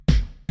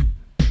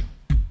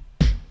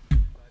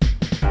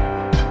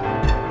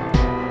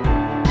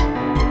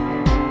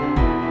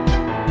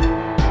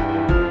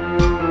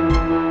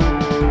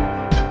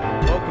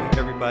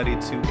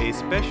everybody to a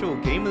special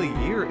Game of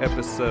the Year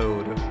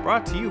episode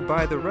brought to you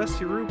by the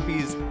Rusty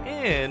Rupees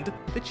and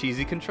the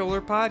Cheesy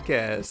Controller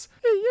Podcast.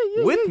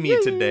 With me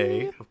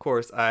today, of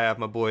course, I have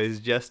my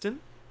boys Justin.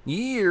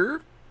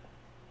 Year.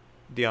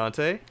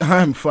 Deontay.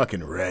 I'm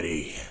fucking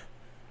ready.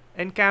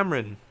 And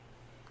Cameron.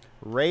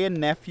 Ray and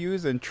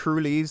nephews and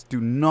Trulies do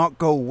not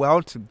go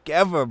well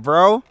together,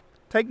 bro.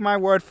 Take my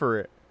word for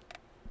it.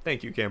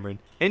 Thank you, Cameron.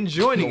 And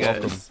joining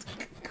us,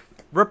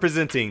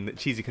 representing the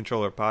Cheesy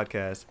Controller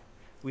Podcast,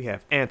 we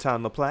have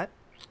Anton LaPlatte.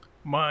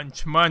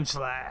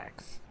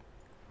 Munchlax.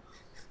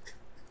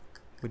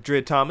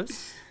 Madrid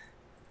Thomas.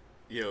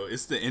 Yo,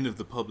 it's the end of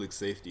the public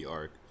safety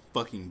arc.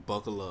 Fucking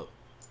buckle up.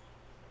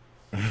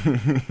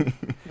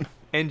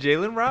 And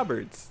Jalen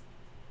Roberts.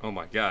 Oh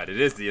my god, it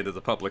is the end of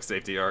the public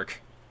safety arc.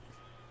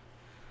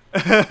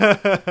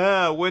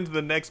 When's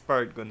the next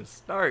part going to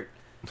start?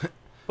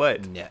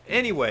 But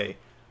anyway,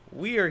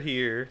 we are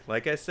here,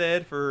 like I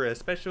said, for a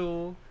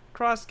special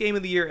Cross Game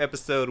of the Year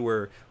episode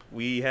where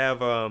we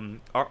have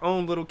our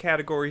own little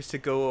categories to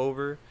go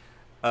over.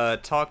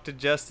 Talk to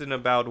Justin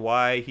about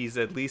why he's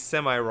at least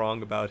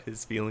semi-wrong about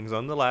his feelings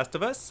on The Last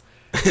of Us.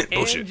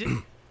 Bullshit.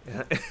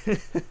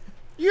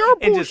 You're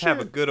and just have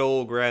a good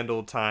old grand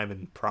old time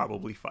and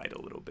probably fight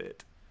a little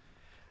bit.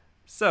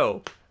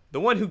 So, the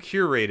one who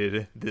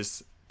curated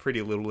this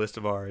pretty little list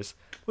of ours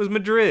was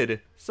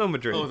Madrid. So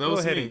Madrid, go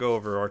ahead and go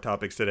over our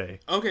topics today.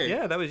 Okay.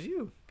 Yeah, that was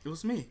you. It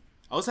was me.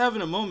 I was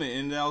having a moment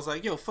and I was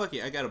like, yo, fuck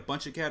it. I got a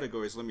bunch of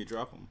categories. Let me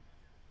drop them.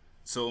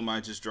 So am I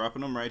just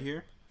dropping them right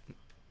here?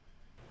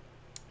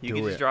 You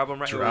can just drop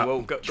them right here.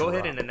 Well, go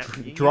ahead and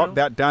drop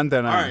that down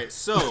there. All right,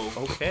 so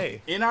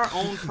okay. In our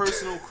own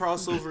personal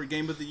crossover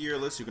Game of the Year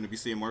list, you're going to be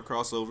seeing more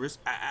crossovers.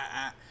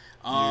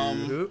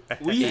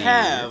 We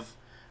have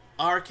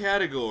our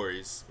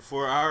categories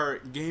for our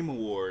Game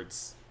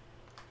Awards.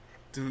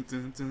 Dun,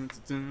 dun, dun,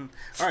 dun, dun.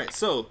 All right,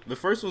 so the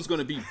first one's going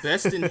to be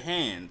Best in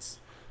Hands.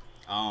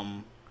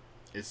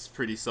 It's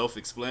pretty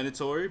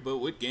self-explanatory, but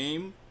what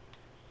game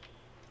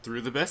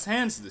threw the best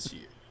hands this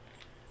year?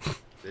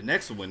 The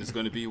next one is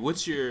going to be,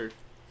 what's your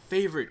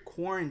favorite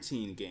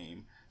quarantine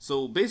game?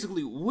 So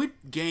basically,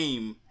 what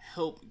game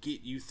helped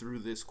get you through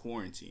this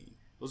quarantine?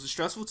 It was a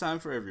stressful time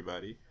for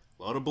everybody.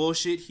 A lot of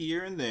bullshit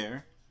here and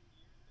there.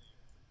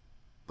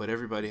 But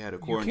everybody had a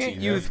quarantine. You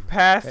can't use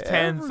past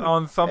tense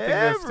on something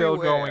that's still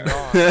going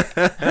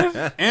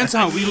on.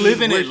 Anton, we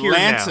live in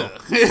Atlanta.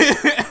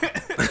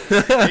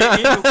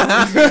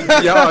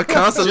 Y'all are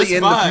constantly just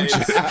in vibes. the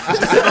future.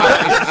 Just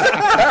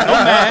vibes. No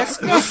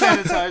mask, no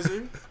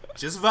sanitizer.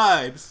 Just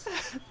vibes.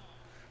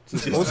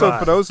 Also,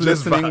 for those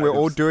Just listening, we're vibes.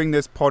 all doing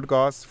this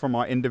podcast from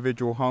our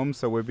individual homes,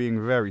 so we're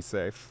being very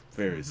safe.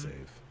 Very safe.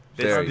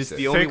 This is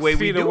the only 6 way we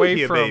feet do away it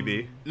here, from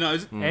baby. No,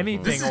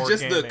 anything this is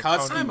just the organic.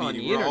 constant I'm on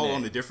meeting. the We're all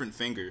internet. on a different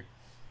finger.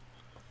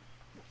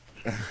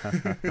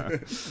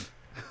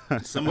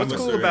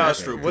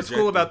 What's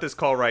cool about this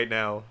call right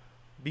now?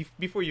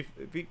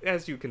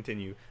 As you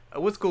continue,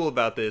 what's cool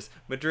about this?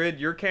 Madrid,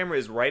 your camera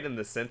is right in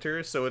the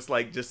center, so it's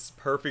like just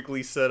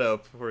perfectly set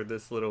up for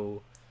this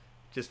little,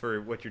 just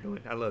for what you're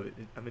doing. I love it.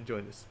 I'm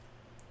enjoying this.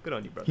 Good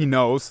on you, brother. He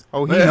knows.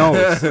 Oh, he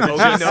knows.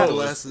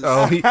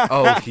 Oh, he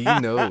knows. He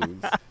knows.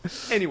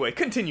 Anyway,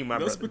 continue, my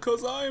That's brother.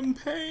 because I am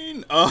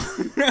pain.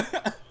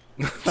 I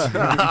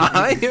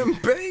am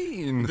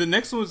Bane. The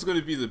next one's going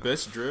to be the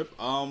best drip.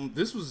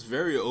 This was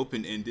very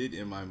open-ended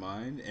in my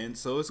mind, and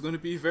so it's going to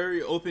be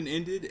very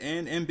open-ended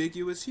and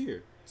ambiguous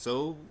here.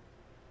 So,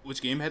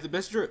 which game had the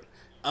best drip?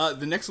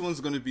 The next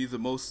one's going to be the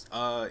most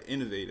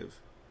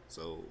innovative.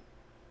 So,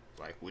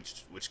 like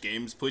which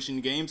game's pushing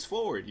games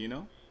forward, you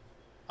know?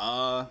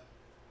 The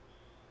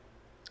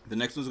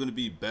next one's going to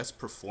be best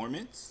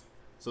performance.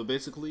 So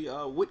basically,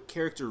 what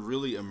character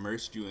really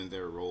immersed you in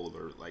their role,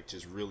 or like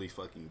just really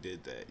fucking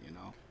did that, you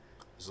know?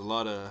 There's a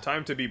lot of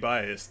Time to be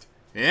biased.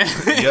 yeah.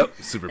 Yep,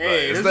 super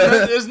Hey, biased.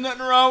 there's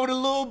nothing wrong with a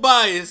little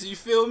bias. You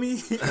feel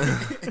me?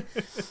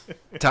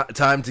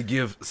 Time to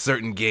give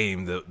certain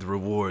game the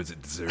rewards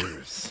it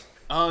deserves.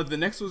 The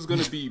next one's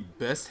gonna be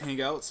best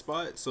hangout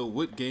spot. So,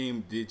 what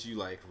game did you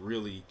like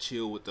really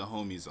chill with the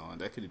homies on?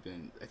 That could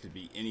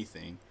be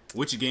anything.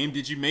 Which game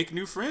did you make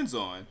new friends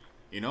on?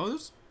 You know,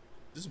 there's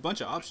a bunch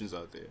of options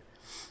out there.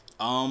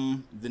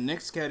 The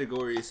next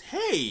category is,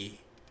 hey,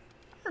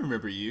 I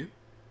remember you.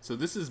 So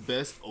this is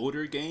best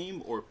older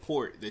game or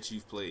port that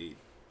you've played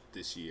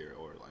this year,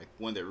 or like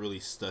one that really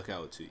stuck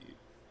out to you,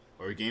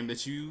 or a game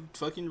that you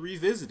fucking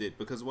revisited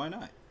because why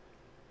not?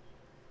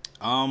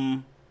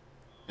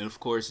 And of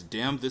course,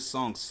 damn, this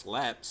song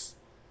slaps.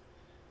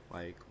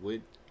 Like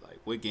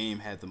what game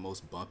had the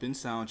most bumping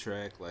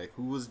soundtrack? Like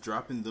who was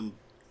dropping them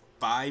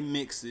 5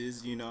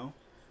 mixes? You know,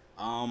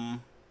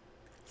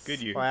 Good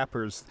year.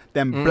 Blappers.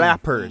 Them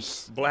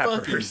blappers. fucking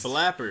Blappers.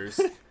 blappers.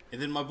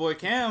 And then my boy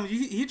Cam,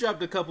 he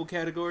dropped a couple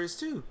categories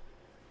too.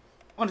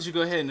 Why don't you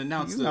go ahead and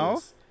announce You know.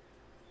 those?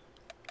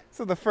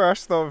 So the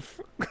first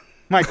of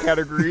my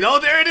category. No,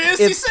 there it is.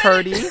 He It's said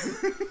Purdy.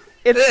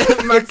 it.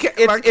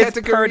 It's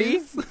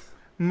Purdy.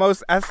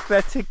 Most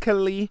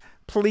aesthetically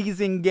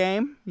pleasing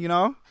game, you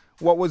know?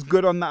 What was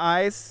good on the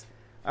eyes?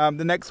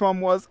 The next one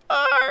was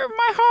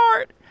my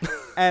heart,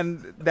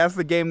 and that's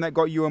the game that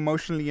got you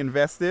emotionally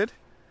invested.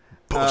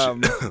 Fuck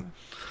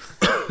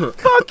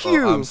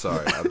you. I'm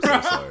sorry. I'm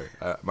so sorry.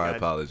 My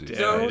apologies.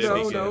 No. And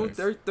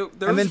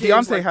then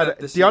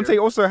Deontay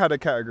also had a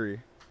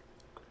category.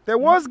 There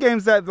was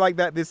games that like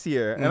that this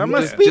year, and I'm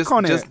gonna speak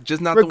on it.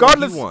 Just not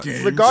regardless, the one he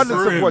wants.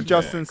 regardless of what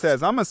Justin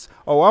says. I'm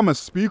gonna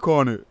speak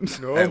on it.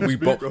 And we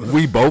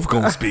both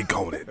gonna speak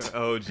on it.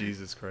 Oh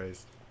Jesus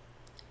Christ!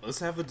 Let's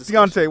have a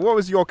discussion. Deontay, what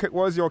was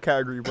your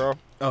category, bro?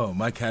 Oh,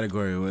 my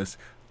category was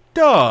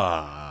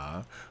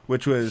Duh,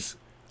 which was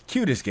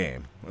cutest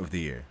game of the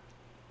year.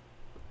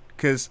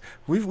 Because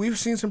we've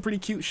seen some pretty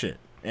cute shit,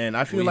 and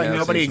I feel like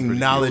nobody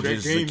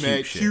acknowledges the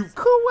cute shit.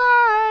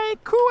 Kawaii.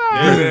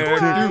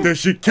 That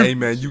shit cute. Hey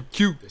man, you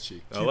cute.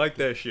 I like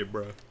that shit,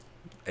 bro.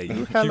 Hey,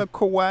 You hella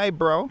kawaii,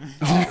 bro.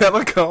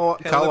 hella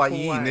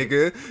kawaii,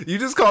 nigga. You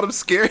just called him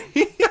scary.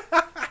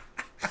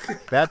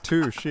 That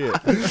too, shit.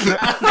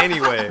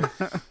 Anyway,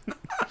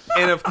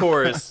 and of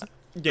course,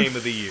 game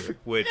of the year,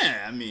 which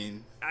Yeah, I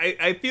mean,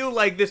 I feel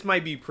like this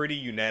might be pretty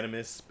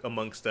unanimous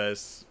amongst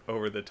us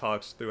over the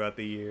talks throughout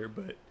the year,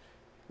 but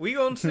we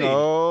gonna see.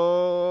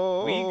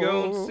 Oh. We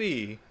gonna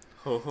see.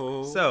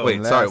 So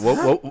Wait, sorry. What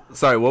was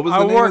the I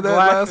name wore of that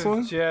last glasses,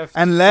 one? Jeff.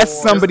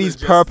 Unless for- somebody's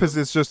Justin. purpose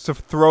is just to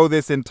throw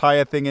this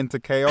entire thing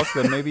into chaos,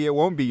 then maybe it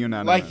won't be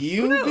unanimous. Like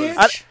you,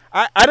 bitch.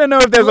 I don't know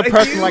if there's a Like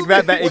person you? like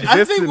that I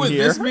exists think in with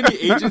here. this many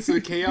agents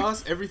of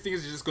chaos, everything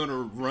is just gonna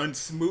run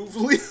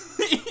smoothly.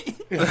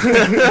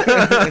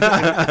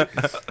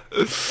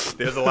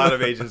 there's a lot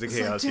of agents of It's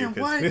like, chaos here.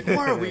 damn, 'cause-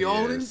 why are we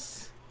all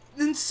Yes.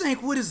 in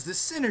sync? What is this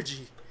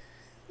synergy?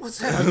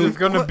 What's I'm happening? just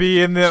gonna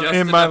be in Just my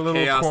enough little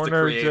chaos to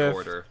corner, create just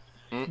order.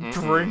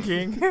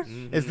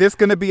 drinking. Is this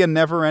going to be a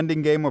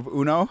never-ending game of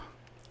Uno?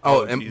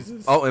 Oh,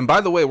 Jesus. and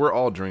by the way, we're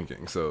all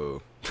drinking,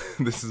 so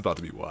this is about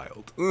to be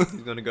wild. It's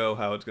gonna go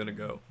how it's gonna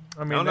go.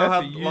 I I mean, don't know that's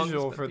how the long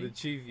usual it's for gonna the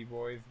cheesy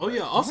boys. Oh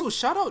yeah. Also,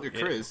 shout out to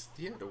Chris.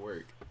 He had to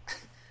work.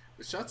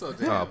 But shouts out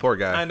to him. Oh, poor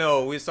guy. I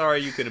know. We're sorry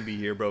you couldn't be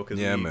here, bro. Cause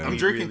Yeah, we, man. I'm we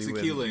drinking really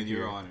tequila wouldn't in be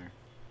your here. honor.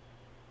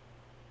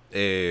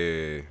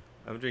 Hey,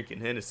 I'm drinking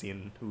Hennessy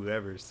and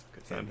whoever's.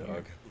 Cause I'm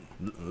dog.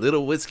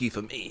 little whiskey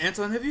for me.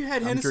 Anton, have you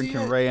had I'm Hennessy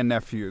drinking yet? Ray and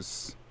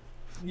Nephews.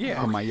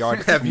 Yeah. For my yard.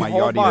 Have for you- my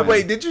whole yardie bottle. man.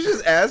 Wait, did you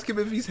just ask him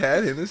if he's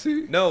had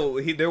Hennessy? No,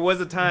 there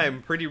was a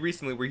time pretty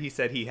recently where he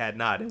said he had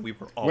not, and we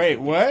were all. Wait,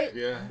 what?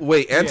 Yeah.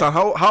 Wait, Anton,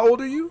 how old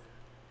are you?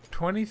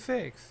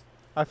 26.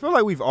 I feel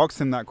like we've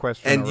asked him that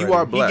question. And you already.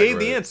 are He black. gave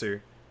the right?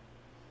 answer.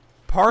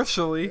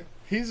 Partially.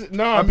 He's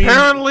no. I mean,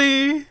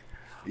 Apparently,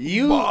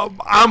 you.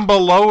 I'm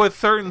below a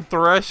certain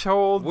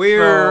threshold.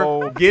 We're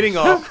so getting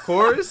off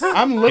course.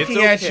 I'm looking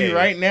It's at okay. you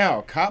right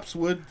now. Cops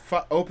would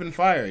open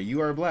fire.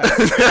 You are black.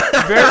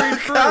 very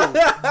true.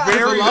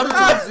 There's a lot of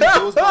times it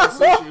goes by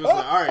social. It was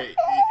like, all right,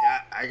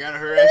 I gotta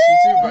harass you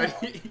too,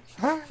 buddy.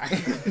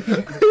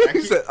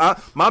 He said,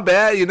 "My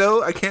bad. You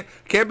know, I can't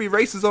be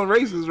racist on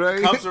races,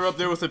 right?" Cops are up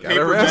there with a Gotta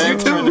paper harass bag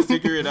you trying to too.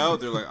 figure it out.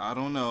 They're like, I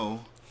don't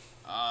know.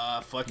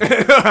 Fuck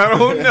it. I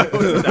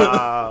don't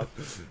know.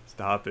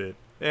 Stop it.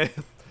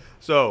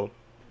 So,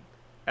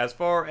 as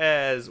far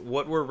as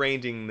what we're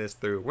ranging this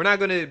through, we're not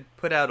going to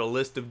put out a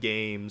list of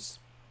games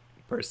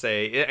per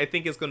se. I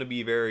think it's going to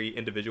be very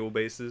individual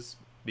basis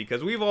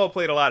because we've all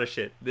played a lot of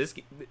shit.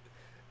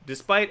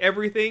 Despite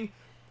everything,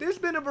 there's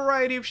been a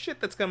variety of shit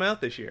that's come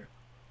out this year.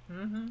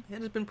 And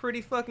it's been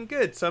pretty fucking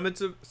good. Some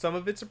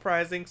of it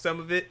surprising, some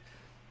of it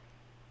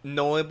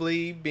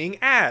knowingly being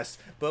ass.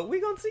 But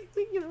we're gonna see.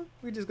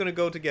 We're just gonna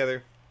go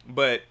together.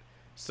 But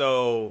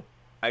so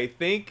I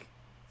think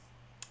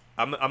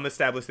I'm gonna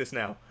establish this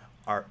now.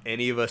 Are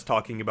any of us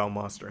talking about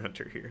Monster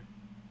Hunter here?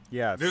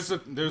 Yes. There's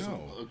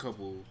No. a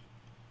couple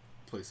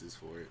places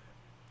for it.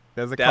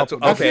 There's a That's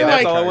couple. I okay. feel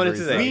That's like all I wanted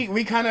to say.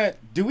 we kind of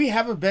do. We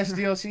have a best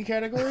DLC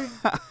category.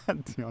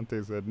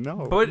 Deontay said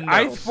no. But No.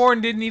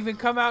 Iceborne didn't even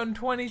come out in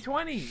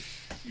 2020.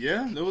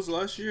 Yeah, that was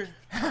last year.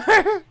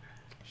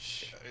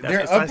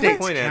 Their besides the updates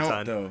point, count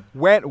Anton. though.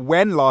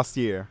 when last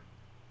year?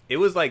 It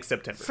was like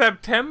September.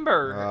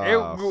 September.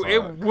 Oh, it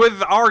fuck.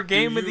 was our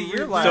game of the you year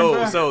really-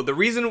 last. So the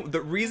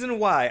reason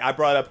why I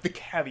brought up the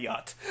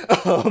caveat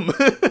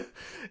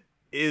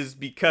is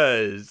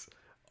because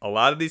a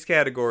lot of these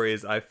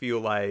categories I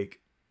feel like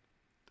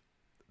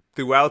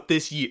throughout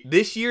this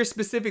year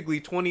specifically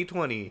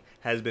 2020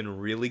 has been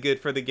really good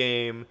for the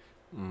game,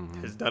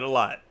 has done a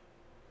lot.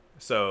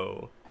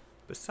 So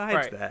besides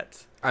Right.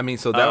 that, I mean,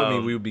 so that would mean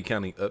Um, we would be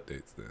counting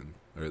updates then,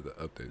 or the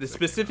updates. the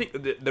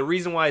specific the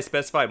reason why I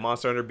specified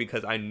Monster Hunter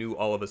because I knew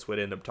all of us would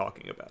end up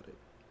talking about it.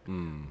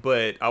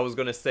 But I was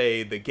gonna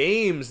say the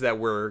games that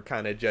we're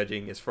kind of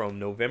judging is from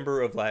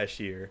November of last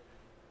year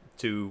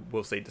to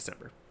we'll say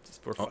December,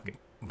 just for fucking.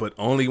 But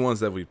only ones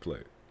that we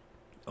played.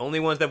 Only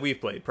ones that we've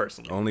played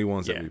personally. Only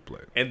ones Yeah. that we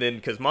played. And then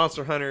because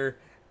Monster Hunter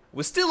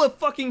was still a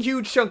fucking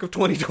huge chunk of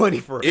 2020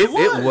 for us. It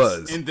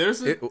was. And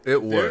there's It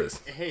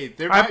was. Hey,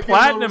 there I might be a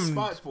little platinum-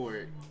 spot for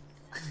it.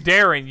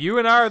 Darren, you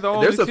and I are the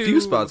only There's a two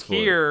few spots for it.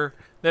 here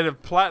that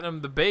have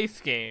platinumed the base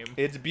game.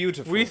 It's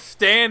beautiful. We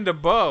stand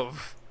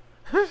above.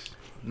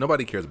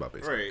 Nobody cares about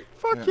baseball. Right.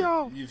 Fuck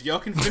y'all. If y'all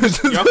can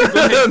finish, y'all can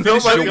go ahead and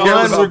finish Nobody your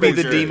cares One will be about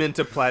the baseball. demon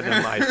to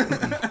platinum ice.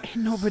 Ain't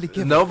nobody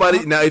give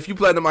Nobody. Now, if you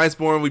platinum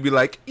Iceborne, we'd be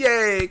like,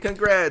 "Yay,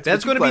 congrats!"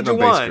 That's But you gonna be platinum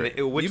base Jawan,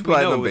 game. which You we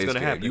platinum know is base gonna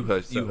game. happen,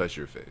 You so. hush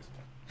your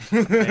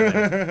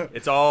face.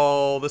 It's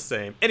all the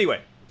same.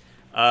 Anyway,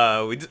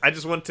 I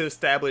just wanted to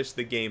establish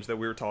the games that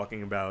we were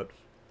talking about,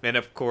 and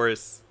of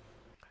course,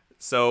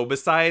 so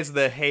besides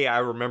the "Hey, I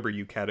remember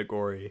you"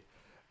 category,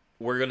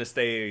 we're gonna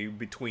stay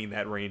between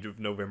that range of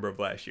November of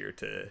last year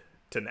to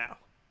now.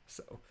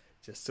 So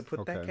just to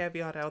put that Okay.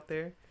 caveat out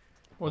there.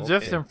 Well, Okay.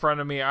 just in front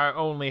of me, I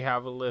only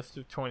have a list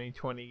of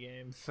 2020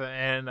 games,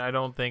 and I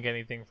don't think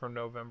anything from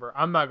November.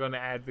 I'm not going to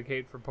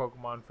advocate for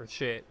Pokemon for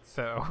shit,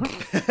 so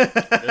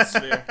That's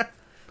fair.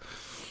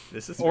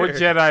 This is or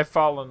fair. Jedi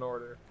Fallen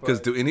Order. Because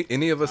but do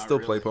any of us Not still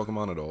really. play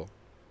Pokemon at all?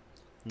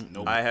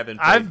 Nope. I haven't.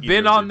 played I've either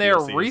been of on the there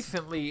DLCs.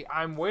 recently.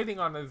 I'm waiting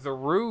on a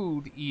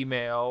Zarude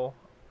email.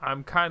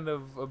 I'm kind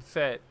of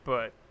upset,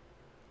 but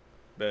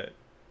but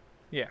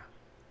yeah,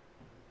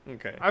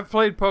 okay. I've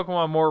played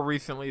Pokemon more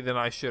recently than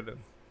I should have.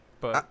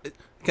 But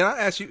Can I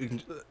ask you,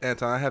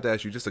 Anton? I have to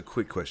ask you just a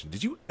quick question.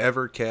 Did you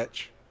ever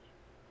catch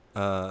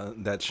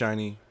that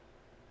shiny?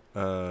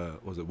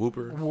 Was it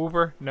Wooper?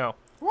 Wooper, no.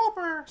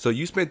 So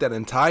you spent that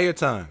entire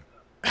time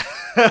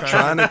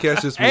trying to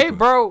catch this Wooper, Hey,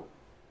 bro.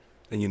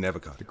 and you never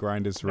caught The it.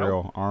 grind is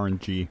real.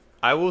 RNG.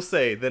 I will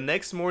say the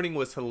next morning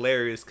was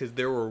hilarious because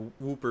there were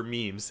Wooper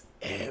memes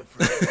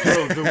everywhere.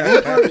 Bro, the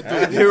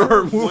Wooper, There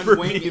were the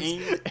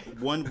Wooper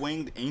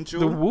one-winged angel.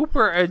 The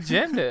Wooper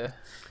agenda.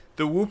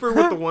 The Wooper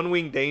with the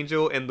one-winged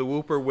angel and the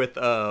Wooper with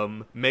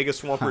Mega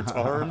Swampert's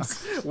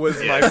arms was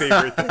my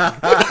favorite thing.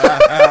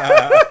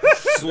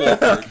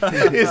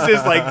 Swampert. It's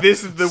just like,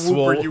 this is the Wooper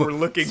Swole- you were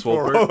looking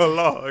for Swolpert. all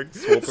along.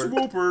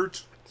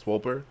 Swampert.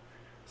 Swooper,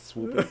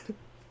 Swooper.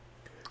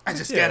 I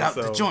just Yeah, got out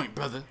the so- joint,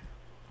 brother.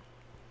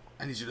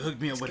 I need you to hook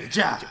me up with a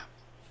job.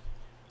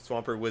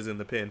 Swampert was in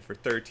the pen for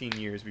 13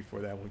 years before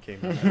that one came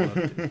out. I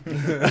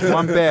loved it.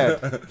 One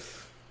bed.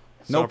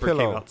 No Swampert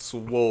pillow. came out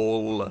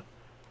swole.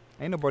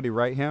 Ain't nobody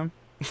write him.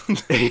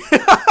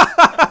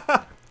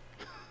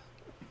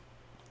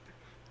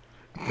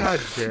 God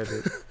damn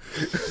it.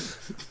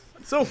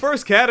 So,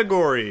 first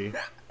category.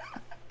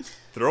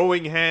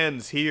 Throwing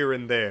hands here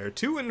and there,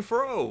 to and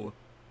fro.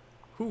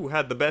 Who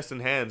had the best in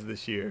hands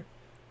this year?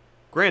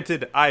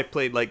 Granted, I've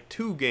played like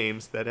 2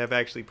 games that have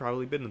actually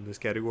probably been in this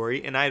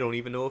category, and I don't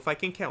even know if I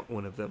can count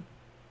one of them.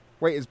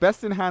 Wait, is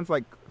best in hands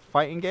like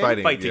fighting game?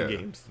 Fighting yeah.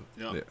 games.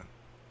 Yeah. Yeah.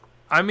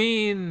 I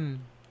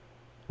mean,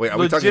 Wait, are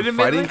we talking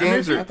Legitimately? fighting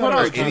games I mean, or, if you put or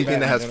out anything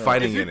that has combat in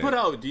fighting If you in put it?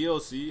 out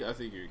DLC, I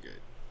think you're good.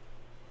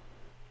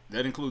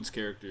 That includes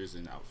characters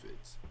and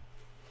outfits.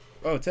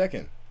 Oh,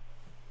 Tekken.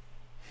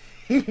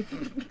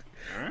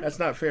 That's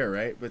not fair,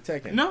 right? But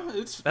Tekken. No,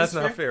 it's That's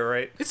not fair,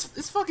 right?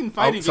 It's fucking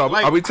fighting so games.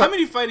 are Like, we how ta-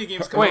 many fighting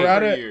games come Wait.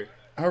 out per year?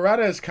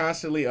 Harada is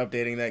constantly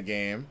updating that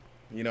game.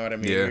 You know what I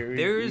mean?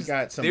 Yeah. We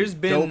got some there's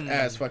been- dope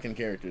ass fucking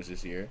characters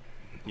this year.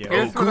 Yeah.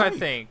 here's what I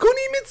think.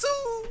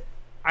 Kunimitsu!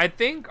 I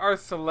think our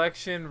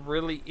selection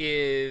really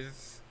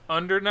is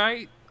Under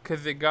Night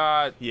because it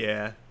got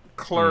Yeah.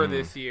 Clur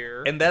this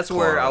year. And that's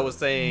where I was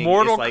saying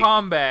Mortal it's like,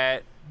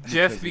 Kombat,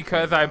 just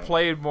because I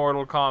played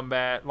Mortal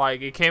Kombat,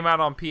 like it came out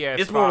on PS5.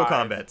 it's Mortal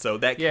Kombat, so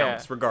that Yeah.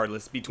 counts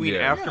regardless. Between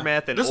Yeah.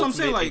 Aftermath and That's what I'm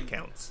Ultimate, saying, it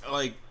counts.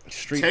 Like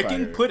Street Tekken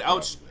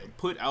Fighter,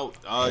 put out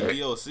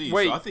DLC,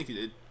 Wait. so I think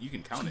you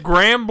can count it.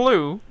 Grand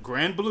Blue.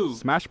 Grand Blue,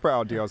 Smash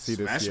Bros. DLC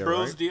this Smash year,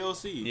 Bros right?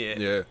 DLC. Yeah.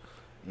 Yeah.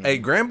 Hey,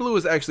 Grand Blue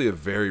is actually a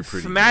very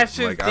pretty Smash's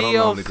game. Like, I don't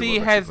know how many people DLC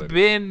have has actually played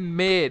it. been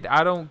mid.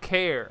 I don't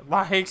care.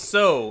 Like,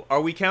 So,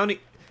 are we counting?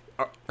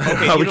 Okay,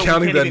 Are we you know, counting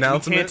can't the even,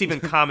 announcement? We can't even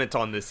comment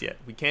on this yet.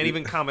 We can't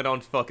even comment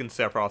on fucking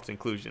Sephiroth's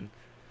inclusion.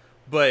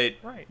 But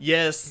Right.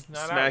 yes,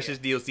 not out Smash's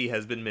DLC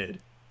has been mid,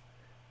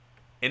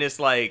 and it's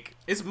like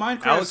It's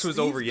Minecraft. Alex was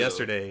Steve, over though.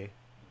 yesterday.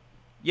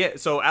 Yeah,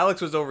 so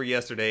Alex was over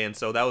yesterday, and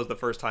so that was the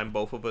first time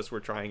both of us were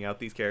trying out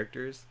these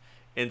characters.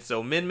 And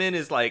so Min Min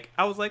is like,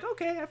 I was like,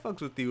 okay, I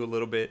fucks with you a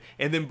little bit.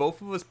 And then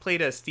both of us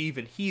played as Steve,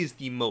 and he is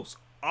the most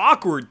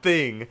awkward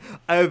thing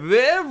I've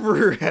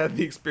ever had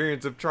the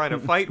experience of trying to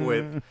fight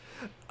with.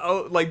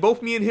 Oh, like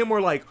both me and him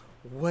were like,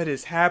 what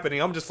is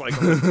happening? I'm just like,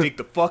 I'm gonna take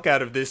the fuck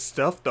out of this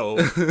stuff though.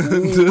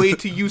 Ooh, wait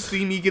till you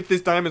see me get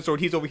this diamond sword.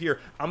 He's over here.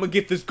 I'm gonna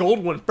get this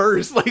gold one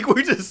first. Like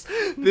we're just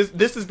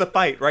this is the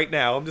fight right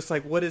now. I'm just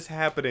like, what is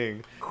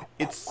happening?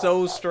 It's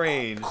so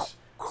strange.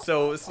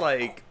 So it's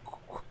like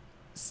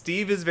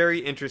Steve is very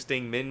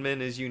interesting. Min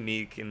Min is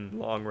unique in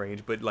long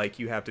range, but like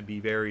you have to be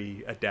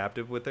very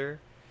adaptive with her.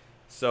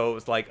 So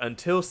it's like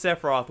until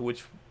Sephiroth,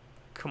 which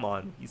come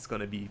on, he's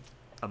gonna be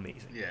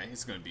amazing. Yeah,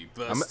 he's gonna be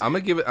I'm busted. gonna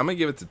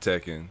give it to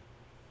Tekken.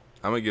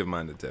 I'm gonna give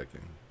mine to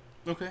Tekken.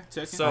 Okay,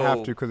 Tekken. So- I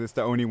have to because it's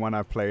the only one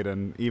I've played,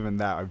 and even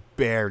that I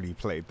barely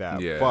played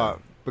that. Yeah. But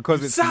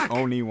because it's suck. the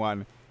only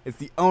one, it's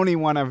the only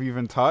one I've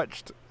even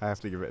touched. I have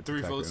to give it to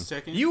 3 Tekken. votes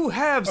Tekken. You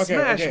have Okay,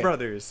 Smash okay.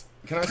 Brothers.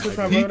 Can I switch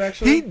my He, vote,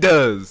 actually? he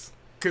does.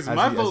 Because As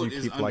my you, vote as you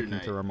is keep Under liking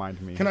Night. to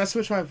remind me. Can I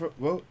switch my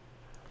vote?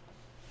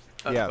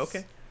 Yes.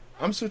 Okay.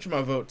 I'm switching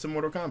my vote to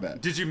Mortal Kombat.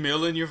 Did you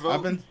mail in your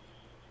vote?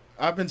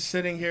 I've been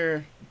sitting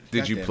here.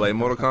 Did you play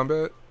Mortal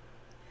Kombat?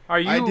 Are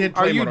you? I did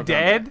play are you Mortal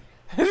dead?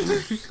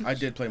 I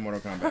did play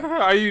Mortal Kombat.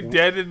 Are you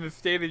dead in the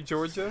state of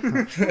Georgia?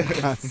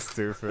 That's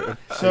stupid.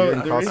 So Are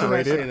you the reason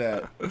I say incarcerated?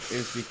 that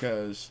is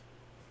because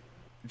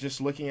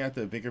just looking at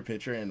the bigger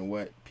picture and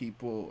what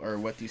people or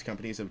what these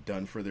companies have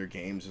done for their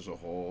games as a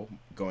whole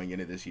going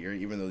into this year,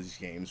 even though these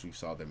games we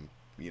saw them,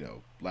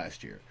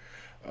 last year.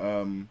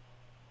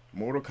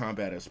 Mortal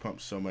Kombat has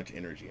pumped so much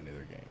energy into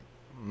their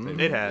game.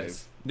 It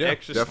has. Yeah,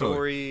 Extra definitely.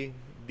 story,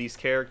 these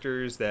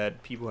characters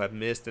that people have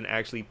missed, and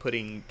actually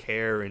putting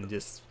care and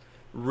just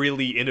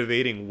really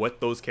innovating what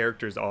those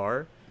characters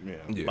are. Yeah.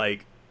 Yeah.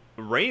 Like,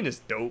 Rain is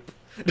dope.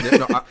 Yeah,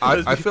 no,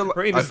 I feel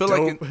Rain I is feel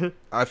dope.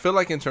 I feel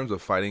like in terms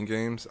of fighting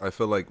games, I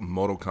feel like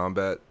Mortal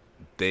Kombat,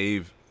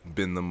 they've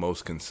been the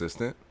most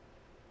consistent.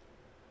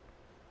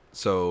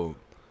 So,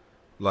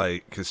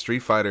 like, cause Street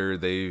Fighter,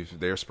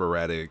 they're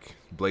sporadic.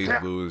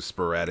 BlazBlue is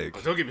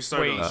sporadic. Don't get me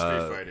started Wait. on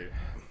Street Fighter.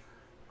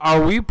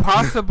 Are we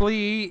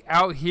possibly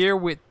out here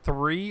with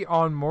 3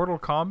 on Mortal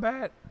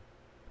Kombat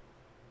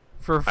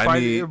for I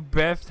fighting mean- your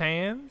best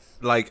hands?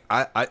 Like,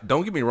 I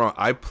don't get me wrong.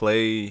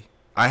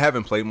 I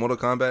haven't played Mortal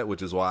Kombat,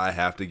 which is why I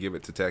have to give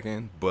it to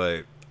Tekken.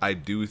 But I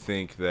do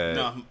think that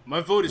No, my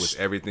vote with is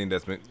everything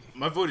that's been,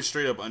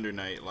 straight up Under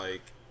Night.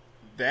 Like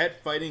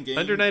that fighting game.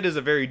 Under Night is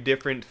a very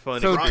different, fun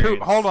So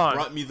experience. hold on.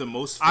 Brought me the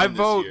most fun I this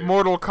vote year.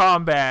 Mortal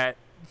Kombat.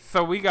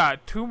 So we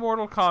got 2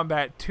 Mortal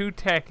Kombat, 2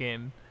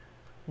 Tekken,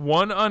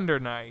 1 Under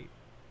Night.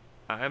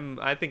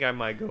 I think I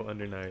might go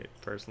Under Night,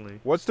 personally.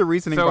 What's the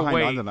reasoning So behind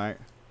wait. Under Night?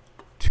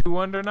 2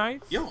 Under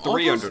Nights? Yo, all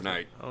 3 those- Under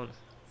Night.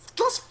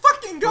 Let's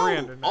fucking go! 3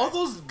 Under Night. All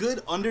those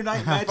good Under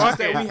Night matches Fuck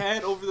that it. we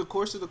had over the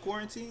course of the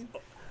quarantine.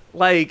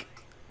 Like,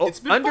 It's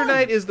been Under fun.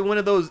 Night is one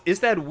of those. It's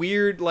that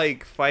weird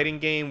like fighting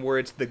game where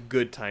it's the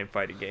good time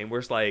fighting game, where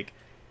it's like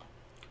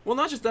Well,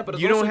 not just that, but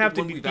it's you don't also have the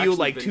to one we've feel actually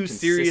like been too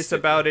serious consistent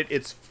about with. it.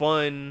 It's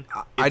fun.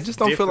 I It's just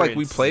don't feel like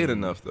we different. played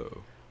enough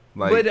though.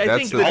 Like, But I that's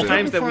think the the thing.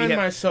 times that we have,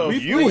 myself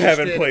you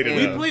haven't played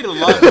We enough. played a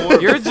lot more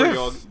You're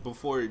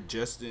before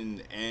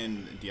Justin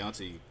and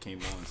Deontay came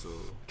on. So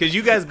Because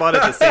you guys bought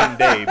it the same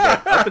day,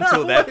 but up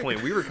until that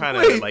point, we were kind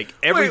of Wait, like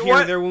every wait, here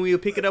what? and there when we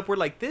would pick it up, we're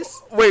like,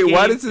 this. Wait,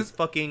 why game does this is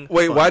fucking?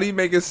 Wait, fun. why do you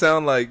make it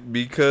sound like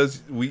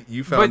because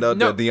you found But out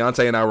no. that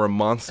Deontay and I were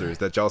monsters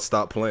that y'all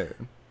stopped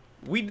playing?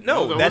 we No,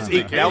 no? that That's wasn't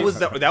it. the That case.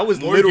 was that was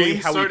more literally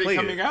games how we started played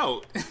coming it.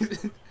 out.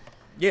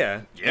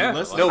 Yeah, Yeah.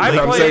 Unless- No, I But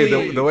I'm played-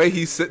 saying the way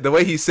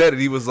he said it,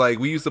 he was like,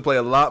 we used to play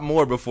a lot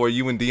more before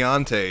you and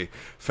Deontay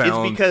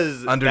found. it's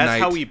because Under that's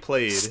Night how we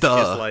played.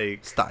 stuff. It's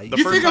like Stuff. the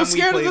you first think I'm time we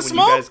scared of played the when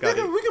smoke? you guys got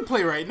Nigga, it. we can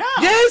play right now.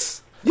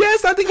 Yes,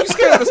 I think you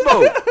scared of the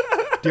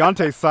smoke.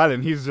 Deontay's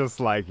silent. He's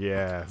just like,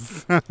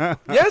 yes.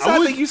 Yes,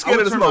 I think you scared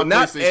of the smoke.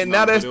 Now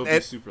Now that's it'll be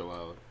super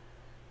loud.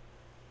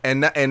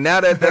 and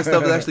now that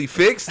stuff is actually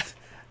fixed.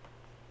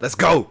 Let's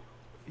go.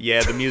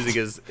 Yeah, the music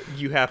is.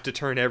 You have to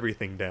turn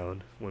everything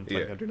down when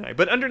playing Yeah. Under Night.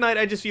 But Under Night,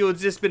 I just feel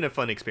it's just been a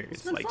fun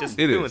experience. been Like fun. just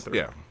It through is. and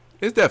through. Yeah,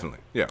 it's definitely.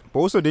 Yeah. But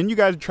also, didn't you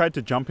guys try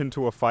to jump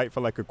into a fight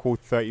for like a cool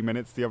 30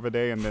 minutes the other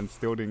day and then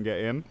still didn't get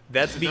in?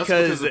 That's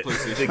because because of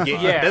PlayStation the game.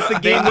 5. Yeah, That's the they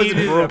game was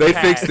needed a broken. They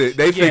patch. fixed it.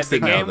 They fixed the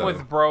it now, game though.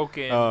 was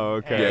broken. Oh,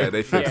 okay. Yeah,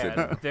 they fixed it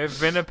yeah, now. There's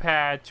been a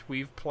patch.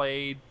 We've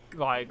played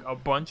like a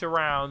bunch of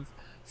rounds.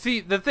 See,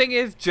 the thing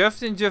is,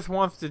 Justin just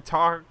wants to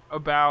talk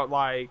about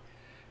like,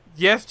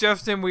 yes,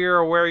 Justin, we are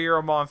aware you're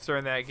a monster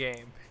in that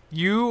game.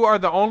 You are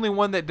the only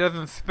one that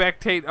doesn't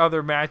spectate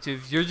other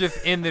matches. You're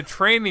just in the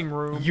training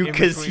room. You- in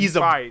 'cause between he's a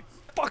fights.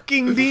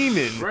 Fucking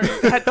demon.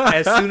 Right.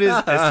 As soon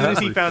as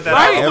he found that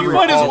Right, out, The we were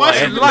fun is all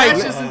watching the like-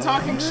 matches and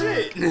talking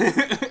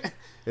shit.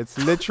 It's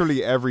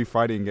literally every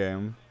fighting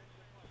game.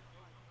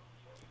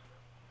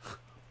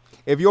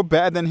 If you're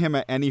better than him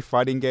at any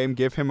fighting game,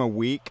 give him a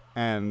week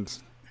and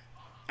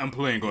I'm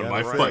playing on Yeah,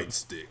 my right. fight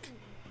stick.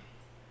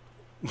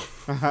 You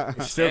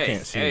still Hey,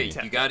 can't see hey,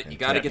 me. you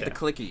got to get the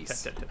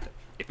clickies.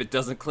 If it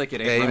doesn't click,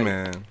 it ain't Hey right.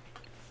 man,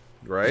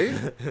 right?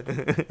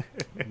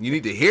 You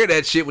need to hear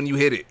that shit when you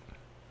hit it.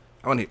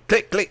 I want to hear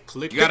click, click,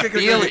 Click. You gotta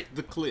click, feel click, it.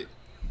 The click.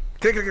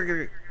 click, click, click,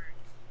 click.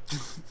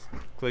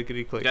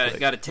 clickety click. You click.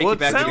 gotta take Well, you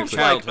back it to your sounds like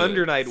childhood.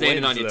 Under Night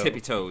standing wins, on your though.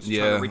 tippy toes, trying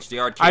Yeah. to reach the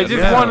arcade. I just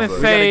Yeah, want to but-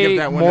 We gotta say give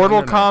that one to Mortal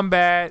Under Night.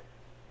 Kombat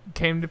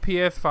came to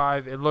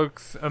PS5. It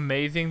looks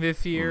amazing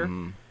this year.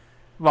 Mhm.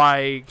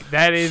 Like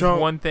that is So-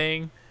 one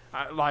thing.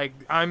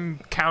 I'm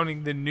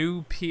counting the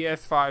new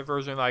PS5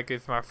 version like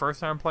it's my first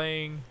time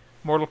playing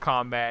Mortal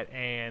Kombat,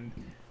 and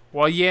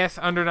while yes,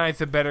 Under Night's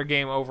a better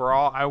game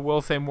overall, I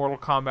will say Mortal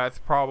Kombat's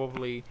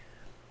probably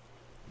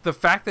the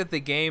fact that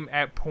the game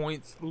at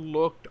points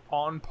looked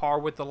on par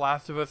with The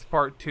Last of Us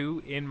Part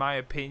 2, in my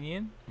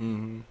opinion.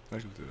 Mhm. I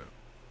can do that.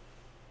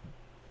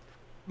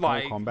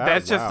 Like Kombat?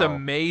 that's just Wow.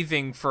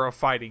 amazing for a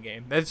fighting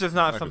game. That's just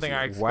not I can something see I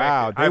that. expected.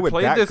 Wow, they I were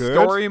played that the good?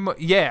 story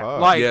yeah,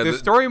 Fuck. like Yeah, the the-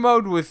 story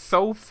mode was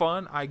so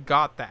fun. I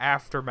got the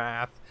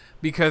aftermath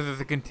because of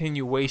the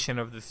continuation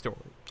of the story.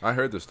 I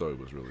heard the story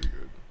was really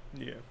good.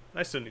 Yeah,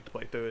 I still need to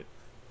play through it.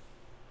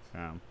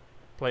 um,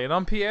 Play it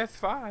on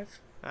PS5.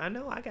 I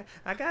know.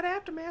 I got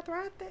Aftermath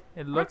right there.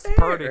 It looks right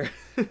pretty.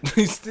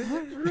 He's still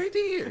right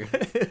here.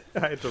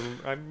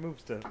 I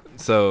moved stuff.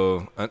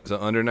 So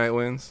Under Night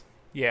wins.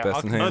 Yeah, Best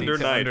I'll in hand. concede Under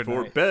to Night Under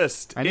for Night.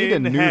 best. I need a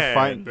in new hand.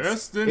 fight.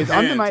 Best in Is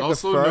hand, Under Night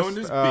also known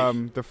as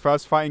B. the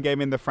first fighting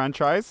game in the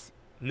franchise?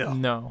 No.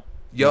 No.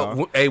 Yo,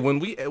 No. hey, when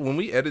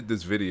we edit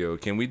this video,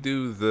 can we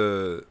do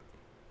the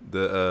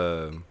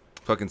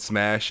fucking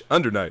Smash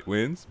Under Night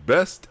wins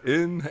best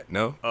in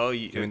no? Oh,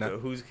 Can we not?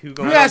 who You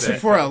going? asking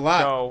for a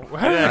lot. So,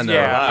 I know.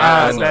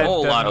 yeah, I know. that A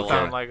whole lot doesn't of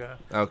sound it. like a.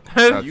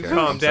 Okay, You okay, calm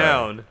I'm sorry.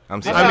 down.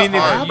 I'm sorry. I mean,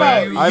 if How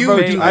about you, you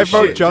make do the I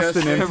vote shit,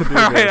 Justin in to do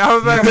right, this. I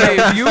was about to say,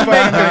 if you make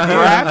the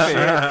graphic,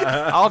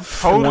 I'll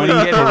totally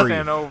get it 23.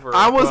 sent over.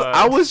 I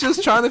but- was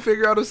just trying to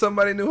figure out if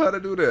somebody knew how to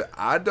do that.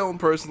 I don't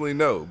personally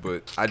know,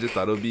 but I just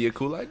thought it would be a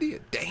cool idea.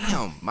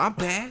 Damn, my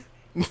bad.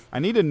 I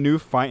need a new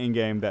fighting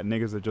game that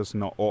niggas are just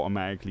not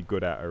automatically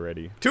good at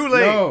already. Too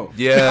late. No.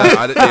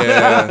 Yeah,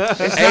 yeah.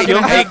 Hey,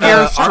 Guilty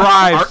Gear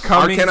Strive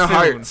coming Arcana soon.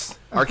 Hearts.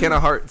 Arcana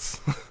Hearts.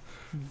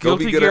 Go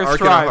be Guilty good at Gear Arcana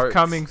Strive Hearts.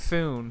 coming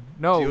soon.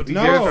 No, Guilty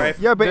No. Gear Strive.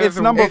 Yeah, but There's it's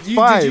a- number Did you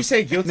 5.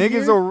 say Guilty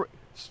Niggas Gear? are.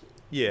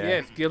 Yeah.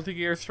 yes, Guilty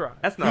Gear Strive.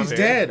 That's not He's fair.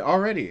 dead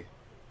already.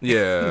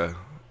 Yeah.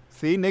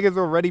 See, niggas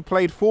already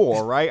played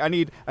 4, right? I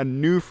need a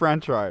new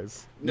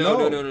franchise.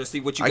 No. See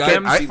what you I got.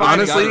 can't. See what you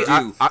Honestly,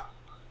 gotta do. I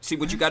See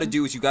what you got to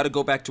do is you got to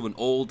go back to an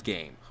old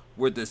game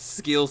where the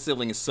skill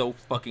ceiling is so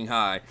fucking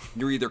high.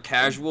 You're either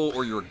casual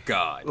or you're a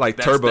god. Like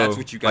that's, Turbo. That's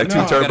what you got Like to 2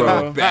 do. You gotta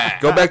Turbo. Go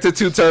back. go back to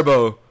 2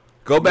 Turbo.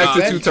 Go back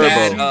Nah, to 2 that's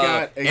Turbo.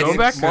 bad. And Go it's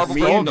back to Marvel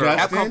me and Thunder,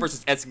 Justin. Capcom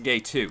vs.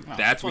 SNK 2.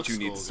 That's what fuck you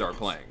need to start Skullgirls.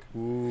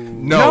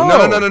 playing. No,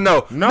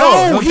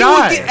 No, he he'll will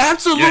die. get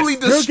absolutely He'll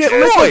destroyed.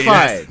 get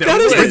liquefied. That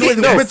is the Between-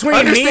 game. No, between me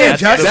and understand,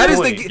 Justin? that is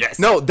That's the the game. point.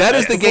 No, that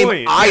is the That's the game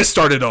point. I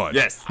started on.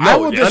 Yes. I No,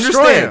 will destroy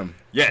understand. him.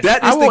 Yes.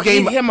 That I is the will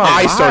game eat him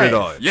I alive. started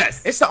on.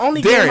 Yes. It's the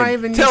only game I Darren,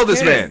 even tell need this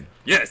to man.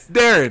 Yes.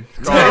 Darren,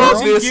 tell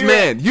bro. this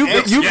man.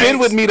 You've been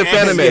with me to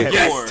Yes. Fanime.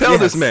 Yes. Tell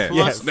this man.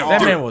 Plus No, R.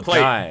 That man will play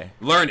it. die.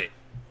 Learn it.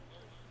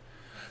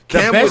 The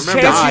Cam best will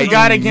chance die you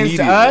got against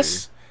immediately.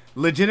 us,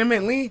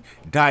 legitimately,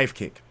 dive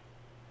kick.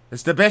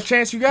 It's the best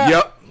chance you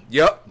got.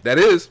 Yep, that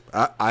is.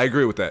 I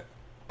agree with that.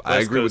 I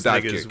West agree with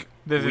Coast dive niggas, kick.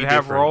 Does we it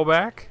have different.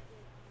 rollback?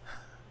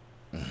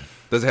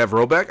 Does it have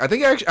rollback?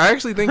 I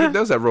actually think it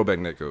does have rollback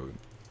netcode.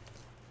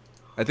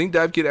 I think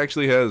dive kick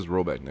actually has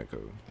rollback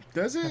netcode.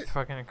 Does it? That's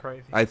fucking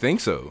crazy. I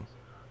think so.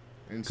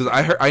 Because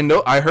I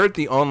heard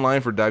the online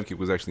for dive kick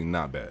was actually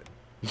not bad.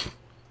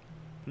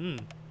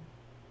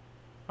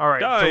 All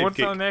right, so Dive what's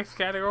kick. the next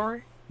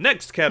category?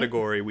 Next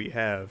category we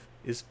have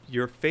is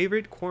your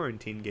favorite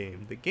quarantine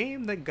game. The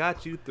game that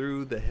got you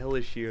through the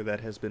hellish year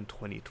that has been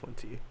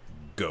 2020.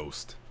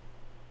 Ghost.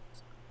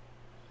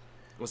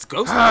 What's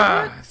Ghost?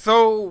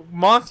 So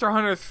Monster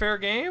Hunter's fair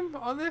game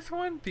on this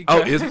one?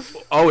 Oh, Because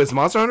is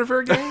Monster Hunter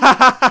fair game?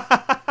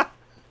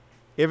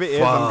 If it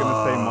is, I'm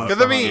gonna say Monster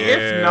Because I mean, Hunter.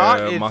 if not,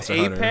 Yeah, it's Monster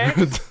Hunter.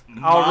 Apex.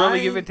 I'll really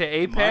Mine- give it to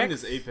Apex. Mine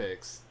is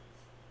Apex.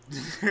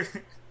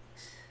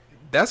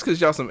 That's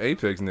because y'all some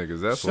Apex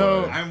niggas. That's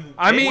So, why.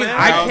 I mean,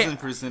 I can't-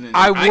 1000% in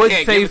I I would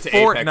can't say give it to Apex.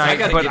 I Fortnite,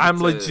 gotta but give it I'm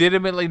to-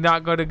 legitimately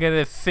not going to get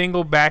a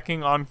single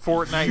backing on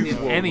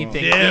Fortnite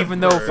anything, Never. even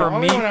though for The me,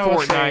 only one I would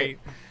Fortnite. say-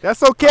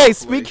 That's okay.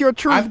 Speak your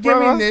truth, I've bro.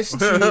 given this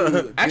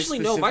to Actually,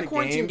 this no, my specific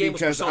quarantine game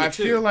was because Persona I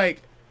 2.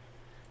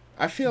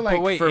 feel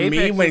like wait, for Apex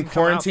me when didn't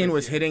come out quarantine this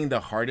was year. hitting the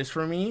hardest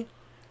for me,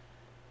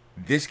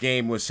 this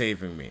game was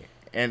saving me,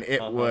 and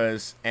it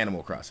was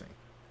Animal Crossing.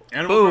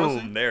 Animal Boom,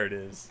 Crossing? there it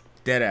is.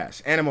 Dead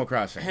ass. Animal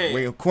Crossing. Hey.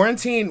 When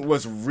quarantine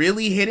was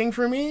really hitting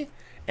for me,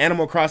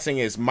 Animal Crossing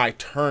is my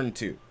turn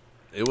to.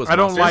 It was I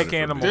don't Monster like Hunter for me.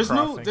 Animal There's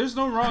Crossing.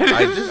 no wrong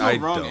I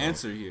wrong don't.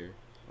 answer here.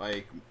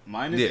 Like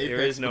mine is Yeah, Apex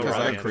there is no because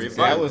wrong I answer. crave That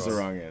violence. was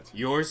the wrong answer.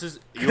 Yours is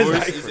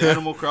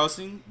Animal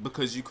Crossing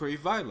because you crave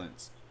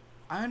violence.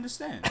 I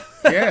understand.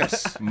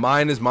 Yes.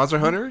 Mine is Monster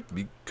Hunter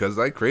because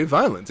I crave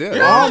violence. Yeah.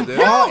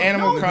 All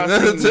Animal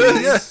Crossing Yeah.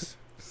 needs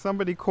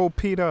Somebody call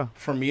Peter.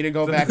 for me to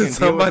go back and deal with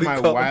Somebody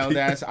my call wild me.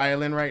 ass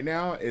island right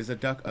now is a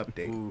duck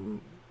update.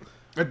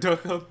 A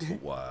duck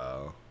update.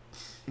 Wow.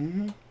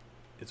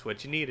 It's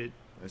what you needed.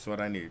 That's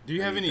what I need. Do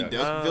you I have need any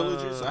duck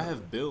villagers? I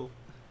have Bill.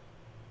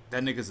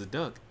 That nigga's a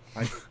duck.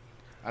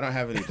 I don't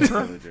have any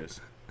duck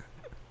villagers.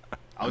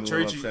 I'll I'm a little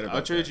trade you. upset I'll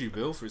about trade that. you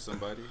Bill for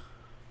somebody.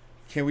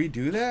 Can we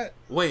do that?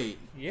 Wait,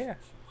 Yeah,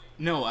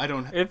 no, I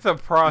don't. it's a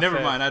process.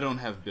 Never mind. I don't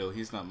have Bill.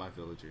 He's not my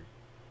villager.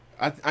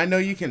 I know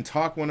you can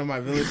talk one of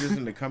my villagers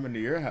into coming to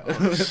your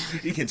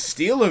house. You can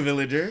steal a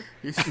villager.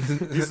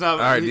 He's not. All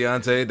right, he-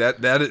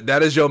 Deontay.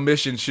 That is your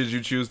mission. Should you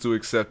choose to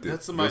accept it?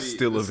 That's somebody. Go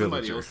steal a That's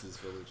somebody villager. else's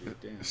villager.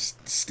 Damn.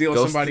 Steal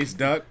Go somebody's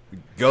duck.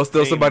 Go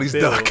steal Name somebody's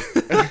Bill.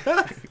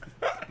 duck.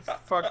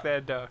 Fuck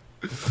that duck.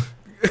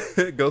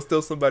 Go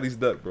steal somebody's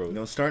duck, bro.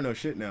 Don't start no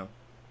shit now.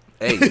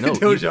 Hey, no,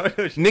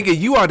 nigga,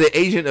 you are the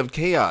agent of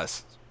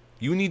chaos.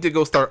 You need to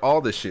go start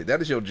all this shit.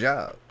 That is your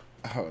job.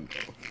 Oh no.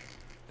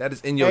 That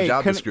is in your Hey,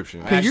 job can-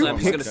 description. can you I'm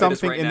just pick gonna say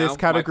something right in now. this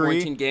category? My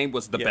quarantine game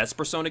was the Yeah. best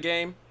Persona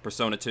game,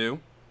 Persona 2.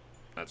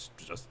 That's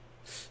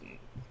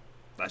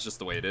just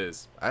the way it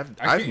is. I've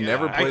I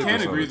never can't, played. I can't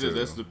Persona agree 2. that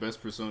that's the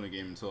best Persona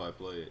game until I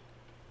play it.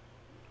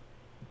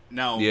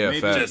 Now, Yeah,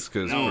 maybe facts.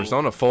 Because no.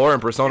 Persona 4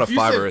 and Persona If you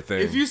 5 said- are a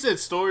thing. If you said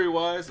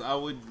story-wise, I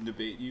wouldn't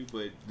debate you,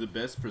 but the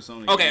best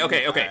Persona Okay,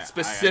 game, okay. I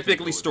Specifically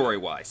can go with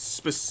story-wise.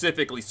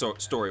 Specifically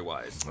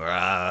story-wise.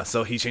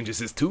 So he changes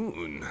his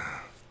tune.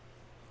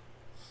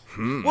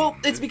 Well,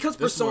 it's because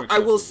This is Persona. more I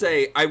will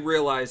acceptable.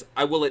 say,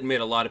 I will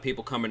admit, a lot of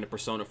people come into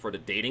Persona for the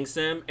dating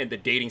sim, and the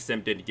dating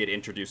sim didn't get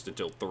introduced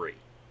until 3.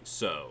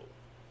 So.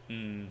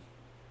 I'm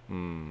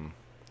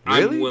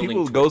Really? willing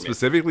People to go admit.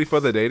 specifically for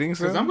the dating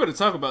Because sim? I'm going to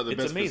talk about the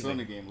It's best amazing.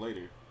 Persona game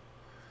later.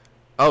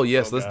 Oh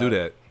yes, Oh, let's do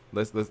God.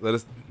 that. Let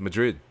us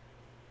Madrid.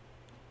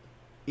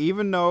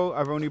 Even though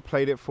I've only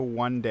played it for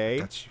one day,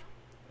 Got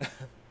you.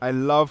 I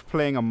love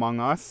playing Among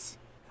Us.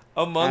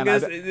 Among And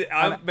Us,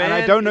 And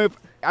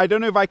I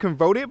don't know if I can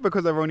vote it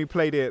because I've only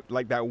played it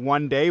like that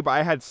one day, but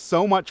I had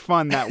so much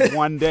fun that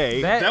one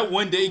day. That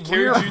one day We're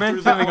carried you through the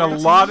mentioning a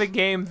quarantine? lot of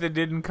games that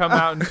didn't come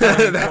out in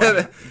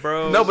 2020.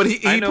 bro. No, but he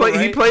I know, played he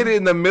right? played it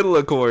in the middle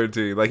of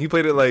quarantine. Like he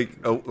played it like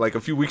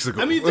a few weeks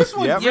ago. I mean, this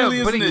one Yep. really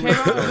Yeah, but isn't it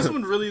came out- this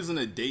one really isn't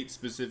a date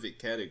specific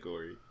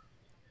category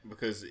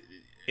because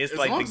It's as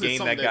like long the as it's game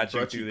something that got you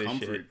brought through this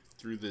comfort shit.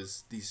 through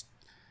these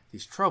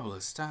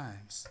troublous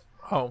times.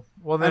 Oh,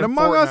 well then And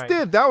Among Us Fortnite.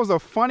 did. That was a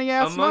funny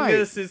ass Among night.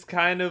 Us is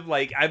kind of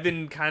like I've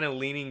been kind of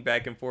leaning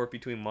back and forth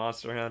between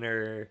Monster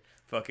Hunter,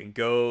 fucking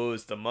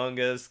Ghost, Among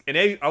Us, and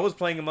I was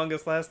playing Among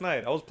Us last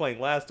night. I was playing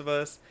Last of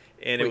Us,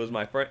 and it was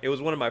my friend. It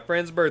was one of my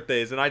friend's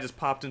birthdays, and I just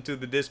popped into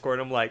the Discord.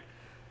 And I'm like,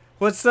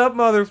 "What's up,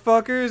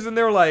 motherfuckers?" And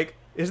they're like,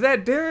 "Is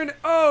that Darren?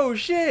 Oh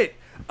shit!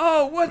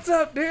 Oh, what's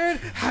up, Darren?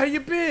 How you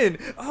been?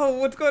 Oh,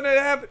 what's going to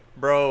happen,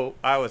 bro?"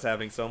 I was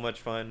having so much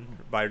fun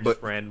by just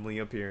But- randomly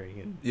appearing.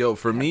 And Yo,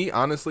 for me,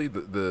 honestly,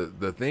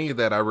 the thing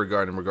that I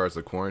regard in regards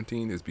to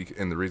quarantine is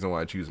and the reason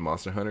why I choose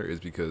Monster Hunter is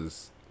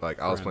because like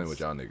I was playing with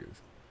y'all niggas.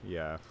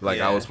 Yeah. Like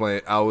Yeah.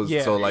 I was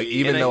Yeah. so like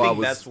even And I though I think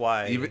was that's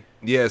why-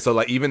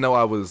 even though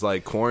I was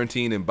like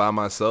quarantined and by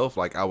myself,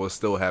 like I was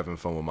still having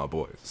fun with my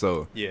boys.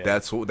 So Yeah.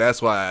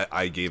 that's why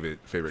I gave it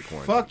favorite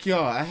quarantine. Fuck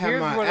y'all. I have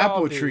Here's my what I'll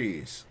apple do.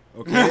 trees.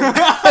 Okay.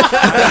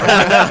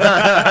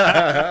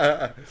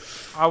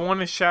 I want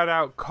to shout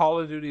out Call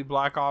of Duty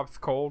Black Ops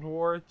Cold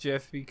War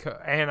just because,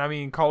 and I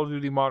mean Call of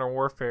Duty Modern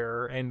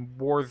Warfare and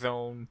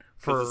Warzone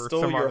for Does it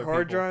stole some your other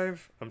hard people.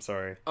 drive? I'm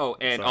sorry. Oh,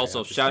 and Sorry, also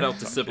I'm just shout saying. out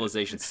to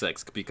Civilization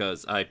 6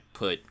 because I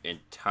put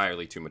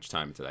entirely too much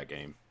time into that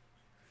game.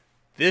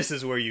 This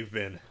is where you've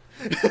been.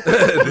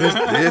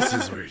 this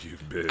is where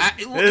you've been. This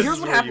Here's is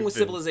what where happened you've with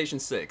been. Civilization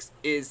 6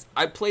 is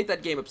I played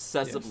that game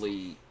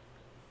obsessively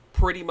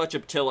pretty much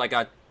until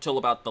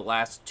about the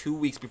last 2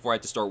 weeks before I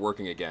had to start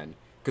working again.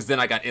 Because then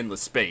I got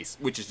Endless Space,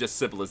 which is just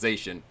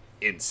Civilization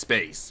in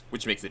space,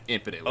 which makes it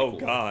infinitely Oh cool.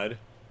 God.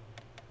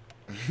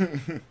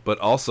 But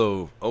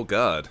also, oh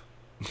god.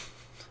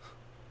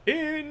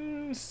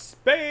 In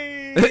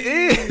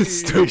space.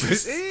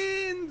 Stupid.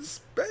 In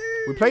space.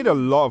 We played a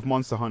lot of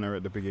Monster Hunter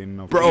at the beginning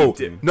of Bro,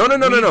 quarantine. no.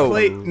 We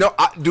played- No,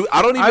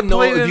 I don't I even know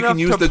played if you enough can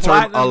use to the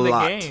term a platinum the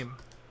lot. game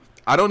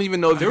I don't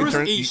even know if There you was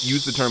can a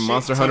use the term shit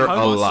Monster ton Hunter of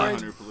a Monster lot.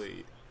 Hunter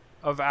played.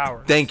 of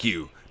hours. Thank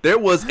you. There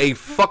was a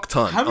fuck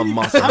ton How of many,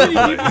 Monster how Hunter.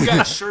 many played. people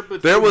got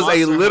Sherpa There through was a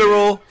Monster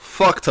literal Hunter?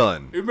 fuck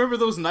ton. Remember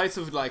those nights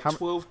of like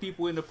 12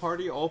 people in the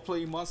party all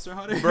playing Monster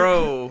Hunter?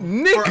 Bro,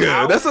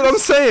 Nigga, that's what I'm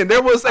saying.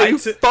 There was I a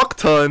took- fuck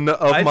ton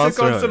of I Monster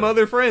took on Hunter. some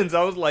other friends.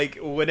 I was like,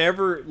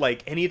 whenever,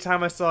 like,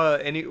 anytime I saw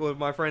any of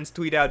my friends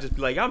tweet out, just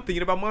be like, I'm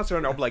thinking about Monster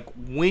Hunter. I'm like,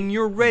 when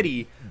you're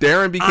ready,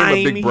 Darren became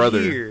a big I'm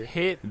brother. here.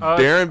 Hit us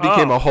Darren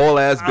became a up. whole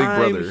ass big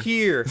brother. I'm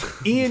here.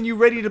 Ian, you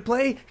ready to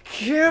play?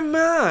 Come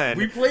on.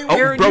 We play Oh,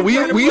 Aaron, bro, you we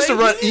ready to used to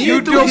play? run You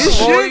Ian through his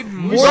shit. deployed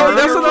more Bro,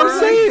 that's what I'm servers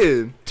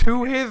saying.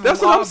 to his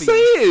That's what I'm lobby.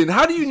 saying.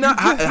 How do you not?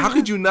 How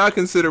could you not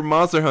consider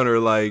Monster Hunter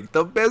like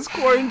the best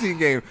quarantine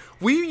game?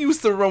 We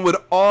used to run with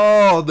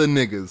all the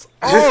niggas,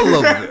 all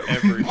of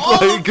them. all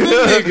of Like, them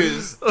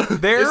niggas.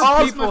 There's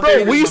All people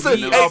bro, who we used to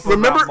beat hey, up about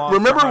remember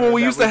Monster Hunter when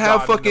we that used to have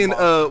got into fucking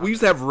Monster we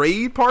used to have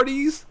raid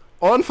parties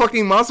on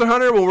fucking Monster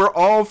Hunter when we're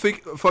all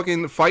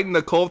fucking fighting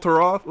the Cult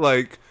Taroth.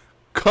 Like,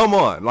 come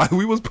on, like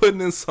we was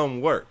putting in some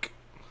work.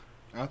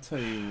 I'll tell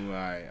you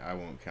why I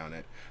won't count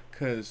it.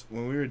 Because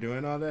when we were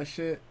doing all that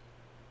shit,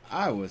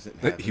 I wasn't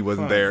having He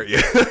wasn't fun. there.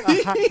 Yeah.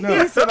 No,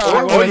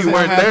 Or you wasn't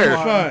weren't having there.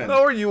 fun.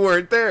 Or you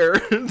weren't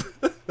there.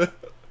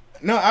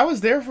 No, I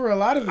was there for a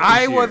lot of it this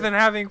I year. wasn't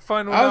having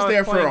fun when I was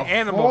there playing for a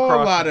Animal whole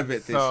Crossing, lot of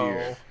it this so-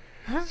 year.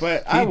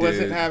 But I wasn't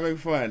did. having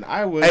fun.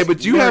 I was Hey,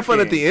 but you had fun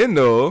at the end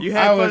though. You I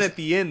had fun was- at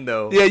the end,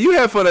 though. Yeah, you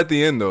had fun at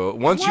the end though.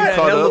 Once you What?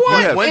 caught up, What?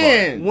 you had When? fun.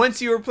 end.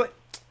 Once you were playing.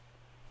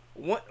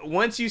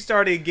 Once you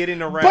started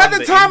getting around. By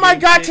the time I endgame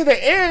got shit- to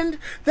the end,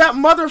 that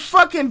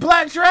motherfucking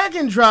black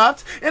dragon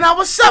dropped, and I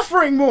was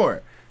suffering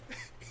more.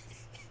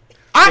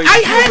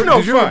 I had no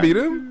Did you ever fun. beat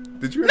him?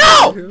 Did you?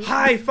 No! Ever beat him?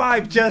 High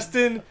five,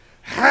 Justin.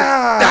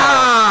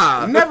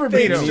 Never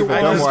beat Thanks, him. Joel.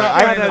 Don't Just worry.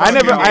 stop trying I to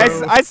never.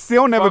 argue. I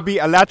still never beat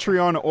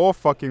Elatrion or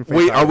fucking.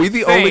 Wait, are we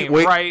the only? Same,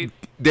 Wait, right?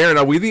 Darren,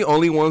 are we the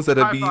only ones that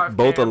have High beat five,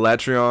 both Cam.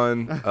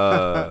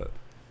 Elatrion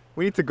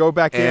We need to go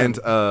back and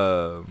in.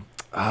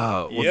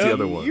 what's Yep. the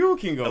other one? You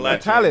can go Elatrion.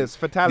 back.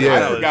 Fatalis.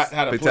 Yeah, I forgot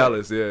how to play.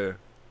 Fatalis. Yeah.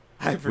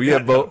 I forgot We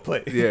have both. how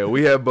to play. Yeah,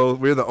 we have both.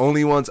 We're the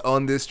only ones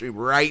on this stream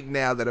right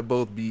now that have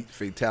both beat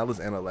Fatalis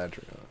and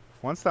Elantrion.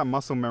 Once that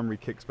muscle memory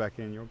kicks back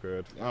in, you're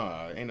good.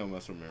 Ain't no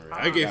muscle memory.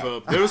 I gave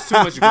up. There was too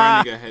much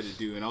grinding I had to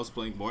do, and I was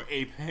playing more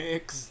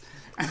Apex.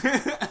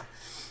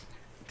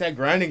 That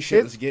grinding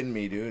shit was getting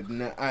me, dude.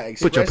 And I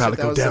Put your expressed that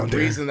palico was down the there.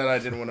 reason that I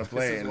didn't want to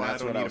play, This is and why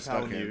that's I what don't I need was a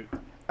stuck in. Palamute.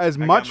 As I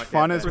got much my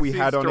fun cat as back. we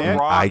had on Proceeds to it,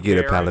 rock I get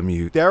a Barrett.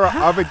 Palamute. there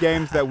are other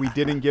games that we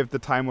didn't give the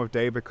time of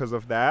day because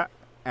of that,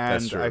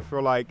 That's and true. I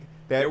feel like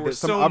There were there's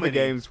some so other many.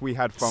 games we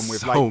had fun with.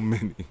 So Like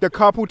many. the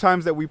couple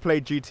times that we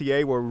played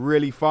GTA were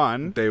really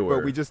fun. They were.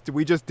 but we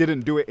just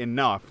didn't do it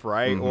enough,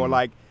 right? Or Mhm.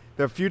 like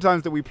the few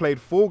times that we played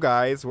Fall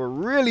Guys were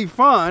really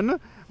fun,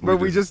 but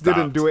we just didn't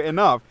stopped. do it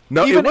enough.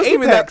 No, even it wasn't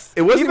even that. Apex,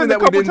 It wasn't even even the that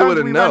we couple didn't do it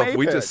times we ran enough.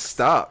 We Apex. just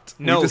stopped.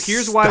 No, We just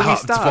here's why we Fall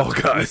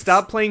stopped. Guys. We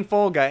stopped playing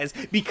Fall Guys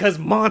because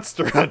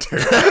Monster Hunter.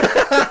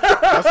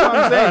 That's what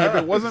I'm saying. If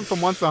it wasn't for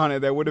Monster Hunter,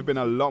 there would have been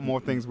a lot more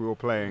things we were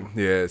playing.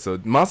 Yeah, so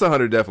Monster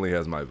Hunter definitely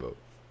has my vote.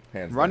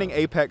 Hands Running down.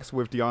 Apex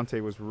with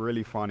Deontay was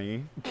really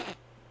funny.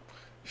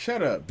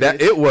 Shut up, That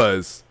bitch. it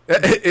was.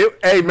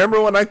 Hey,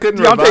 remember when I couldn't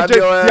Deontay revive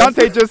your ass?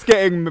 Deontay just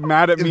getting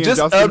mad at me and just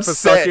Justin upset, for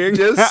sucking.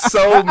 just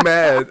so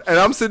mad. And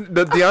I'm sitting.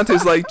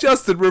 Deontay's like,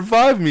 Justin,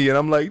 revive me, and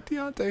I'm like,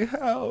 Deontay,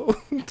 how?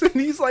 And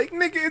he's like,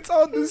 nigga, it's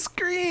on the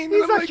screen.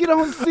 He's And I'm like, you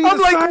don't see I'm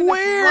the like, sign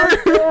where?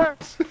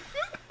 that's right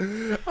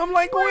there." I'm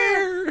like,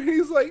 where?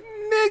 He's like,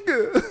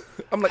 nigga.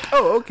 I'm like,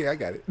 oh, okay, I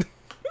got it.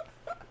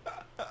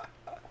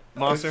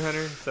 Monster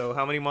Hunter. So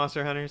how many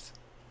Monster Hunters?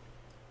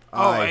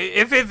 Oh, Aye.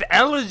 if it's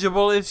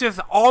eligible, it's just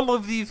all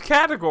of these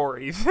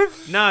categories.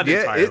 Not Yeah,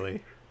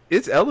 entirely.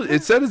 It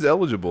said it's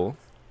eligible.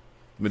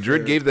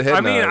 Madrid gave the head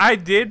I mean, nod. I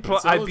did.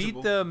 It's I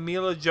eligible. beat the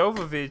Mila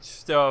Jovovich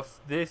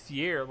stuff this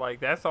year. Like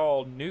that's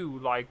all new.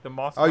 Like the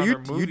Monster Oh, Hunter you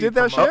movie. did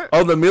that promo- shit?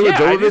 Oh, the Mila Yeah, I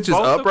did Jovovich is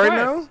both up the right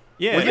quests. now?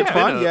 Yeah, Was it's it been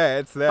fun? up. Yeah,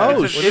 it's there.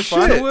 Oh, It's, shit. it's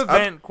a new I-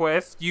 event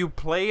quest. You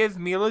play as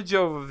Mila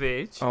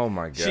Jovovich. Oh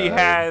my god. She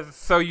has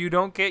so you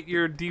don't get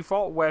your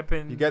default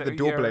weapon. You get the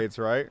dual blades,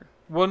 right?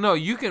 Well, no,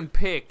 you can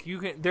pick. You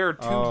can. There are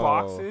two Oh.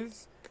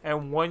 boxes,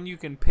 and one you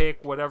can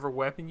pick whatever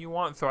weapon you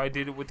want. So I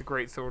did it with the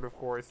greatsword, of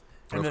course,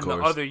 and Of then course.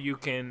 the other you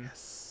can.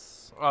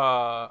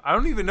 I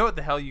don't even know what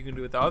the hell you can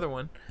do with the other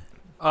one.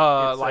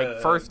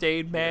 Like first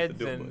aid yeah, the meds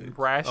dual and blades.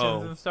 rations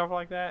Oh. and stuff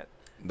like that.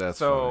 That's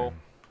So funny.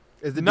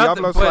 Is the Nothing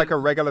Diablos but- like a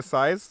regular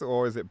size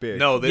or is it big?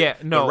 No, the, Yeah,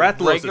 no, the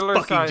Rathalos is regular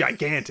fucking size-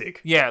 gigantic.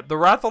 yeah, the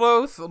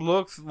Rathalos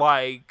looks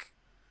like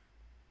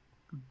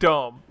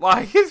dumb.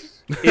 Like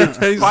It's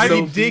Fighting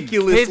so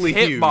ridiculously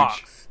his huge.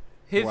 hitbox,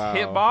 his Wow.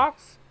 hitbox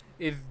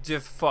is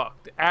just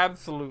fucked.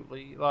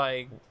 Absolutely,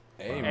 like.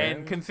 Hey,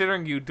 And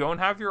considering you don't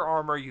have your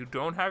armor, you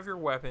don't have your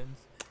weapons,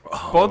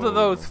 both of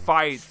those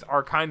fights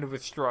are kind of a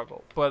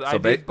struggle. But I So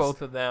did ba-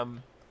 both of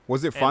them.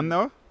 Was it fun And-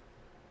 though?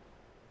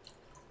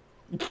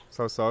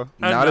 So.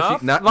 Not if you-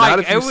 enough. not Like,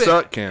 if you it was,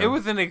 suck, Cam. It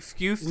was an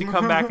excuse to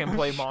come back and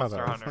play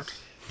Monster up. Hunter.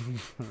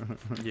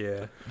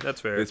 Yeah, that's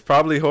fair. It's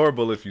probably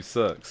horrible if you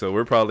suck. So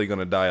we're probably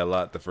gonna die a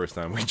lot the first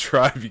time we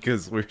try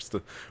because we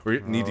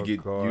need to Oh,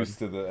 get God. used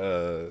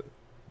to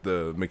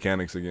the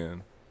mechanics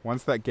again.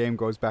 Once that game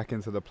goes back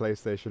into the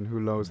PlayStation, who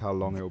knows how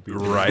long it'll be?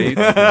 Right,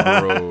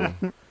 bro.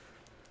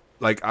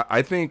 Like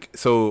I think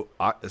so.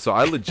 I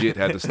legit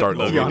had to start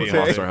over with Deontay.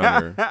 Monster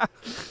Hunter.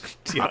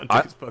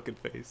 Deontay's fucking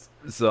face.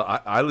 So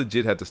I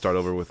legit had to start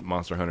over with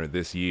Monster Hunter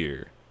this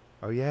year.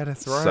 Oh yeah,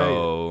 that's right.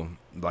 So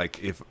like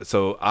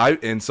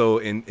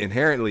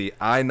inherently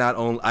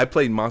I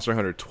played Monster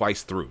Hunter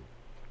twice through,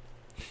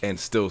 and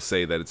still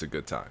say that it's a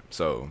good time.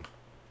 So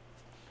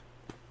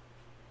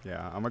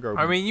yeah, I'm gonna go.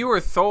 I mean, you were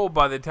sold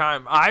by the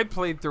time I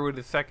played through it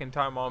a second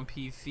time on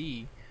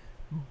PC.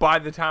 By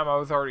the time I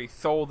was already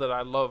sold that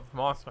I loved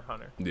Monster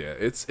Hunter. yeah,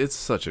 it's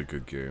such a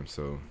good game.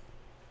 So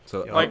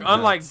Yeah. Like, Oh,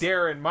 unlike nuts.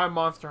 Darren, my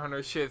Monster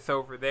Hunter shit's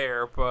over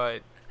there,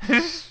 but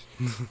his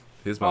Off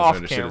Monster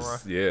Hunter shit camera.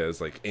 is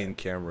it's like in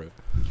camera.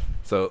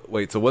 So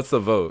wait, so what's the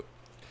vote?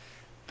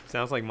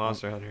 Sounds like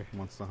Monster Hunter.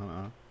 Monster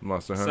Hunter.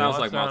 Monster Hunter. Sounds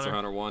like Monster Monster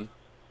Hunter. Hunter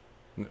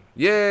 1.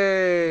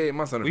 Yay!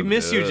 Monster Hunter. We for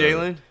miss the you, dub.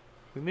 Jalen.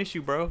 We miss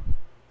you, bro.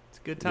 It's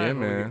a good time. Yeah, over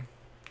here. man.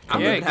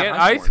 I'm yeah, gonna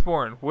have get Iceborne.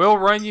 Iceborne. We'll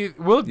run you.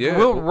 We'll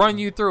Yeah. run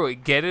you through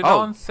it. Get it Oh,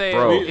 on sale.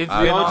 bro, We, It's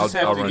I- we been all on just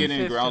I'll have to run get in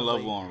ground consistently.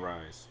 level on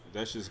Rise.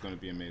 That's just going to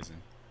be amazing.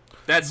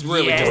 That's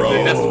really Yeah. just Bro.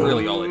 that's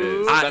really all it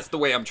is. That's the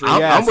way I'm treating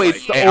I'm, it. Yes. I'm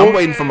waiting. Like, Hey, I'm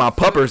waiting for my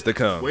puppers to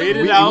come. Wait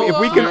it We- out. if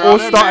we can We're all on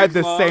start at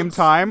the backlogs. same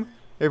time,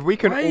 if we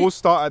can Right? all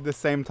start at the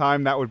same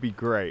time, that would be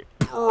great.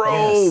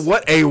 Bro,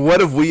 what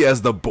if we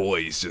as the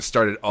boys just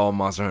started all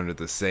Monster Hunter at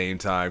the same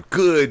time?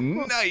 Good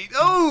night.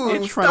 Oh,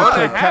 It's trying to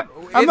gonna play hap-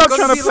 I'm it's not gonna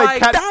trying to be play like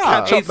catch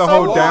that. up It's the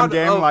whole so damn on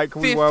game of like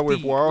we were with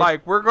 50. World.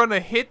 Like, we're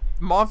gonna hit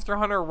Monster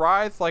Hunter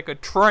Rise like a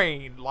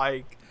train.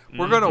 Like,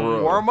 we're gonna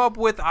Bro. warm up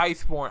with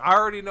Iceborne. I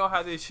already know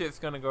how this shit's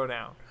gonna go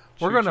down.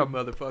 We're Shoot gonna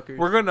you motherfuckers.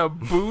 We're gonna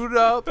boot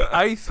up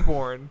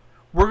Iceborne.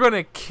 We're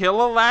gonna kill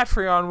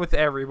Elatrion with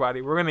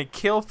everybody. We're gonna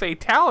kill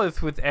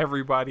Fatalis with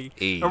everybody.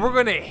 Hey. And we're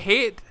gonna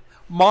hit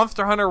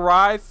Monster Hunter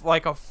Rise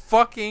like a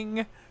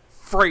fucking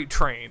freight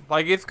train.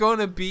 Like, it's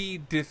gonna be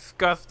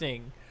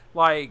disgusting.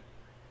 Like,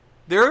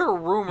 There are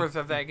rumors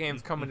of that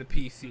game's coming to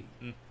PC,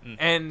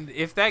 and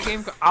if that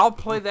game, I'll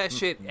play that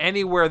shit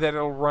anywhere that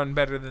it'll run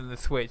better than the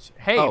Switch.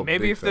 Hey,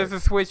 maybe if there's a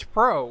Switch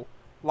Pro,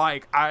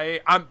 like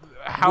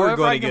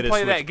however I can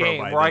play that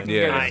game where I can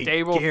get a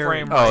stable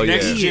frame rate. Oh,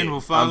 Next yeah. gen will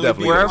finally I'm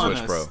be definitely upon a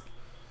Switch us. Pro.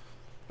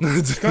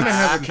 It's gonna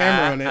have a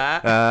camera on it.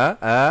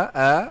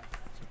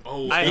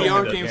 Oh, I don't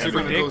AR know games that are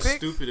gonna dick go pics?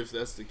 stupid if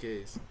that's the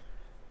case.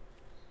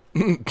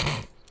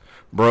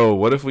 Bro,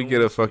 what if we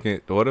get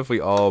what if we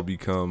all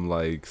become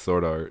like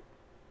Sword Art?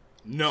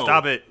 No.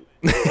 Stop it.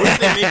 What if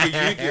they make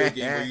a Yu-Gi-Oh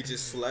game where you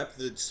just slap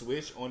the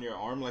Switch on your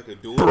arm like a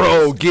dual?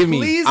 Bro, give me.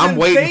 Please I'm and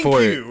waiting thank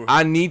for you. it.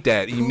 I need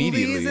that Please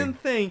immediately. and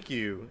thank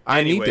you.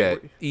 I need Anyway,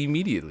 that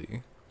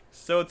immediately.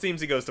 So it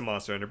seems it goes to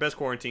Monster Hunter. Best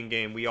quarantine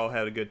game. We all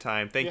had a good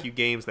time. Thank you,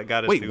 games that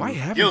got us Wait, through. why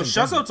haven't Yo, they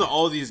shouts done out to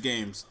all these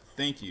games.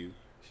 Thank you.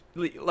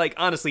 Like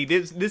honestly,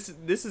 this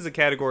is a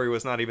category where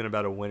it's not even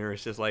about a winner.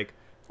 It's just like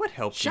what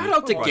helped. Shout you?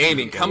 out to What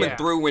gaming you coming Yeah.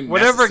 through when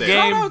Whatever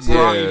necessary. game Shout out to-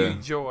 brought Yeah. you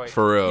joy.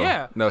 For real.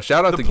 Yeah. No,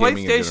 shout out The to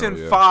gaming in PlayStation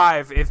general, yeah.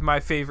 5 is my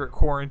favorite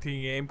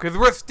quarantine game because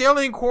we're still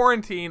in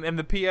quarantine and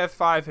the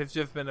PS5 has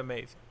just been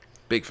amazing.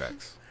 Big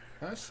facts.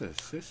 That's a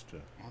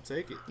sister. I'll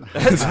take it.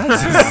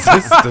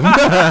 System.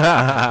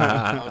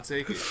 I'll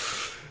take it.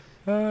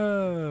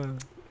 All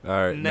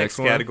right, Next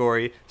one.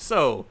 category.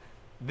 So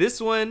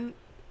this one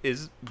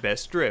is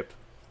best strip.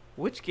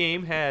 Which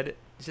game had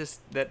just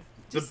that?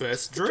 The Just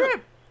best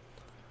drip.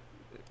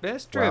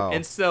 Best strip. Wow.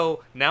 And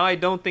so now I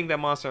don't think that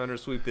Monster Hunter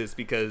sweep this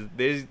because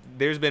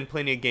there's been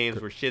plenty of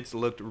games where shits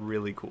looked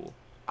really cool.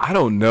 I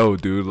don't know,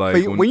 dude.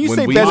 Like But when you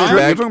say we best look strip,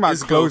 back- you're talking about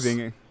is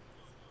clothing.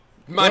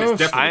 Mine is Ghost.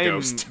 definitely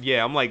Ghost.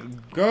 I'm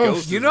like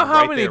Ghost. You is know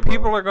how right many there, bro.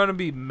 people are going to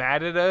be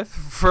mad at us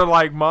for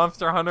like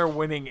Monster Hunter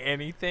winning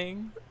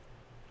anything?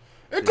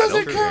 It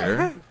doesn't Over count.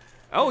 there.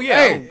 Oh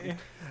yeah. Hey,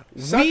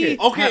 suck it.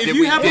 Okay, Did if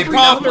you we- have did a we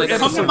not problem, play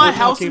come this to one? my We're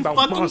house talking and about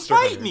fucking Monster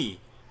fight Hunter. me.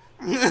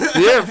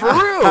 Yeah, for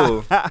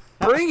real.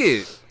 Bring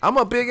it. I'm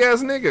a big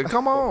ass nigga.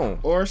 Come on.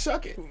 Or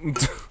suck it.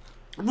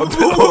 I want Or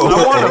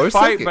to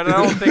suck fight, it. but I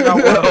don't think I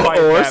want to fight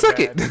Or that suck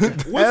bad.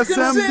 it. What's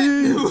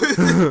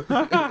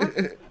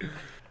consent?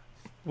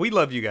 We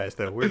love you guys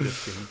though. We're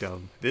just being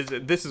dumb.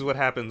 This is what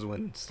happens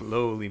when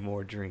slowly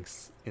more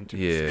drinks enter.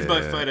 the system.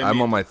 By fight, I I'm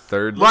mean- on my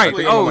third. Right. I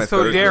think I'm on Oh, my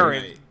so third Darren,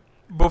 drink.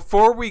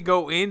 before we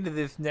go into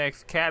this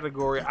next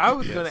category, I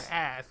was Yes. going to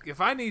ask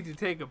if I need to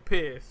take a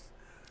piss.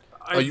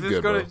 Oh, Is you this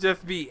good, going bro. to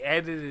just be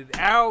edited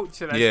out?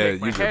 Should I Yeah,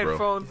 take my you good, bro.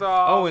 headphones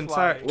off? Oh,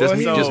 entire- Like- Just,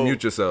 Well, just so-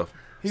 mute yourself.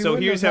 He So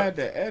wouldn't here's have how- had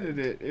to edit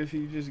it if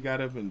he just got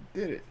up and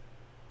did it.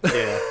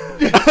 Yeah.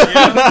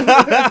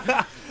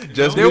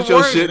 Just there mute your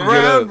weren't shit and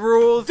get ground up.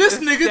 rules. This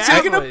nigga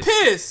taking a established.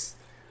 piss.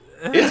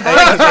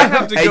 I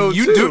have to Hey, go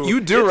you too. do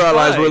It's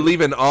realize fine. we're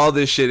leaving all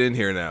this shit in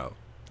here now.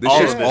 This All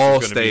shit's of this is all gonna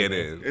be staying in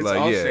there. in. It's Like,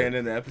 all yeah. staying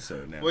in the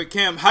episode now. Wait,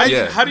 Cam, how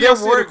Yeah. do There y'all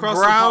see it weren't across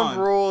the ground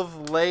pond?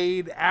 rules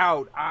laid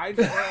out. I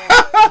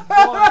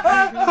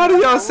How do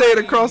y'all say it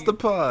across the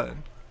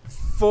pond?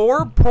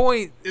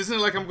 4.75 Isn't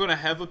it like I'm gonna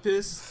have a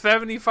piss?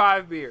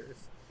 beers.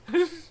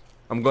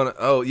 I'm gonna.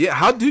 Oh yeah.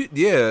 How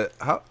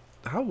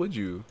would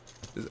you?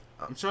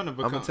 I'm trying to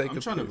become. I'ma take I'm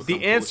a trying to piss.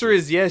 become The answer cultured.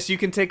 is yes. You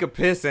can take a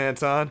piss,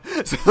 Anton.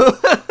 So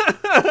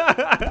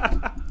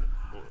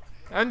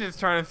I'm just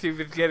trying to see if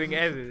it's getting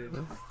edited.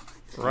 I'm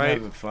right.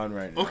 having fun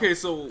right now. Okay,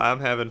 so I'm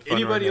having fun.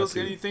 anybody right else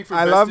now, got too. anything for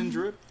I best love- in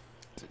drip?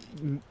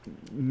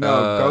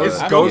 No, It's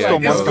Ghost, I Ghost yeah, or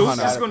think Is Ghost. Monster Ghost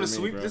Hunter. is going to For me,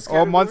 sweep bro. this Or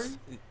category? Monster.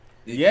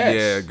 Yes.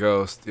 Yeah,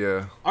 Ghost.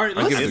 Yeah. All right,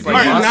 I'll let's. give it It's to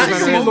like Ghost. Did you not Monster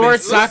see Hunter Lord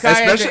moments. Sakai at the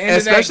Especially, end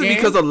of that especially game?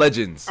 because of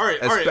Legends. All right,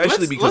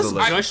 especially because of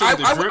let's Legends. gush on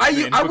the drip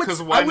then, I would,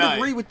 because I why would not?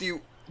 agree with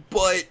you,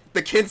 but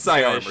the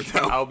Kinsai armor,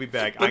 though. I'll be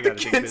back. But I the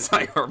gotta take this.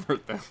 Kinsai armor,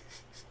 though.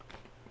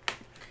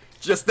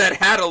 Just that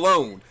hat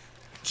alone.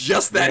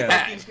 Just that Yeah.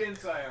 hat.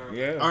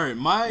 Yeah. All right,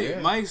 my Yeah.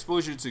 my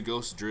exposure to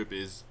Ghost drip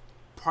is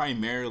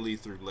primarily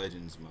through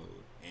Legends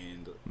mode,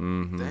 and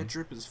that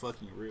drip is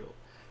fucking real.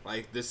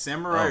 Like the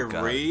Samurai Oh,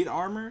 God. Raid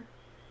armor,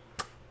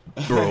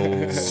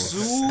 Bro,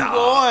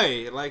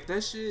 Sugoi, like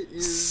that shit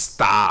is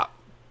stop.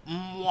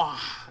 mwah,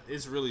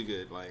 it's really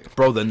good. Like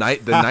Bro, the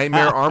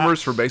nightmare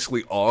armors for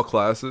basically all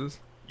classes.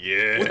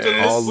 with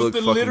the, all with look the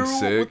fucking literal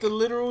sick. with the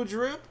literal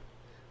drip,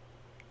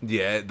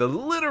 Yeah, the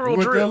literal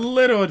With the drip.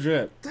 little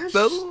drip. that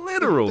The sh-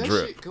 literal that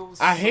drip. shit goes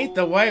I hate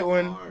the so white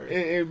one. hard.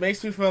 It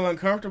makes me feel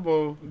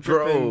uncomfortable Bro.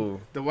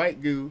 dripping the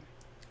white goo.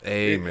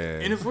 Hey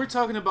man. And if we're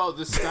talking about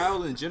the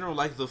style in general,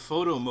 like the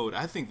photo mode,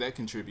 I think that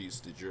contributes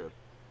to drip.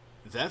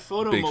 That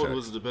photo Big mode facts.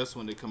 was the best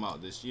one to come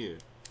out this year.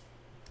 Big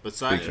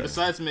Besides,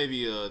 facts.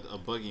 maybe a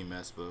buggy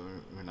mess, but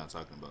we're not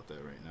talking about that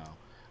right now.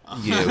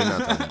 Yeah, we're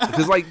not talking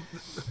because like,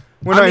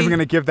 We're I not mean- even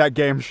gonna give that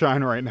game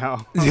shine right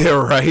now. yeah,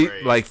 right.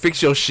 Right. Like,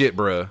 fix your shit,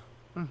 bruh.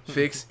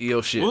 Fix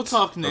your shit. We'll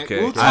talk next. Okay,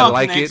 We'll I talk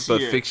like next it,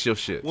 but year. fix your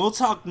shit. We'll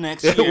talk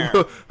next year.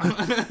 Once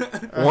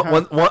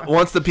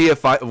the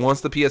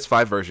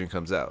PS5 version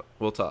comes out,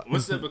 we'll talk.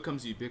 Once that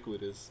becomes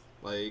ubiquitous,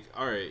 like,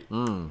 all right,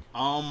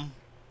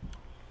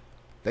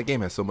 That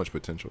game has so much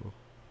potential.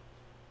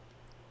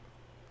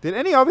 Did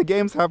any other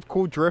games have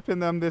cool drip in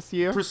them this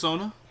year?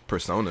 Persona.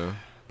 Persona.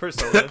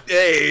 Persona.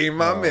 Hey,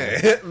 my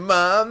man,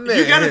 my man.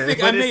 You gotta think.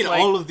 I But it's made like-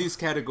 all of these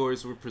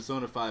categories with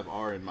Persona 5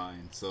 R in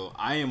mind, so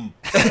I am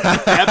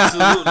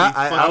absolutely I'm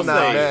fucking not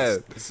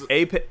biased. mad. So-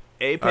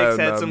 Apex I'm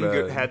had not some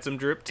mad. had some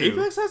drip too.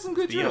 Apex had some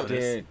good Be jokes,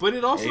 honest. but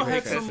it also Apex had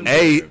had some. some-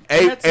 Hey,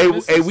 Had some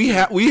misses.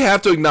 we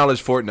have to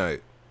acknowledge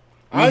Fortnite.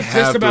 I was We just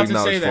have to about to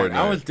say acknowledge that. I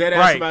Fortnite. was dead ass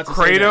Right, about to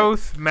say that.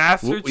 Kratos,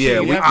 Master Chief. Yeah,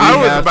 we I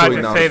was have about to to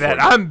say acknowledge that.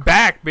 Fortnite. I'm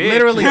back, bitch.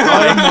 Literally all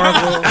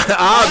Marvel.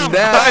 I'm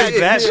that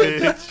that.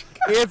 bitch.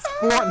 It's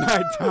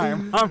Fortnite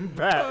time. I'm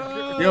back.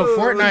 Yo,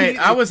 Fortnite.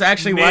 I was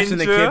actually watching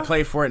the Ninja. kid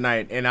play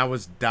Fortnite, and I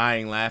was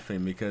dying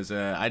laughing because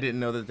I didn't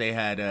know that they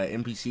had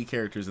NPC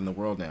characters in the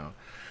world now.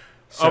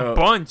 A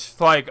bunch,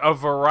 like a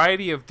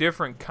variety of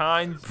different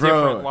kinds,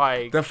 different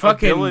like the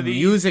fucking abilities.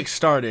 music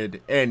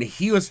started, and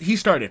he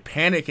started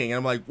panicking. And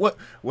I'm like,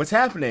 what's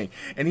happening?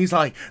 And he's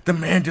like, the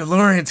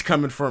Mandalorian's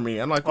coming for me.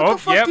 I'm like, what the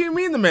fuck do you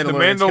mean the The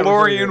Mandalorian's coming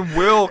for you? Mandalorian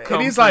will come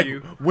And he's for like,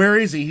 you. where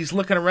is he? He's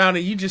looking around,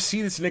 and you just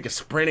see this nigga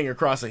sprinting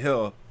across a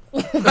hill.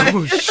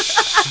 Oh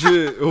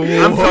shit!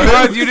 I'm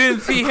surprised you didn't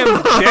see him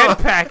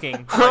jetpacking.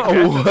 Like, that's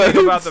the What?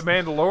 thing about the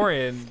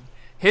Mandalorian.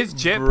 His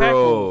jetpack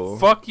will Bro.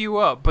 fuck you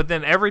up, but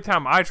then every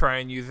time I try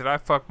and use it, I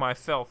fuck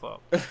myself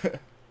up. Yo, that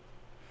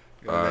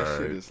shit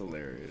Alright. is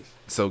hilarious.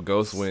 So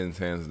Ghost wins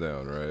hands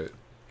down, right?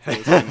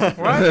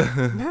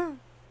 What?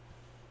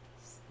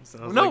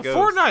 Sounds No, like Ghost.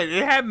 Fortnite.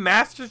 It had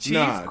Master Chief,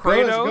 Nah,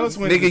 Kratos. Ghost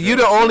wins Nigga, the you game.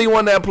 the only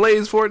one that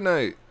plays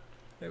Fortnite.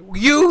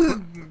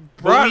 You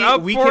brought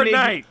up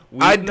Fortnite.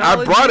 I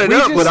brought it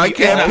up, but I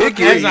can't pick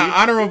As it. an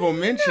honorable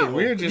mention,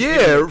 we're just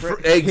Yeah,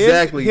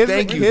 exactly. here's the-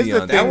 Thank you, here's the Deontay.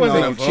 thing, That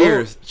wasn't a vote.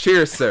 Cheers,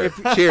 cheers, sir.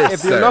 Cheers, If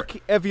sir.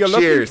 you're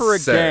looking Cheers, for a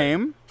sir.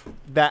 game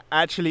that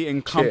actually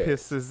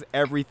encompasses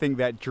everything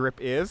that drip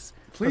is,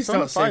 Please Persona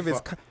don't say 5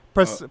 is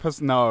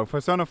no,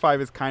 Persona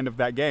 5 is kind of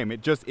that game.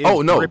 It just is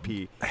Oh, no.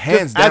 drippy.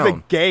 Hands Just As a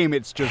down. game,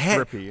 it's just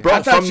drippy. Bro,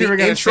 I thought from you were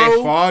the gonna say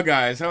intro, Fall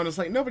Guys. I was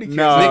like, nobody cares.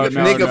 No, about nigga,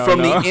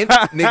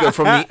 that. nigga,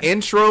 from the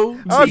intro.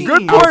 Oh, to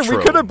good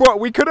the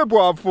point. We outro. could have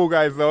brought up Fall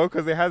Guys though,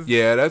 because it has.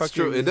 Yeah, that's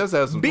fucking true. It does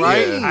have some. beans.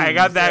 Yeah. I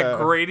got that Yeah.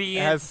 gradient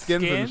It has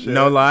skins and skin. shit.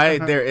 No lie,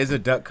 there is a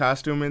duck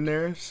costume in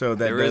there, so that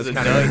There does is a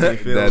kind duck. of make me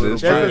feel That a little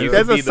is bad. true. There's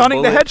could a be the Sonic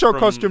the bullet Hedgehog from-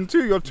 costume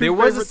too. Your two There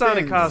was a favorite Sonic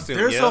things. costume.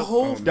 There's yep. a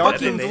whole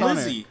Donkey fucking Sonic.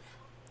 glizzy.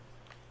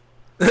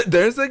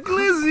 There's a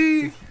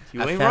glizzy.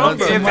 You I ain't found wrong,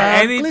 bro. some If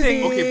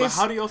anything, Okay, but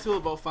how do y'all feel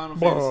about Final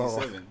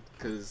Fantasy VII?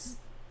 Because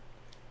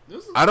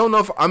I don't know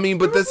if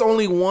but there's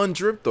only one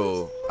drip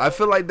though. I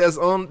feel like that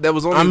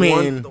was only I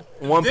mean,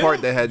 one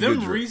part that had them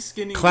good drip.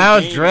 reskinning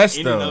Cloud's the game dress,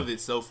 in though. and of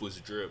itself was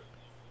drip.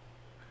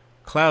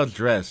 Cloud's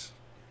dress.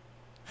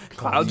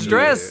 Cloud's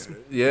dress.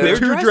 Yeah, They're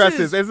Two dresses.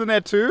 dresses, isn't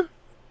there two?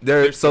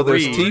 there's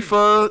three.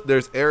 Tifa,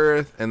 there's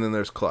Aerith, and then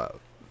there's Cloud.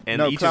 And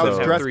No, each Cloud's of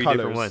them dress have three colors.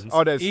 different ones.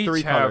 Oh, there's Each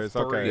three have colors.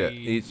 Okay.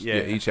 three.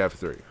 Yeah, each have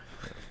three.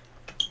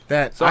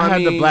 That So, I I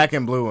had the mean- black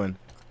and blue one.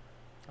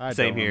 I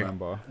Same don't here.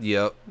 remember.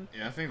 Yep.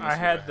 Yeah, I think that's I what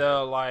had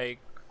the like.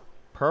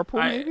 Purple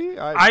I- maybe?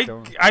 I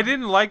don't.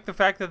 didn't like the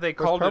fact that they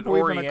called it purple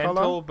even a Oriental,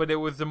 color? but it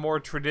was the more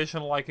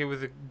traditional, like it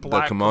was a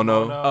black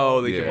kimono?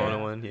 Oh, the Yeah.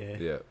 kimono one. Yeah.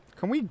 Yeah.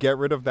 Can we get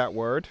rid of that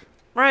word?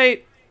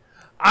 Right.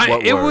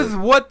 What It word? was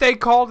what they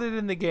called it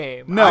in the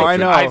game. No, I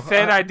know. I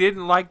said I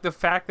didn't like the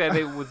fact that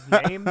it was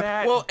named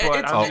that. Well, but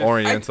it's I'm just-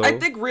 Oriental. I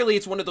think really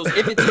it's one of those.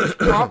 If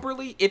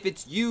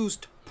it's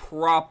used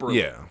properly,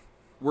 Yeah.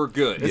 we're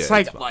good. It's Yeah,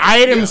 like it's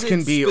items Yeah, can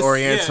it's be spec-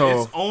 Oriental.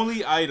 Yeah, it's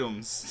only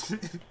items.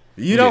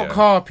 You don't Yeah.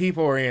 call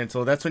people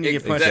Oriental. That's when you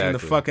get punched in the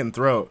Exactly. fucking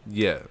throat.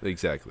 Yeah,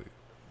 exactly.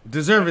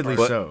 Deservedly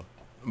But- so.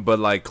 But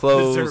like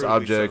clothes, Deservedly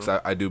objects, so.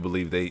 I do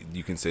believe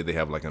you can say they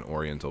have like an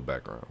Oriental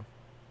background.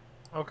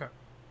 okay.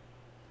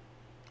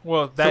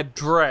 Well, that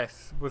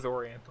dress was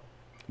Oriental.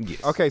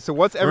 Yes. Okay, so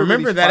what's everybody's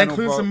Remember that final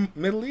includes vote? the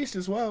Middle East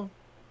as well.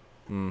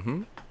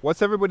 Mm-hmm.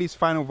 What's everybody's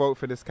final vote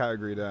for this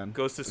category then?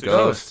 Ghost of Tsushima.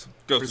 Ghost.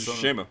 Ghost of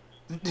Persona.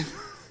 Tsushima.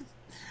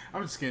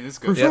 I'm just kidding. It's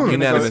good. Yeah,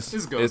 unanimous.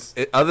 It's Ghost.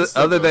 Other It's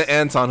still than Ghost.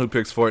 Anton who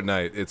picks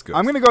Fortnite, it's Ghost.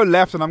 I'm gonna go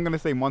left and I'm gonna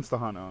say Monster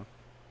Hunter.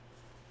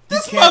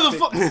 This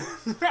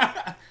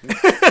motherfucker.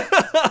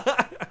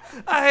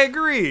 I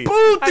agree. Boo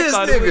I this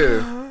thought it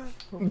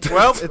nigga.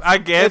 Well, I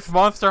guess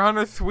Monster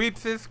Hunter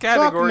sweeps this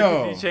category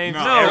no. if you change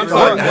No, the I'm every-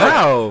 sorry.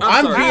 How?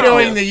 I'm sorry.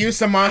 vetoing How? the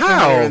use of Monster How?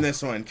 Hunter in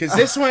this one. Because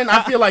this one,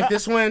 I feel like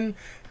this one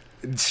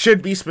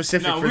should be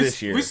specific No, for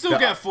this year. we still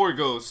got 4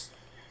 ghosts.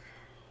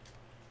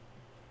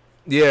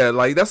 Yeah,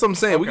 like that's what I'm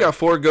saying. We got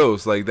 4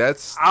 ghosts. Like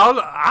that's I'm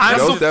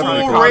Ghost just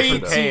definitely causing caused some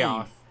that.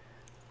 chaos.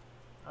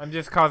 I'm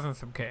just causing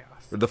some chaos.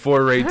 the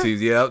 4 raid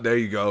teams. Yeah, there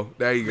you go.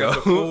 There you The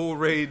go. full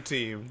raid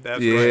team.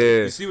 That's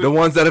Yeah, right. see what- the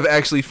ones that have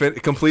actually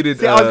completed.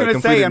 See, I was gonna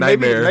completed say, and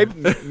Nightmare.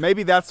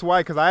 maybe that's why,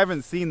 because I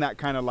haven't seen that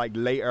kind of like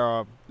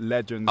later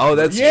Legends. Oh,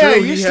 that's Yeah,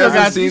 true. you He still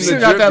hasn't got seen you the still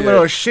got drip that yet.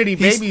 little shitty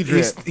baby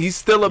drip. He's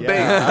still a babe.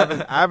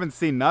 Yeah, I haven't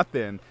seen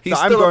nothing. He's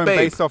so I'm still a going babe.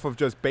 based off of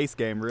just base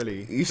game,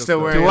 really. You Just still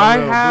the- wearing Do your I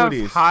little have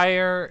booties.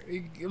 higher?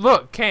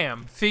 Look,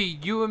 Cam. See,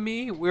 you and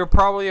me, we're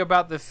probably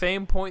about the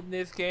same point in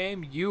this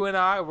game. You and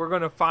I, we're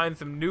gonna find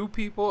some new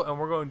people, and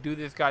we're gonna do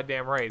this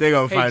goddamn raid. They're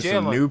gonna Hey, find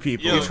some Jalen, new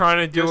people. Yo, You trying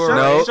to do Yeah, a shut-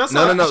 No, raid? shut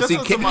no, up- no. shut See,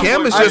 up to my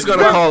Cam boy. is just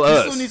gonna Bro, call he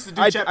us. still needs to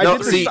do I chapter No,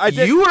 did three. see, I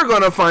did- you are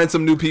gonna find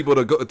some new people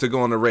to go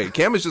on the raid.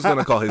 Cam is just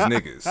gonna call his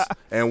niggas,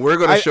 and we're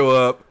gonna show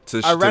up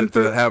to I ran to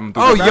through- have them.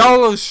 Oh, y'all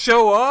will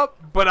show up,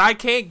 but I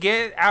can't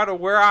get out of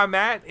where I'm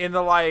at in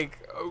the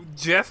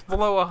just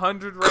below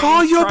 100 range.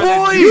 Call your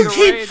trying to do boys. You the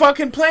keep raid.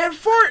 fucking playing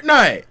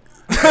Fortnite.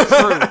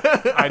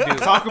 True, I do.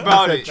 Talk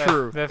about That's it.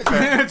 true. That's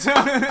fair.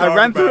 I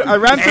ran through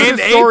And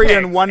the story Apex.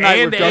 in one night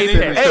And with Justin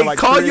Apex. until Hey, like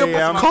call 3 your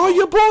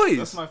a.m. boys.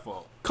 That's my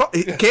fault.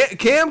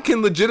 Cam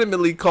can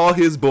legitimately call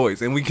his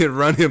boys, and we can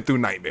run him through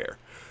Nightmare.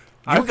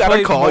 You I've gotta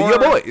played call your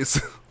more-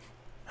 boys.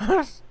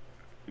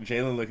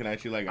 Jalen looking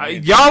at you like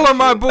Y'all are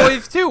my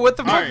boys too. What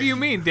the fuck Alright. do you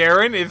mean,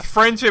 Darren? Is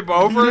friendship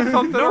over or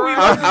something? around?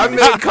 I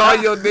meant call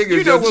your niggas,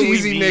 You know your what we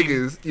cheesy mean.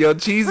 niggas, your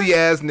cheesy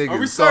ass niggas. Are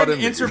we Saw starting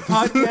them enter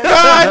niggas. podcast?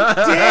 God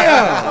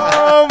damn!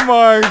 Oh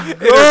my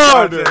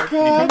god!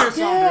 God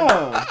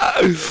damn!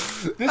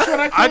 This what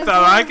I I came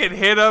thought for? I could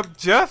hit up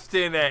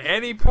Justin at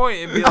any point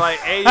and be like,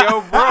 "Hey,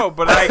 yo, bro,"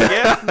 but I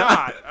guess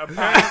not.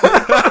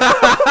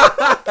 Apparently,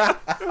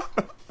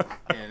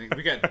 Man,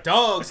 we got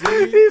dogs,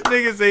 nigga. These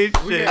niggas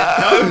ain't We shit. got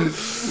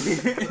dogs.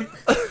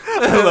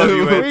 I love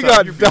you, We Anton.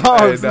 got Hey,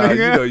 dogs, nah, you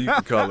nigga. know you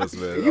can call us,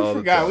 man. You all the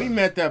forgot time. we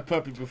met that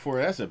puppy before.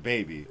 That's a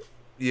baby.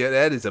 Yeah,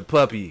 that is a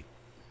puppy.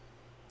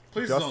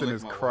 Please don't Justin lick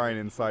is my crying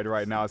wife. inside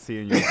right now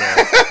seeing you.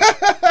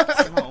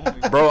 Bro. Oh,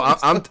 my Bro,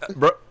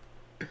 God.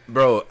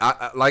 bro.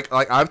 Like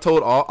I've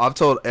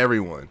told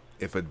everyone,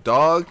 if a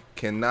dog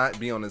cannot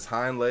be on his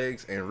hind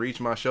legs and reach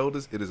my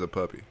shoulders, it is a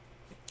puppy.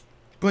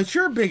 But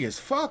you're big as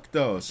fuck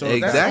though. So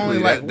Exactly, that's only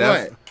like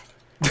that's- what?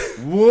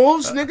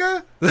 Wolves,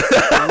 nigga? No,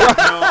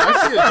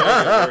 I see a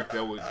dog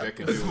at work that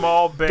can do it.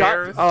 small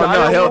bears. Oh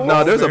no, hell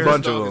no. There's a This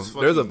bunch dog of is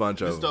them. There's a fucking-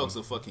 bunch of This them. dog's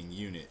a fucking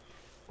unit.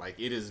 Like,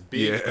 it is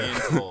big Yeah.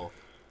 and tall.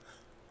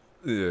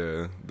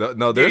 Yeah.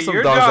 No, there's some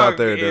your dogs dog out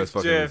there is that's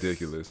fucking just-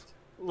 ridiculous.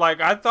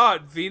 Like, I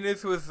thought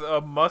Venus was a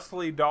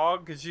muscly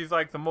dog because she's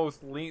like the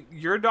most lean.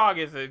 Your dog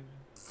is a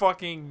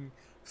fucking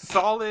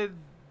solid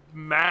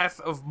mass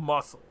of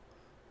muscle.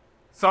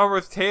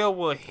 Summer's tail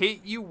will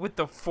hit you with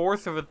the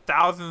force of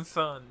 1,000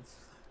 suns.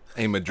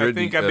 Hey, I Madrid.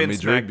 think I've been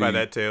smacked by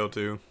that tail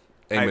too.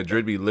 Hey,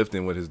 Madrid be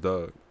lifting with his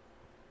dog.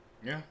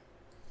 Yeah.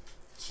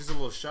 She's a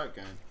little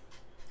shotgun.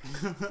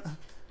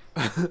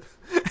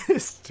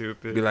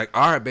 Stupid. Be like,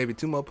 all right, baby,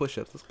 2 more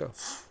push-ups. Let's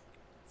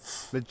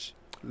go.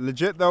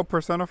 Legit though,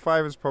 Persona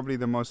 5 is probably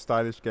the most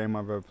stylish game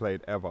I've ever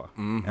played ever.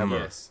 Mhm. Ever.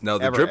 Yes. No,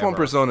 the Ever, drip on ever.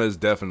 Persona is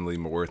definitely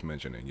worth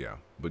mentioning. Yeah,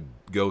 but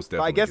Ghost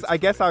But definitely. I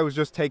guess I was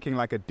just taking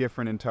like a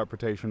different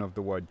interpretation of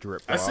the word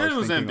drip. I though. said it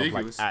was thinking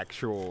ambiguous. Of, like,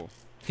 actual,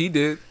 he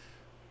did.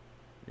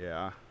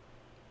 yeah.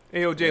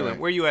 Hey, yo, Jalen, Right.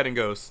 where you at in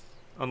Ghost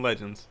on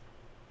Legends?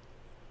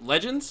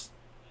 Legends?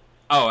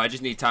 Oh, I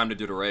just need time to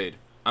do the raid.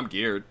 I'm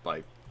geared.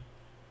 Like,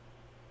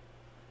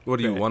 What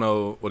do you Okay. want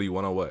to? What do you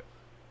want to? What?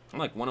 I'm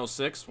like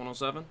 106,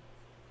 107.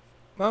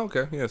 Oh,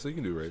 okay. Yeah, so you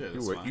can do raid. Yeah,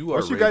 that's You, fine. you are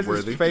What's your raid guys'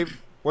 worthy.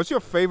 What's your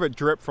favorite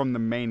drip from the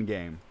main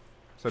game?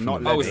 So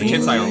not Oh, it's the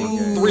Legends. Kensai Main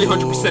armor. game.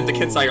 300% the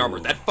Kensai armor.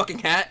 That fucking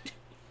hat.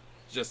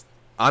 Just,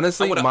 I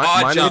Honestly, would have mine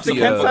odd is job the.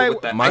 somebody Kensai-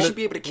 with that. I mine should is-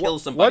 be able to kill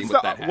somebody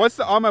with that hat. What's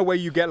the armor where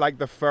you get like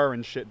the fur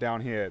and shit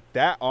down here?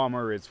 That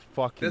armor is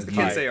fucking. That's the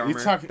tight. Kensei You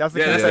armor. talking? That's the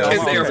Yeah, that's Kensei the Yeah,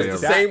 Kensei that's armor. the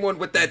It's the Kensei same one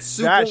with that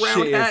super That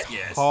round shit hat. is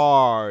Yes.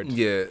 hard.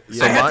 Yeah.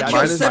 Yeah, I had to that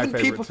kill is my 7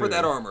 favorite people for too.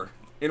 that armor,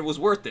 and it was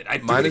worth it.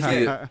 I'd do Mine it is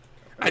again. the.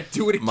 I'd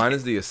do it again. Mine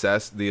is the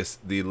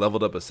the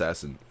leveled up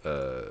assassin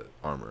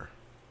armor.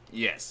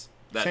 Yes.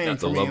 Same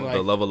That's The for a me, level, like-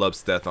 the level up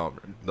stealth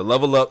armor. The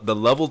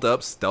leveled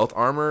up stealth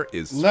armor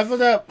is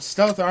Leveled up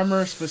stealth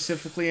armor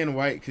specifically in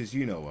white because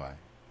you know why.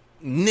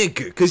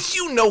 nigga, cause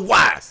you know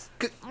why.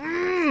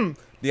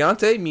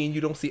 Deontay, me and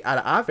you don't see eye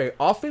to eye very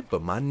often,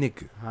 but my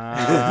nigga,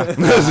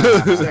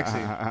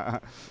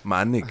 Sexy.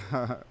 my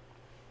nigga.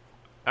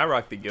 I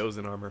rocked the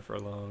Gyozen armor for a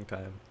long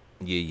time.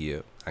 Yeah,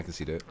 I can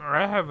see that.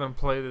 I haven't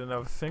played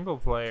enough single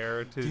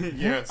player to.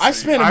 Yeah, I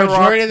same. spent a I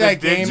majority of rocked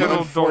that the game digital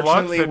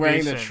unfortunately deluxe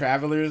wearing the edition.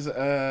 Traveler's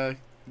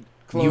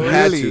clothes. You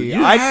had to. Really?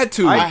 You had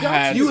to. I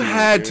had you to,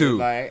 had dude. to.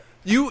 Like,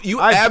 You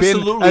I've been-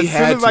 absolutely as soon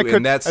had as I to, could,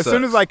 and that as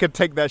soon as sucks. I could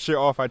take that shit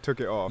off, I took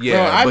it off.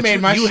 Yeah, bro, I but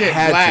made my you shit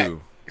had black,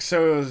 to.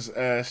 so it was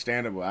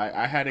standable.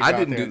 I had to go I out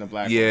didn't there do. in the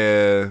black. one.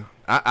 Yeah,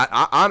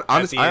 I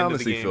honestly, the I end of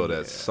the honestly game, feel that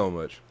yeah. so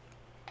much.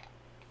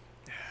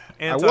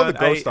 I wore the Anton,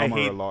 ghost I armor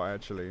hate, a lot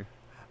actually.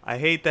 I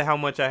hate how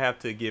much I have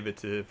to give it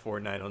to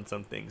Fortnite on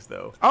some things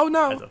though. Oh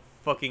no, As a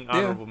fucking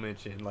honorable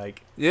mention,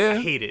 like yeah.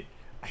 I hate it.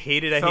 I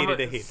hate it. I hate it.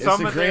 I hate it. Some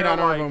It's a of great their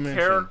honorable like, mention.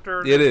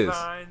 character It is.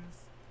 designs.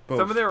 Both.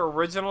 Some of their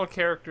original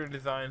character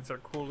designs are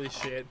cool as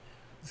shit.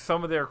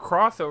 Some of their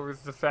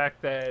crossovers, the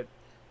fact that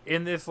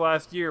in this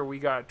last year we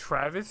got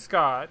Travis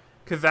Scott,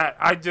 Because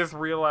I just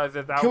realized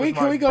that Can was we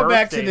my go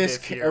back to birthday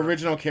this year.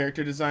 original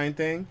character design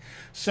thing?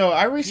 So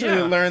I recently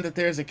Yeah. learned that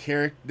there's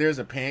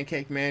a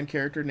Pancake Man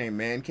character named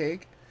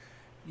Mancake.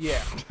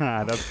 Yeah.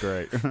 That's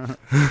great.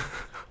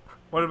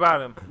 What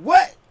about him?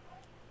 What?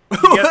 You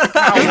get the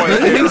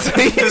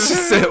cowboy. he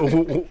just said,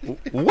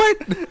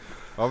 "What,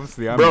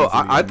 Obviously, I'm bro?" easily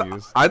I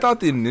amused. thought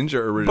the ninja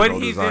original But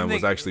he's design in the-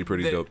 was actually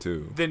pretty the- dope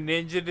too. The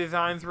ninja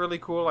design's really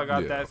cool. I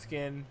got Yeah. that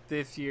skin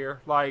this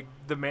year. Like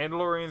the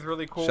Mandalorian's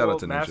really cool. Shout out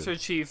to Ninja. Master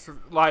Chief.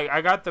 Like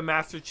I got the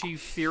Master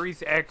Chief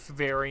Series X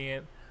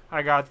variant.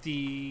 I got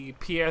the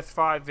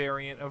PS5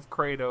 variant of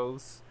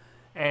Kratos.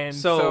 And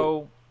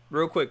so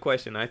real quick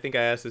question. I think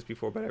I asked this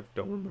before, but I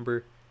don't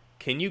remember.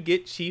 Can you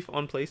get Chief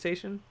on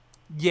PlayStation?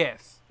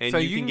 yes. And so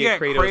you can get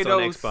Kratos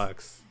on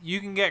Xbox. You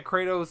can get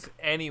Kratos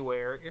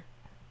anywhere.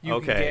 You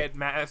can Okay. get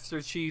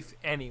Master Chief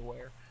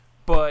anywhere.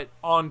 But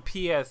on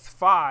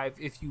PS5,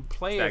 if you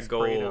play That as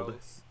gold-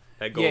 Kratos,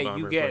 That gold armor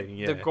you get plating,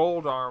 yeah. the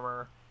gold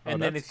armor.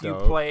 And then that's if you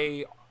dope.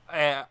 play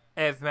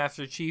as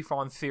Master Chief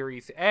on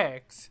Series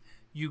X,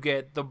 you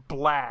get the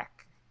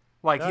black.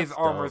 Like his That's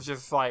armor's dope.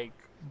 just like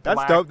That's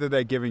black. dope that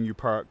they're giving you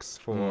perks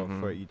for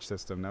Mhm. each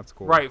system. That's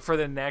cool. Right, for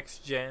the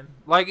next gen.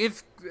 Like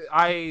it's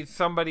I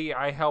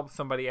helped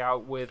somebody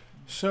out with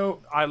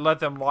So I let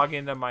them log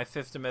into my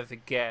system as a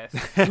guest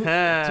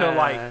to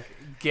like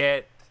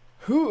get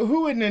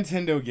who would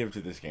Nintendo give to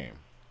this game?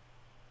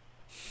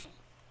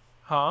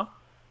 huh?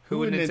 Who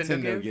would would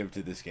Nintendo Nintendo give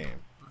to this game?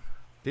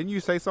 Didn't you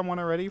say someone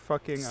already?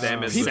 Fucking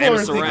Samus. People Samus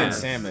are thinking Aran.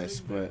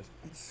 Samus, but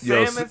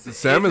Yo, Samus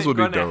Samus isn't would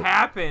be gonna dope.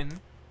 happen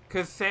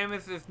because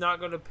Samus is not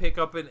gonna pick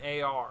up an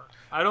AR.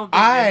 I don't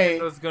think I-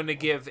 Nintendo's gonna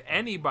give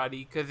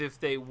anybody because if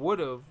they would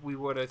have, we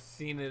would have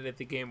seen it at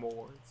the Game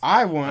Awards.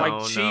 I want Like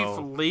Oh, Chief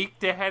no.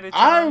 leaked ahead of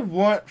I time.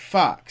 want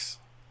Fox.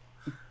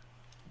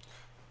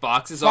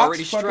 Fox is Fox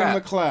already fucking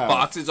strapped. McCloud.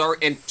 Fox is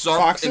already and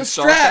Fox is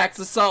Star strapped. Fox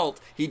Assault.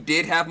 He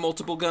did have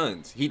multiple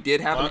guns. He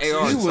did have Fox an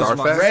AR. is- in He was Star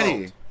Fox ready.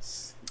 Assault.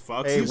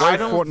 Fox Hey, is I wait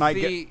don't Fortnite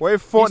see- get wait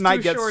he's Fortnite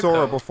too gets short, Sora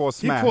though. before He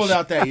Smash. pulled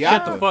out that Shut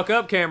the yacht. fuck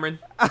up, Cameron.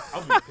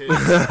 I'll be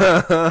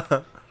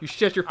pissed. You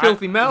shut your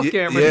filthy mouth,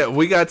 Cameron. Yeah,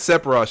 we got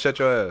Sephiroth. Shut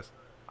your ass.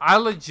 I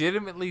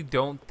legitimately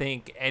don't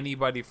think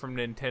anybody from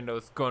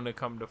Nintendo's gonna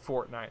come to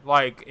Fortnite.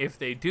 Like, if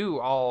they do,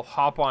 I'll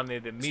hop on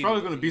it immediately. It's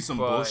probably gonna be some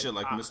but bullshit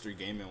like I- Mr.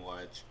 Game &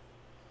 Watch.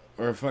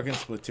 Or a fucking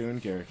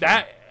Splatoon character.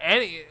 That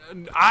any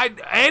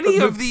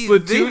The of these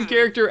Splatoon these-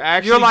 character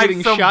actually You're like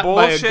getting some shot by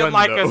a bullshit gun,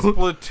 like though. a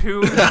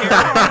Splatoon character.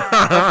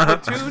 A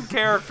Splatoon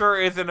character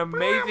is an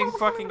amazing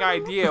fucking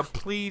idea.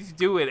 Please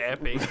do it,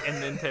 Epic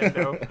and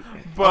Nintendo.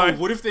 But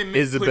What if they put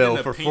Isabelle in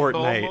a for paintball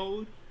Fortnite.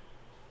 mode?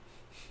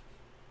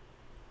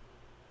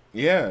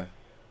 Yeah,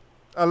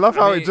 I love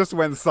how mean- it just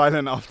went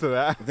silent after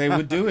that. they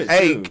would do it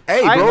Hey, too.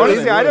 hey, I, bro.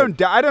 honestly, they I would.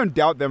 don't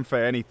doubt them for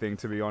anything.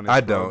 To be honest,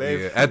 I bro. don't. They've-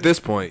 Yeah. At this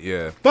point,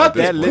 yeah. But At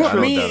this They're Put point, I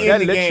don't me doubt it. in they're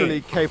the literally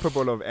game.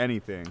 capable of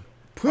anything.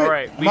 Put all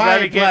right, we my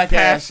gotta get black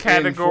past ass in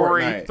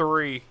category Fortnite.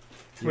 3.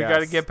 We Yes.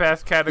 gotta get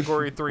past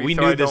category 3. We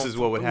so knew I this don't is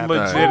what would happen.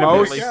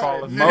 Legitimately Most-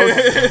 fall asleep most- on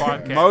the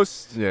podcast.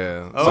 Most Yeah.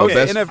 Okay. So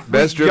best, In a-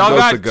 best drip Y'all goes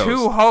got to Ghost.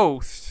 two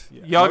hosts.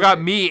 Y'all got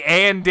me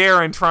and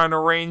Darren trying to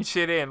rein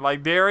shit in.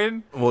 Like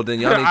Darren, Well, then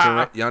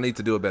y'all need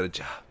to do a better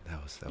job.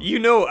 That was You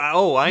know,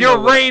 I you're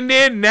know. what- reined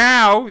in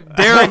now.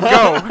 Darren,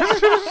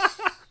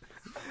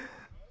 go.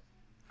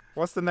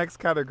 What's the next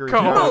category?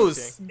 Come Jared? on.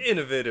 Most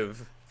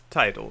innovative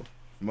title.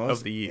 Most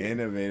of the year.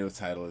 innovative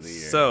title of the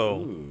year. So-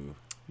 Ooh.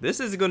 This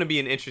is going to be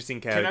an interesting I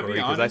be category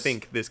because I honest?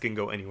 think this can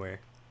go anywhere.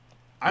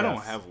 I don't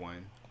Yes. have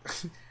one.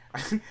 I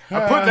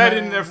put that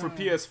in there for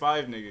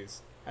PS5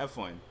 niggas. Have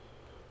fun.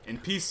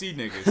 And PC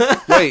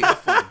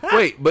niggas.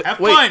 wait, but Have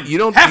wait, fun. you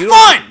don't Have you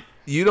fun. don't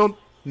you don't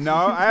No,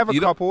 I have a You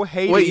don't- couple.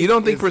 Hades wait, you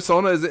don't think is-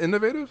 Persona is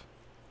innovative?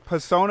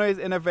 Persona is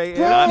innovative?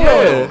 Not Yeah,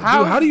 no. dude,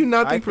 How- how do you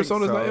not I think think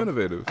Persona is so. not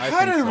innovative? I How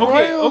think did so.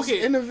 Royals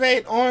Okay.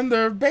 innovate on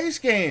their base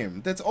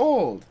game that's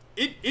old?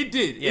 It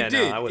did. Yeah, It no,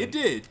 did. I it wouldn't.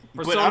 did.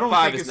 But Persona I don't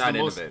 5 think is it's not the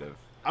most. innovative.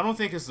 I don't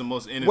think it's the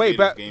most innovative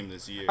but- game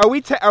this year. Are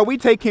we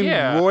taking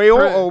Yeah, Royal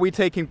per- or are we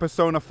taking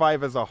Persona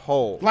 5 as a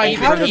whole? Like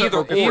Even how either did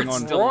or, focusing it's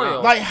on still Royal.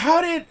 not. like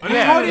how did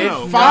Yeah, how did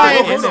it's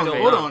five not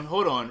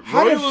hold on.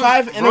 How did Royal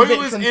 5 is, innovate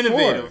Royal is from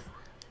innovative.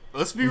 4?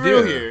 Let's be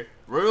real Yeah. here.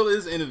 Royal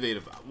is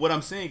innovative. What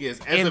I'm saying is,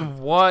 as In a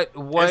what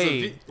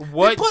way? They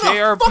What put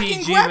a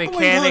fucking JRPG grappling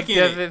mechanic hook in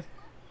does it. it?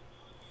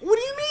 what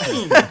do you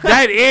mean?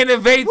 That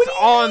innovates What do you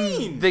on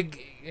mean? the.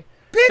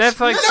 Bitch, That's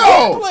like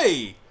no.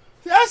 Play.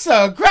 That's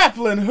a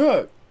grappling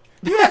hook.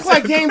 You act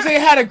like games ain't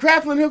had a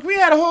grappling hook. We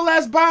had a whole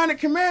ass Bionic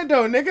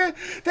Commando, nigga.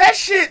 That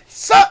shit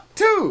sucked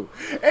too.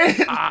 And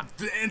Hey,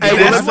 That's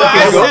well, why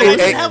I let's said look-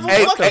 let's hey, have a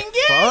hey, fucking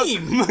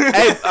game.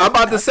 Hey, I'm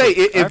about to say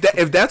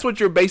if that's what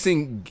you're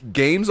basing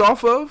games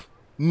off of,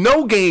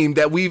 no game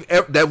that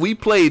we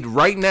played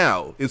right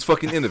now is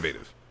fucking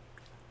innovative.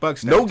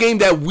 Bugsnax. No game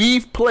that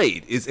we've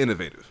played is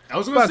innovative. I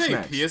was gonna say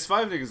Bugsnax.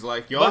 PS5 niggas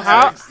like y'all. But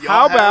have, how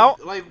y'all have,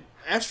 about- like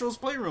Astro's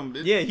Playroom?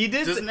 Yeah, he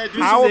did Doesn't say- that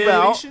do How some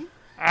about- innovation?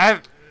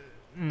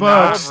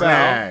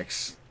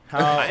 Bugsnax.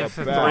 How It's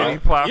a about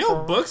 3D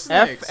platform. Yo,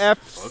 Bugsnax.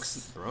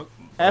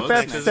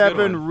 FF7 is a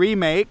good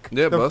remake,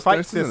 Yeah, the Bugsnax fight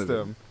is innovative.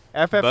 system.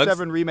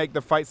 FF7 remake,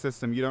 the fight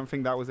system. You don't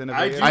think that was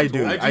innovative? I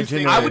do. I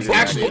genuinely I would do.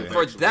 actually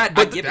for that.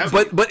 I give it.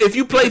 But if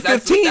you play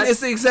Because 15, that's- it's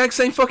the exact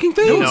same fucking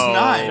thing. No, it's No,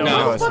 not. no,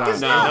 No, it's fuck not.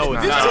 it's No, not. no,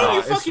 it's 15, not.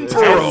 you fucking As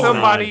terrible.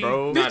 somebody,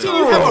 bro. 15, No,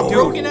 you have a Dude.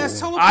 broken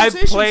ass I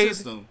teleportation played-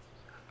 system.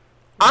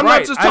 I'm Right,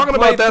 not just I talking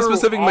played about that through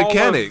specific all of-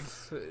 mechanic.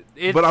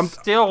 It's but I'm-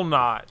 still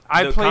not.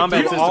 I The played combat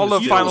through system all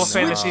of is Final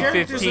still Fantasy not.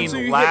 Characters until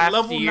 15 you last hit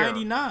level year.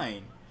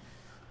 99.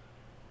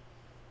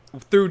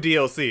 Through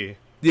DLC.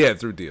 Yeah,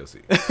 through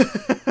DLC.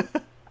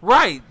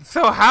 Right.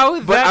 So how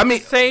is But, that I mean-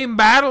 the same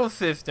battle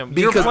system?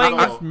 You're Because playing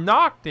I- with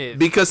Noctis.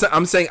 Because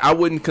I'm saying I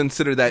wouldn't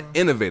consider that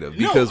innovative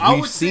No, because I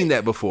we've would seen say-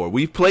 that before.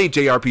 We've played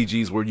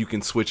JRPGs where you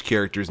can switch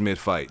characters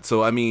mid-fight.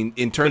 So I mean,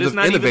 in terms it's of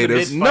not even the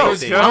innovative, mid-fight no.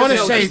 stage. I want to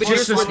No, say but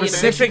just here's a where the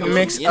specific innovation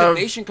mix comes. of.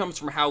 Innovation comes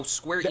from how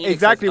Square Enix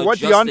Exactly has what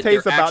adjusted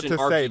Deontay's their about action to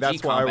say. RPG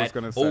That's what I was combat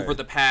gonna say. over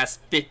the past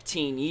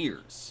 15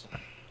 years.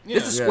 Yeah.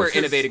 This is Square Yes.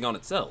 innovating on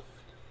itself.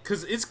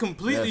 Because it's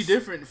completely Yes.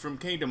 different from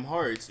Kingdom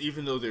Hearts,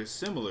 even though they're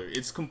similar.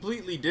 It's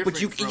completely different.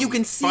 But you from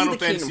can see Final the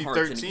Kingdom Fantasy Hearts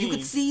in it. 13. You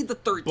can see the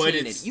 13 but in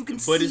it's- it. You can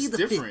but see it's the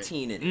different.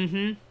 15 in it.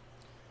 Mm-hmm.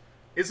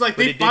 It's like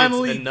But they it did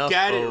finally enough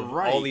got it of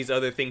right. all these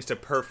other things to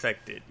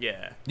perfect it.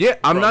 Yeah. Yeah,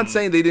 I'm From- not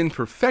saying they didn't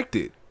perfect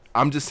it.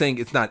 I'm just saying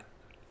it's not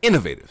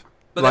innovative.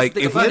 But Like that's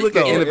the if thing we about look it,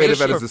 at though. innovative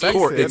It's as its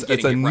core, pervasive. it's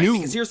a getting it right. new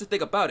Because here's the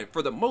thing about it.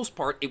 For the most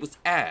part, it was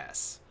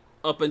ass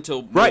up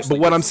until right. mostly But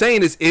what I'm this-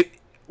 saying is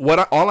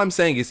all I'm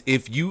saying is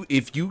if you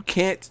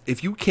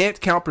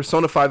can't count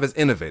Persona 5 as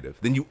innovative,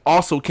 then you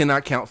also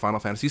cannot count Final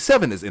Fantasy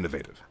 7 as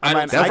innovative. I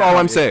don't- That's I all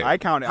I'm count it. saying. I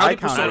count it. How I did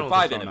count Persona it.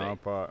 5 Persona, innovate?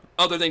 but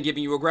other than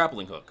giving you a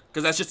grappling hook,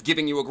 because that's just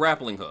giving you a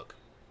grappling hook.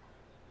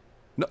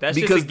 No, That's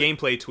because just a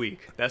gameplay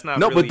tweak. That's not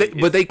no, really,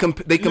 but they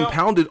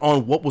compounded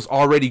on what was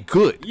already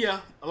good.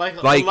 Yeah, like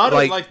a Like- lot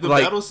like- of like the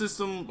like- battle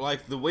system,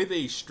 like the way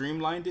they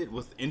streamlined it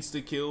with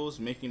insta kills,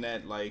 making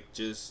that like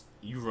just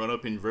you run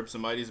up and rip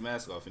somebody's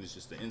mask off and it's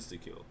just an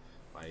insta kill.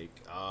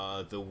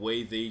 Like the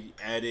way they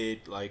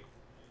added like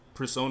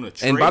Persona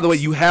traits. And by the way,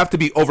 you have to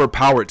be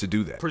overpowered to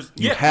do that.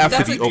 You have to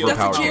that's be a- that's a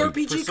overpowered. to do that.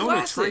 JRPG Persona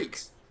classic.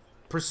 traits.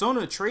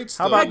 Persona traits.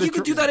 How though, about Like, you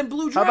could do that in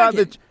Blue how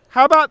Dragon.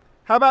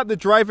 about the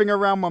driving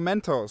around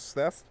mementos?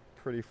 That's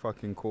pretty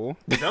fucking cool.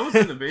 that was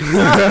in the base.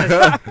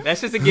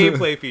 that's just a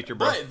gameplay feature,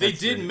 bro. But they That's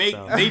did it, make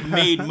so. they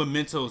made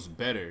mementos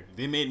better.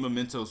 They made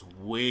mementos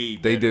way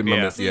better. They did. Yeah.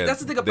 Memento- See, yeah, that's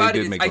the thing they about did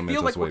it is make I feel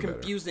Mementos like we're way better.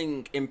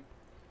 confusing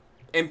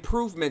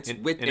improvements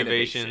with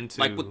innovation innovation. to-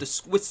 Like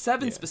with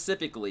 7 yeah.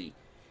 specifically,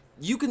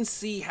 you can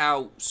see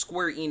how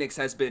Square Enix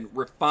has been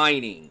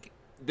refining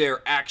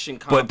their action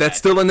combat. But that's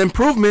still an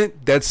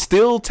improvement. That's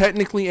still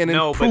technically an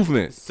No, but-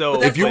 improvement. so-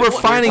 But if you're that's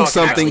what we're refining talking-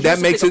 something, actually, that here's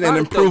the makes thing it an about though,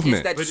 is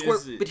improvement. that But Square-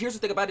 is it- but here's the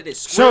thing about it is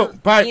So, Square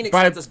by- Enix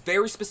by- has this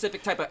very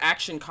specific type of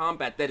action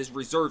combat that is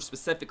reserved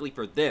specifically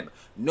for them.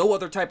 No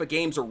other type of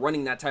games are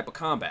running that type of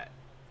combat.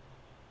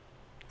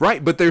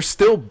 Right, but they're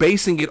still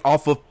basing it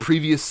off of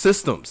previous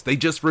systems. They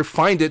just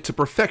refined it to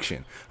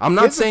perfection. I'm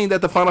not saying that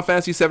the Final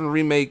Fantasy VII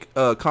Remake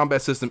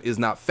combat system is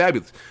not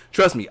fabulous.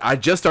 Trust me, I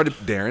just started,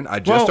 Darren.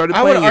 I just started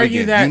I would playing it argue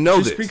again. that You know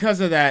just this.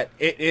 because of that,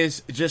 it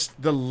is just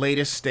the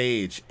latest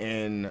stage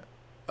in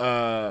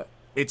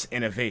its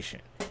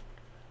innovation.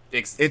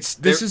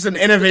 This is an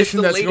innovation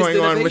the that's latest going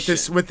on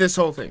innovation. with this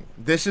whole thing.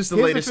 This is the Here's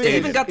the latest thing, They stage.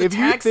 even got the If you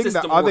tag think that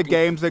system other working.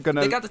 games are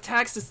gonna- They got the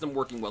tag system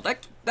working well.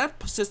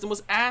 That system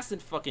was ass in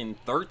fucking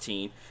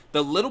 13.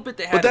 The little bit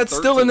they had. But that's in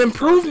still 13 an was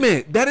garbage.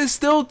 improvement. That is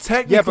still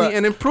technically but-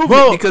 an improvement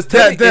Well, because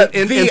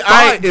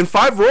in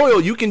 5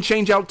 Royal, you can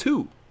change out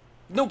too.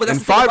 No, but that's In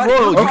the thing 5 about it.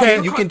 Royal, You're you caught- can-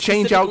 you're you caught can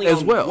change out specifically as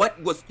on well.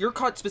 What was you're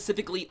caught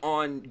specifically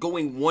on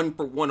going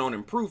 1-for-1 on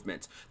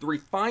improvements. The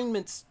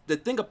refinements. The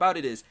thing about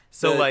it is,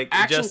 So, the like,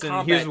 action Justin,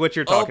 combat here's what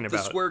you're talking of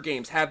about. The Square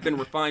games have been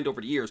refined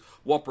over the years,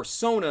 while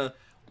Persona,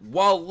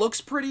 while looks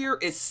prettier,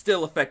 is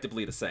still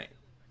effectively the same.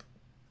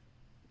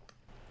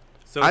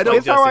 So I I don't-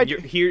 don't. Here's how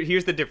Justin,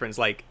 here's the difference.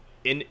 Like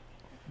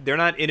they're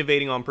not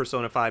innovating on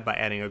Persona 5 by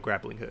adding a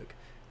grappling hook.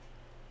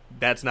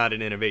 That's not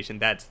an innovation.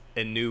 That's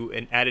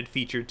an added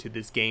feature to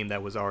this game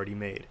that was already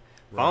made.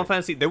 Final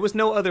Fantasy. There was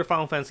no other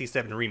Final Fantasy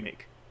 7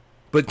 remake.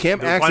 But Cam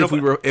The asked Final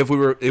if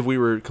we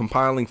were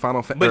compiling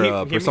Final But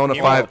hear me- Persona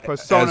hear me 5 out.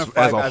 Persona as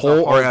 5 a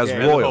whole or as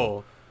game. As a Royal.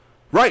 whole.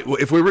 Right. Well,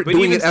 if we were But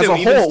doing even it as still- a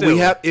even whole, we still.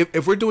 have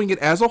if we're doing it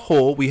as a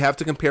whole, we have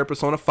to compare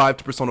Persona 5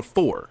 to Persona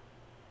 4.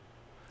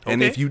 And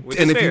Okay, if you which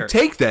and is if you fair.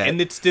 take that, And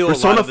it's still a lot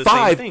Persona of the same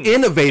 5 things.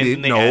 innovated.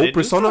 And they No, added new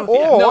Persona stuff,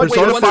 yeah. no, No,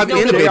 Persona wait, 5 no,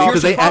 innovated no,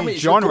 because they here's the added. problem.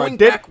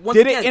 Genre.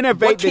 Did it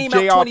innovate what the came out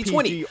JRPG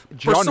 2020?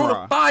 genre?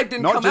 Persona 5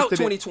 didn't Not come just out did it-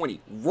 2020.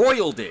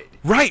 Royal did.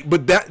 Right,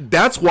 but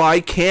that's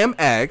why Cam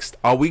asked,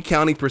 are we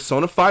counting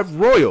Persona 5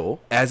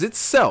 Royal as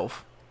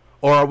itself,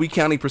 or are we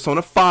counting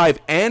Persona 5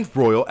 and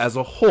Royal as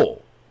a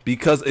whole?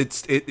 Because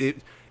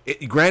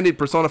granted,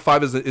 Persona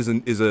 5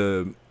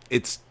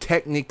 it's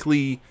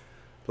technically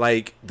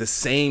like the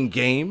same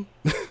game,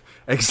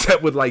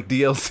 except with like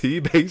DLC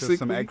basically. Just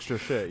some extra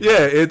shit. Yeah,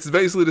 it's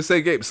basically the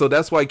same game. So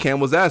that's why Cam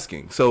was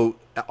asking. So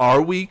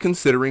are we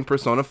considering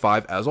Persona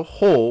 5 as a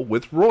whole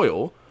with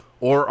Royal,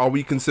 or are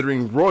we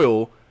considering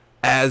Royal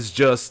as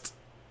just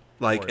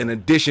like an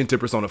addition to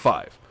Persona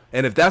 5?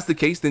 And if that's the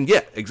case, then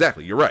yeah,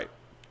 exactly. You're right.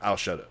 I'll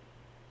shut up.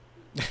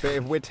 But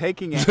if we're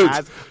taking it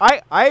as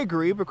I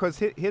agree, because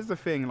here's the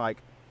thing, like,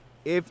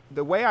 if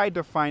the way I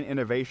define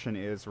innovation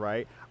is,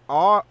 right,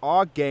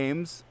 are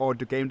games or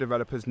the game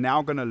developers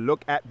now going to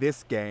look at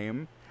this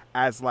game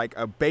as like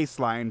a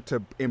baseline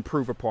to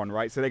improve upon,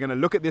 right? So they're going to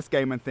look at this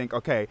game and think,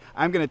 okay,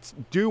 I'm going to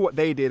do what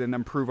they did and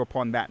improve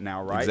upon that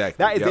now, right?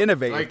 Exactly. That is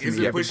innovative. Like, to is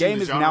me. it If the pushing game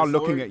the is genre now forward?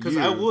 looking at you. Because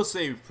I will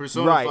say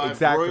Persona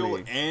 5 Royal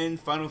and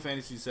Final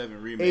Fantasy VII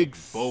Remake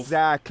both push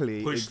that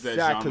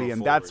genre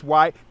and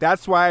forward.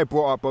 that's why I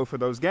brought up both of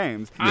those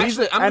games.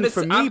 Actually,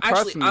 For me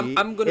personally,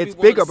 I'm gonna it's be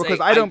willing bigger to because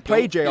say I don't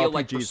play feel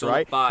like JRPGs, Persona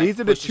right? 5 These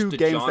are the pushes two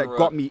games that genre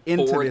got me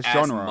into forward this as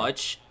genre.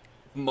 much,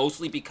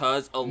 mostly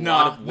because a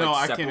lot of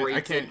what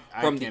separates it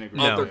from the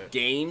other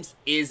games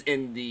is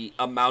in the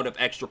amount of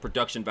extra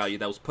production value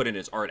that was put in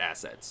as art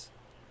assets.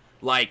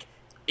 Like,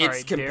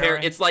 it's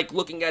it's like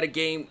looking at a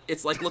game.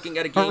 It's like looking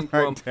at a game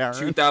from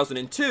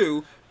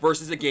 2002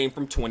 versus a game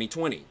from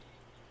 2020.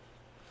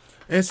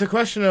 It's a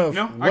question of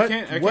I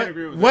can't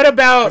agree with what that.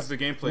 about The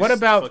gameplay what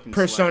about fucking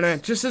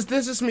Persona? slaps.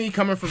 This is me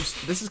coming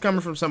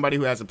from somebody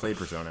who hasn't played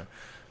Persona,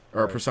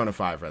 or Persona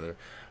 5 rather.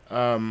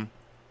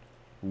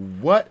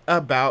 What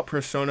about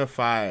Persona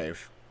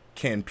 5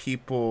 can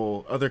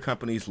other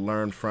companies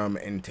learn from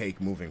and take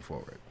moving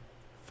forward?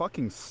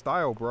 Fucking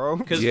style, bro.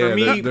 Because for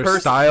me, their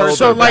style,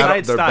 so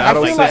their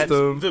battle like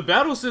system. The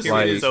battle system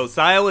Like, is so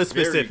style is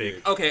very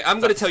specific. good. Okay, I'm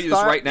gonna tell you this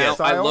right now.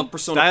 I love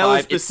Persona Style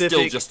 5. It's specific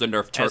still just a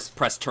nerfed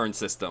press turn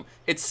system.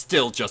 It's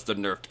still just a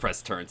nerfed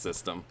press turn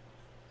system.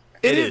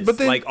 It is, but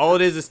then, like, all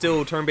it is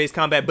still turn-based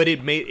combat, but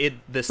it made it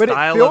the But it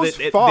style feels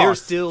of it. fast.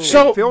 There's still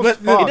So, It feels but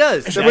fast. it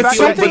does. The But fact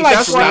something that like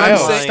that's why I'm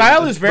style, saying-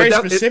 style is very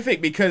but that- specific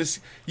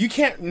because you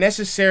can't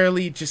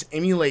necessarily just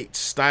emulate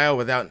style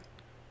without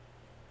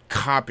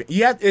copying.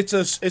 Yeah, it's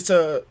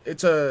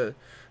a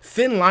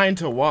thin line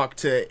to walk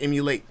to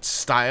emulate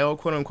style,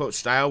 quote unquote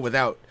style,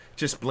 without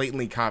just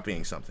blatantly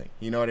copying something.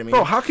 You know what I mean?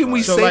 bro, how can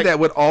we So, say like, that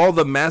with all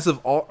the massive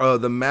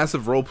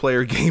role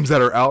player games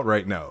that are out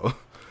right now?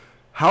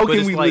 How But can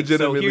it's we like, so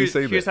legitimately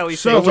say here's that? how we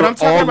So say what it. I'm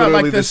talking all about,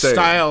 like literally the the same.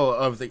 style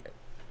of the.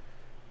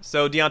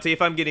 So Deontay,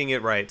 if I'm getting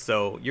it right,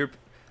 so your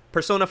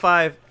Persona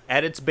 5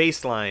 at its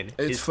baseline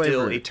It's is still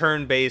flavored. a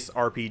turn-based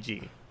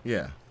RPG.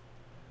 Yeah.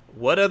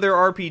 What other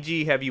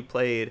RPG have you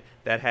played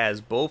that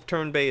has both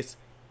turn-based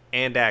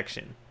and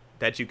action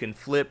that you can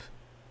flip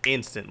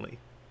instantly?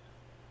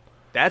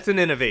 That's an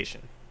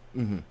innovation.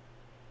 And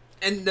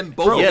then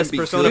both Yes, can be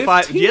Persona good.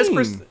 5. Yes,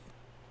 15.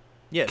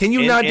 yes. Can you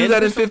and- not do and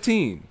that in Persona-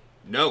 15?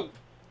 No,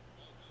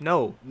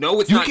 No.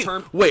 it's You not can,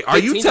 turn. wait, are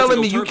you 15 telling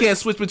doesn't me go you turn-based. can't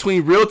switch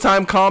between real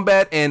time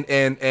combat and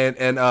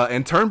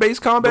turn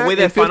based combat? The way in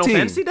that Final 15?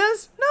 Fantasy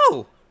does?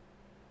 No.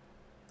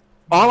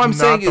 All I'm Not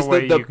saying the is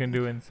way that you can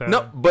do in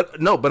 7.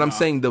 but I'm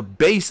saying the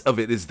base of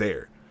it is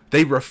there.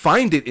 They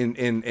refined it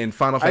in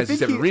Final I Fantasy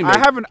think VII Remake. I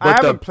haven't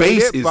but the played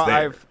base it, is but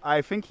there.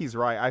 I think he's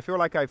right. I feel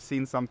like I've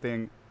seen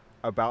something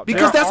about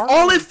Because that. that's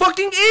all it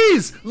fucking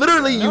is.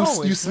 Literally, No,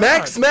 you it's smack,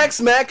 not. smack,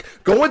 smack,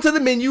 go into the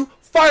menu,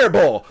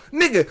 fireball.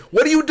 Nigga,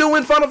 what do you do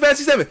in Final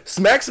Fantasy VII?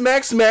 Smack,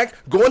 smack, smack,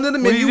 go into the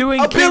What do menu, you do in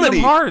ability. Kingdom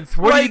Hearts?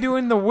 What do you Like, do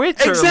in The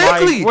Witcher?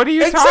 Exactly. Like, what are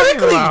you exactly.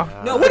 talking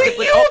about? No, What are but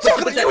you that-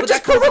 talking but about? You were that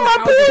just comes proving from my how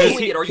you're point.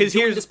 doing it. Are you 'Cause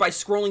doing here's- this by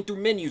scrolling through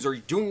menus? Are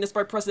you doing this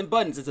by pressing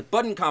buttons? Is it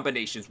button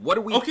combinations? What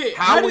are we? Okay,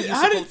 how how are did- you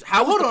how did- supposed?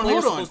 How is hold the on, player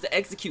hold on. supposed to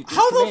execute these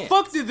How the commands?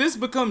 fuck did this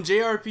become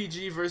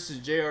JRPG versus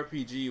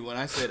JRPG when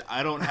I said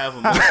I don't have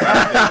a most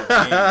innovative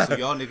game, so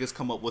y'all niggas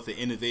come up with an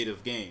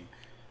innovative game?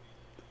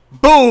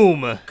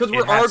 Boom. Because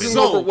we're It happens. arguing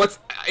So- over what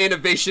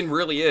innovation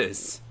really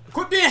is.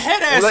 Quit being head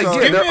ass. Like, yeah,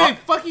 Give me there a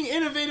fucking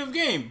innovative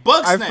game.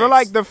 Bug I Snacks. feel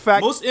like the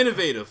fact- most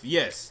innovative,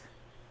 yes.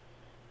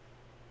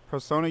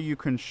 Persona, you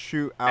can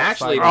shoot outside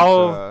Actually,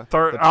 of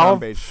the I'll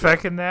turn-based shit.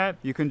 second that.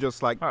 You can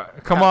just like Come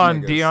cap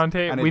on, niggas,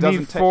 Deontay. and it We doesn't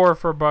need take- 4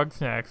 for Bug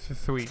Snacks.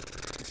 Sweet.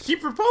 He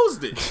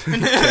proposed it.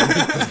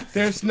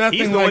 There's nothing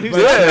He's the like one who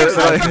Bug said Snacks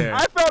it. out there.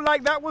 I felt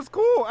like that was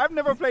cool. I've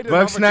never played Bug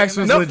another Snacks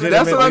game was No, that-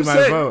 that's what legitimately I'm my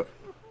saying. vote.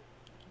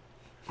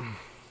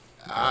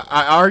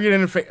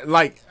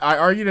 I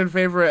argued in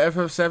favor of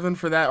FF7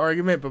 for that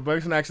argument, but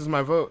Bug Snacks is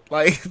my vote.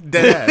 Like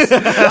dead ass.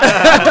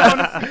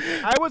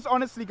 I was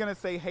honestly gonna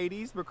say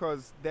Hades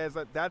because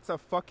that's a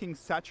fucking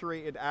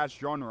saturated ass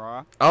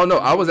genre. Oh no,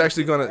 I was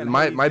actually gonna. And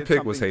My Hades did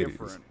pick was something Hades.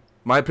 different.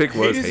 My pick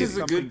was Hades Hades. is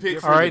a good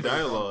pick for Alright. the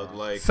dialogue.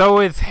 Like, So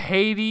it's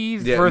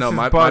Hades Yeah, versus no,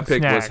 my Bug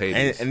pick was Snacks.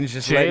 Hades. and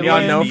just Jalen, letting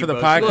y'all know for the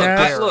Look,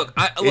 podcast. Look,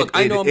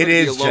 I know I'm it going to be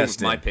is alone with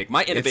Justin. my pick.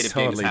 My innovative It's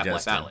game totally is Half-Life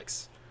Justin.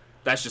 Alex.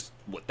 That's just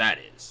what that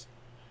is.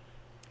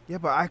 Yeah,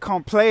 but I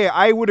can't play it.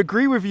 I would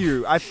agree with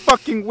you. I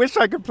fucking wish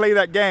I could play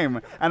that game,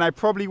 and I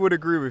probably would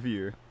agree with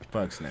you.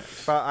 Bug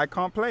Snacks. But I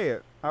can't play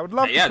it. I would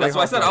love to Yeah, play that's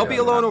why I said Half-Life I'll be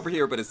Alex. alone over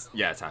here, but it's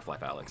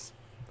Half-Life Alex.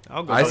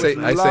 I'll go. I with say- it.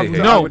 I Love- Hades.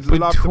 I No, would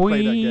love to play that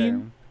between-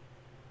 game.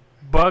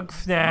 Bug my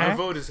Snacks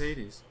vote is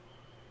Hades.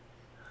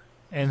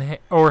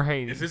 or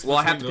Hades. If it's Well,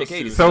 I have to between pick those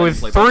Hades. two, So I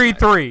it's didn't play Bug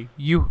 3-3.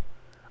 You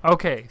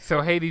okay?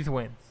 So Hades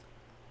wins.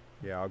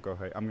 Yeah, I'm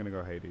gonna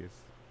go Hades.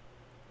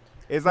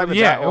 It's either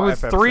Yeah, that it or was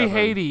 3 FF7.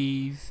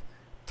 Hades,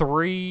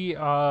 3 it's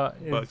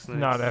Bugsnax.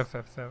 not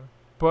FF7,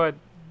 but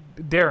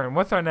Darren,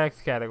 what's our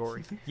next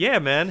category? Yeah,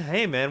 man.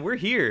 Hey, man, we're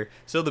here.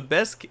 So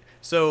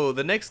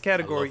the next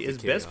category is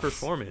best chaos,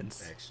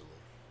 performance. Actually,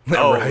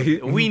 Oh,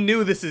 Right? we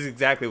knew this is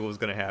exactly what was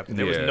going to happen.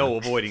 There was Yeah. no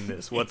avoiding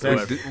this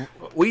whatsoever.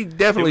 We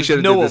definitely was should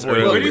have no did this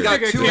avoiding. earlier. We got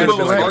two Came of up those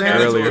with that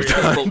argumentative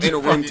category. people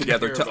in a room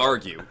together to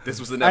argue. This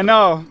was I inevitable.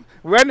 know.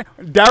 When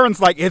Darren's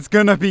like, it's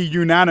gonna be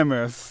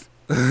unanimous.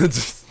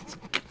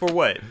 For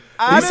what?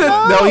 I He don't said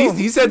know. no.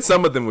 He said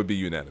some of them would be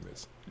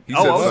unanimous. He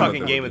Oh, said I was some of talking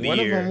them game would of be. the One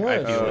of year. them I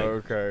was. feel Oh,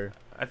 like. okay.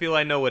 I feel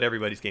I know what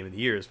everybody's game of the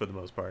year is for the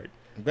most part.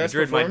 Best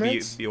Madrid might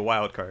performance? be a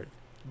wild card,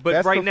 but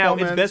Best right now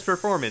it's best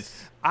performance.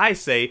 performance. I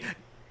say,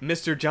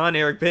 Mr. John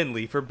Eric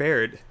Bentley for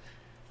Baird.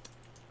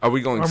 Are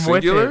we going I'm with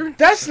singular?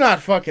 That's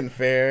not fucking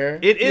fair.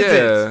 It isn't.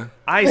 Yeah.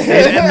 I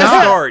said at the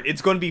start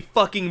it's going to be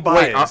fucking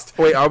biased.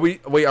 Are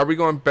we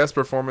going best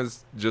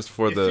performance just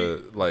for If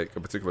the like a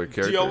particular do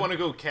character? y'all want to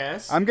go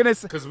cast? I'm gonna.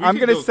 'Cause we I'm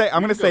can gonna go- say.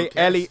 I'm we gonna can go say cast,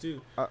 Ellie.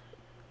 too.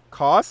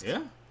 Cast. Yeah.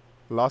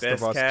 Last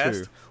Best of Us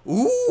cast. 2.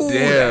 Ooh,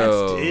 Damn.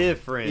 that's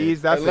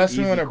different. That's Unless an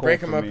we easy want to call break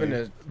for them up me.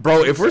 into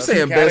Bro, if we're two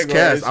saying best categories,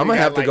 cast, I'm we gonna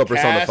got, have to like, go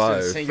Persona cast and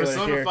 5. singular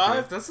Persona character.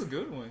 5. That's a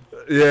good one.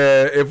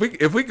 Yeah,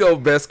 if we go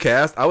best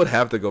cast, I would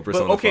have to go But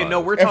Persona 5. okay,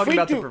 no, we're If talking we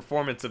about the do-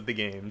 performance of the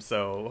game.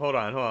 So hold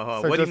on.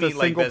 So What do you just a mean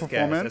like single best cast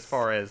performance? as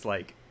far as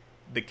like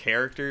the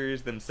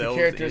characters themselves?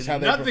 characters, how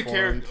they Not the performed.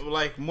 character,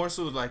 like more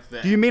so like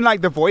that. Do you mean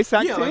like the voice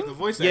acting? Yeah, like the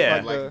voice Yeah.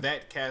 acting, like Like the-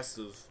 that cast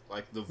of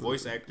like the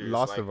voice actors,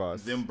 Last like of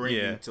Us. them bringing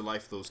Yeah. to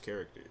life those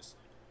characters.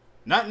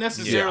 Not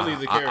necessarily Yeah,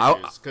 the I-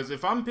 characters, because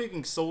if I'm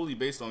picking solely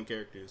based on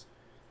characters,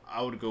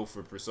 I would go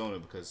for Persona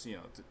because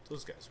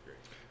those guys are great.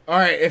 All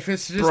right, if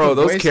it's just Bro, the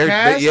those voice characters-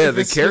 cast, yeah, if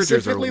the it's characters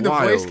are specifically the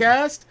voice wild.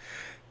 cast,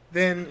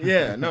 then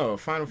yeah, no,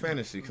 Final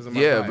Fantasy because of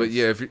my Yeah, bias. but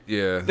yeah, if you,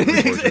 yeah,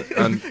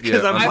 unfortunately-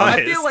 Because I'm I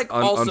biased. feel like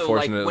also like when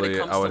unfortunately, it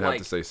comes I would to have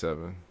like to say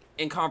 7.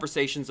 in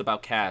conversations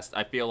about cast,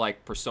 I feel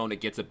like Persona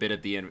gets a bit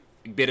of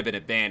an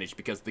advantage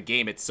because the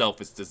game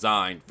itself is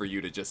designed for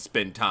you to just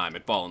spend time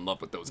and fall in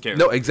love with those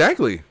characters. No,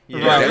 exactly.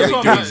 Yeah. Right, that's what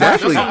I'm not-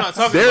 Exactly. that's what I'm not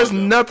talking There's about,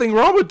 though. nothing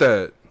wrong with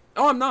that.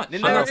 Oh, I'm not.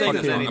 Then I'm there not saying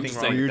isn't there's anything. I'm anything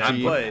just wrong saying with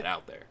I'm that. putting But- that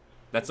out there.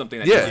 That's something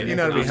that Yeah, you you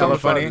know, it'd be Persona hella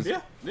 5 funny. is-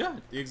 Yeah,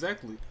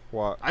 exactly.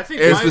 What? I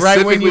think It's my- right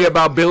when specifically you-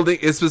 about building.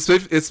 It's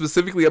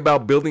specifically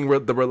about building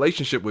the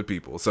relationship with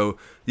people. So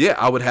yeah,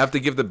 I would have to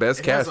give the best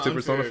It has cast to an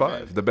Persona unfair 5,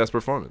 advantage. the best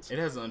performance. it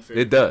has an unfair.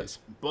 It does.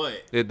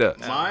 advantage, It does.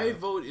 But my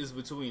vote is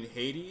between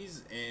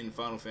Hades and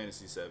Final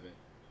Fantasy VII.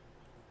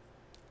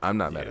 I'm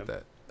not mad Yeah. at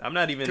that. I'm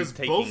not even 'Cause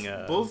taking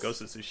both-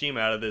 Ghost of Tsushima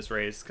out of this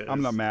race. Cause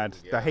I'm not mad.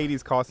 Yeah. The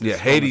Hades cast. Is Yeah,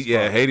 strong Hades. as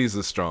Yeah, fuck. Hades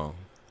is strong.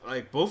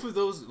 Like both of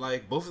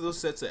those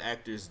sets of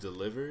actors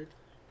delivered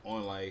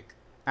on like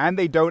And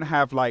they don't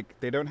have like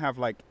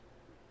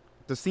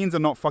the scenes are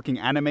not fucking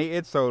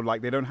animated, so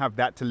like they don't have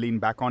that to lean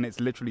back on. It's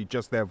literally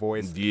just their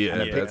voice Yeah,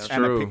 and, that's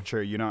and a true.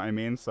 picture. You know what I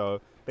mean? So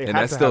they And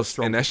had that's to still have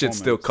strong and that shit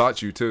still performance.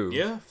 caught you too.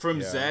 yeah,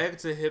 from Yeah. Zag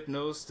to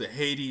Hypnos to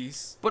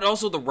Hades But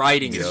also the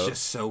writing is Yup.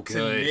 just so to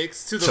good.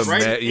 Nix to the To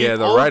writing. ma- yeah,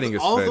 and the all writing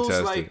is all fantastic.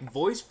 those like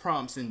voice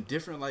prompts and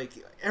different like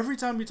every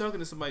time you're talking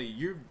to somebody,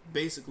 you're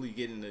basically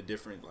getting a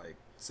different like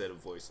set of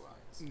voice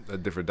lines. A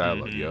different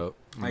dialog Mm-hmm. Yup.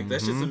 Like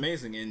that's just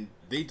amazing, and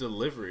they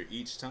deliver it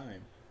each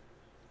time.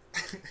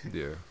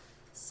 Yeah.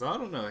 So I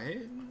don't know.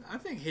 I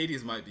think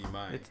Hades might be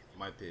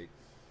my pick.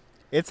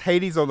 It's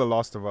Hades or The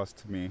Last of Us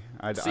to me.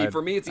 See,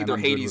 for me, it's and either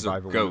I'm good Hades with or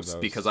either one of Ghost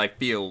those. because I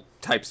feel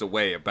types of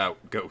way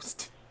about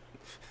Ghost.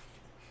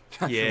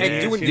 Yeah,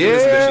 And doing Yeah.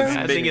 Ghost missions I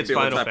made think me it's feel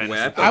a Final type of way.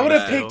 Fantasy. felt I would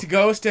have bad. picked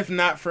Ghost if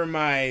not for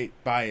my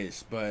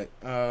bias, but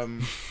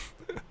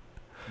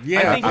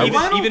yeah, I think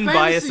I- even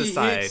bias Fantasy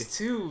aside, hits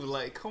too.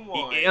 Like, come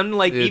on. and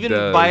like It even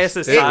does. bias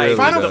It aside, really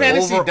Final the does.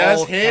 Fantasy overall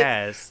does hit,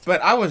 cast.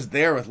 but I was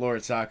there with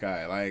Lord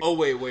Sakai. Like, Oh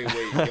wait,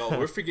 y'all.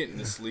 We're forgetting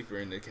the sleeper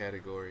in the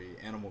category,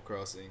 Animal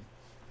Crossing.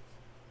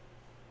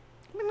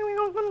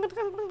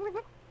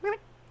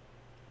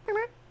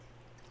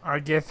 I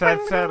guess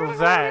that settles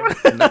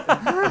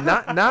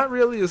that. Not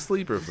really a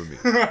sleeper for me.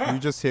 You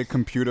just hear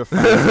computer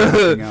fans and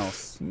nothing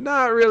else.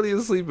 Not really a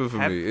sleeper for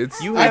Have- me.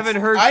 It's You haven't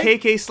heard I-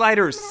 KK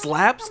Slider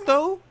slaps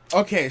though?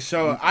 okay,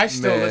 so I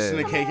still Man. listen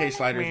to KK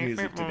Slider's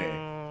music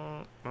today.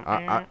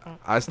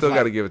 I still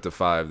got to give it to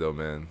 5 though,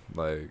 man.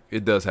 Like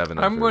it does have an.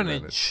 I'm unfair going to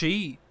advantage.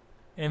 cheat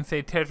and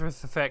say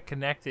Tetris Effect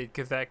Connected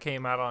because that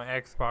came out on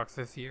Xbox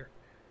this year.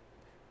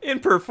 In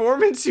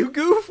performance, you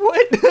goof.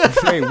 What?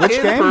 Wait, which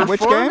In game? Which game?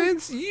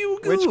 performance, You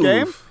Which goof.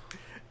 game?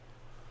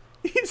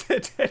 He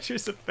said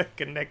Tetris Effect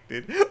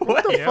Connected.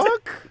 What the Yeah.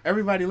 fuck?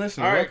 Everybody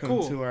listening, All right, welcome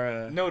cool. to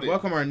our Noted.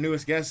 welcome our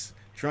newest guest,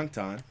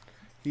 Drunkton.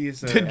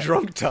 He's The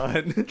drunk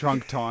ton.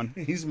 Drunk Ton.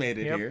 he's made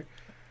it Yep. here.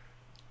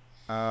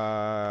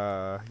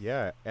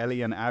 Yeah,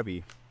 Ellie and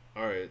Abby.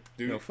 All right,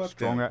 dude. No, fuck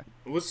Strong. that.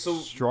 What's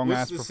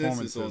Strong-ass the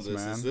census on performances,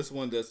 this? man. Is this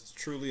one that's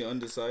truly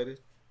undecided?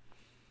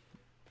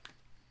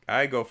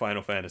 I go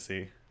Final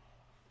Fantasy.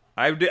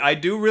 I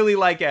do really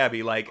like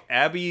Abby. Like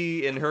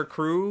Abby and her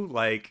crew.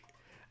 Like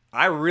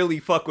I really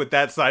fuck with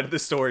that side of the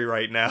story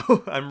right now.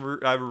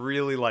 I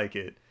really like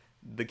it.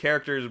 The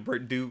characters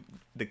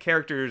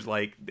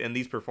like and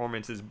these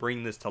performances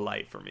bring this to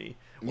life for me.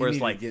 You Where need it's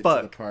to like get to the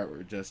fuck. part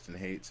where Justin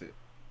hates it.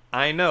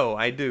 I know,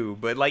 I do.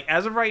 But, like,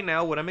 as of right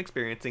now, what I'm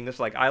experiencing is,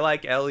 like, I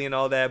like Ellie and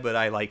all that, but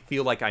I, like,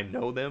 feel like I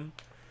know them.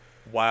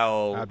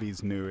 While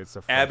Abby's new. It's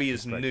a Abby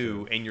is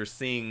new, and you're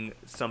seeing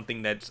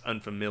something that's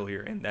unfamiliar,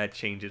 and that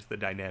changes the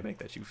dynamic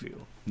that you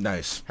feel.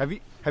 Nice. Have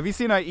you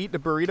seen I eat the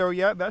burrito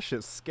yet? That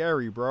shit's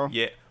scary, bro.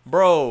 Yeah,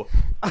 bro.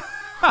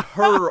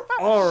 Her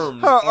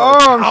arms Her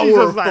are arms, she's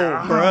just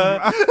powerful,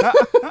 like,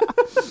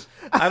 bruh.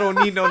 I don't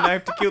need no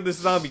knife to kill this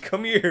zombie.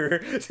 Come here.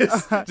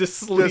 Just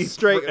sleep Just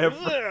straight.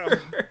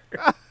 forever.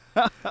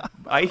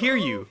 I hear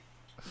you,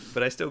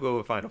 but I still go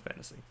with Final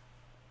Fantasy.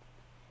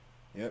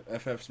 Yep,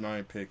 FF's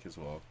my pick as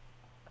well.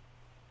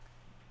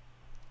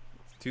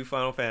 2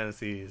 Final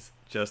Fantasies.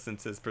 Justin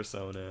says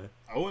Persona.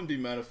 I wouldn't be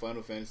mad if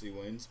Final Fantasy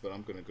wins, but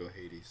I'm gonna go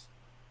Hades.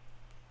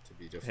 To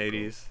be difficult.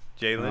 Hades.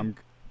 Jalen.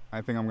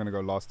 I think I'm gonna go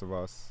Last of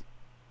Us.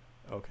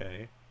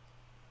 Okay.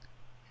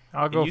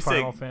 I'll go you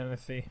Final say-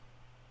 Fantasy.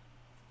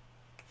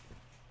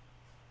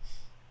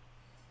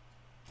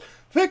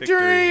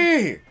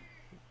 Victory!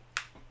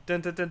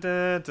 Dun, dun, dun,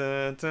 dun,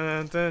 dun,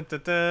 dun, dun,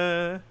 dun,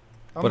 dun.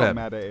 I'm What not happened?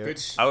 mad at it.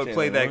 Bitch, I would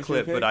play Jalen, that what's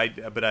clip, your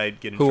but I'd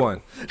get in Who trouble.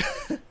 won?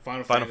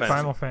 Final Final Fantasy.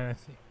 Final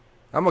Fantasy.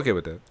 I'm okay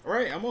with that. All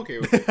right, I'm okay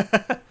with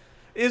it.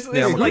 It's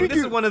Yeah, I'm like okay.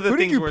 this is one of the Who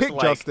did things you where pick, it's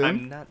like Justin?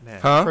 I'm not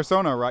mad. Huh?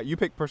 Persona, right? You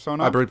picked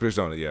Persona. I break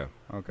Persona, yeah.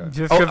 Okay.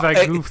 Just because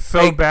I goofed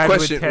so bad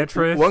question, with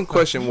Tetris. One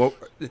question. Well,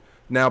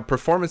 now,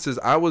 performances,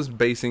 I was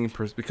basing,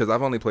 because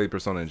I've only played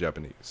Persona in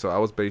Japanese. So I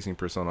was basing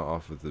Persona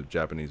off of the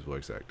Japanese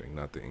voice acting,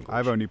 not the English.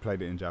 I've only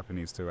played it in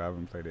Japanese too. I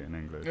haven't played it in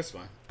English. That's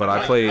fine. But I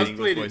I've played,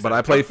 played it. but I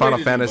I've played Final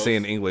it in Fantasy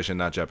both. in English and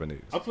not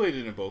Japanese. I played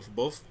it in both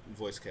voice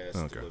casts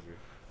Okay. delivered.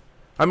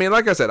 I mean,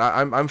 like I said,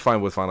 I'm fine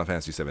with Final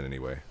Fantasy 7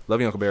 anyway. Love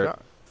you, Uncle Barrett.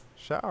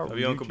 Shout out Love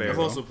you, Uncle Ryuji, Barrett. I've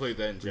bro. also played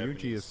that in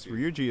Japanese.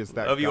 Ryuji is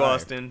that Love you, guy.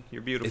 Austin.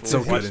 You're beautiful. It's so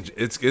Watch- good.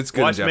 It's good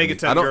Watch in Japanese.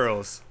 Megaton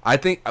Girls. I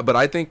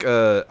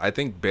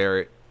think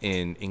Barrett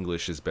in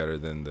English is better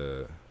than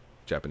the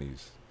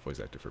Japanese voice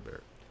actor for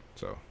Barrett.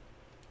 So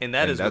And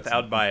that And is that's-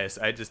 without bias.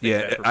 I just think Yeah,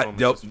 that performance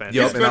yup, was fantastic.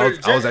 yup, It's and I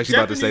better- was actually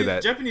about to say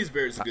that. Japanese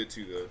Barrett's good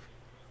too, though.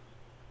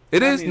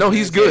 it is. No,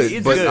 he's good,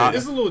 He's but good.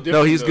 It's a little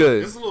different. he's though.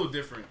 good. It's a little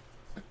different.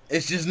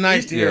 It's just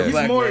nice to hear Yeah. a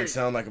black He's more- man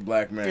sound like a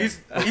black man. He's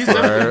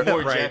definitely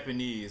more Right.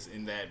 Japanese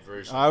in that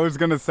version. I was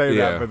gonna say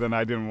Yeah. that, but then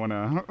I didn't want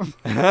to. oh,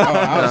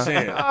 I was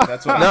saying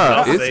that's what. no,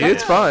 I'll it's say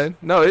it's that. fine.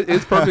 No,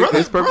 it's perfect.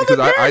 It's perfect because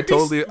I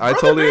totally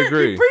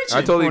agree.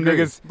 I totally agree.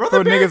 Niggas,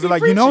 Brother bro, niggas Barrett are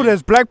like, be you know, preaching.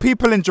 there's black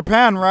people in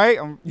Japan, right?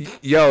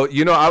 Yo,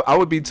 you know, I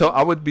would be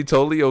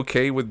totally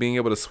okay with being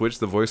able to switch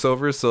the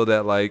voiceovers so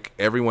that like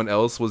everyone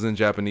else was in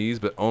Japanese,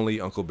 but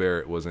only Uncle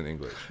Barrett was in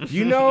English.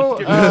 You know,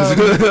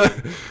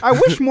 I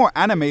wish more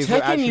animes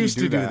would Tekken actually used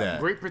do to do that. that.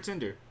 Great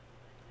Pretender.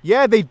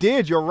 Yeah, they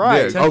did. You're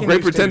right. Yeah. Oh, Tekken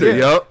Great used to Pretender. do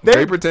Yup. They,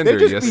 Great Pretender. They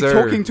just Yes, be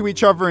sir. talking to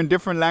each other in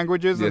different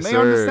languages, Yes, and they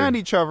sir. understand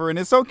each other, and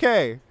it's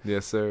okay.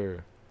 Yes,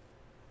 sir.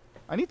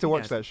 I need to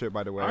watch Yes. that shit,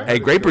 by the way. I Hey, Hey, heard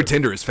it's Great good.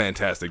 Pretender is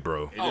fantastic,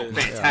 bro. It Oh, is.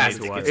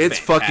 fantastic! It's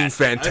fucking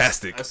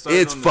fantastic. fantastic. I started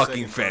It's on the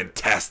fucking second part.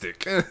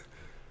 fantastic.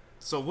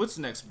 So what's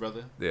next,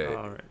 brother? Yeah.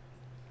 All right.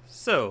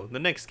 So the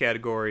next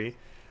category,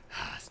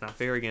 it's not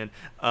fair again.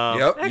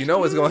 Yep. You know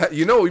what's gonna.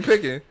 You know what we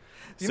picking.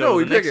 You know what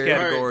the we next picking.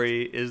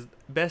 category is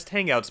best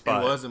hangout It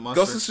spot. wasn't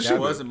Monster. Ghost of Tsushima. It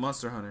wasn't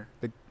Monster Hunter.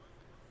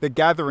 The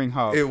Gathering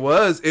Hub. It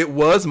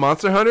was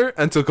Monster Hunter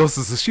until Ghost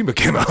of Tsushima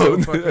came out,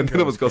 and then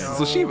it was Ghost of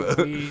No,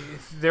 Tsushima.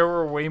 there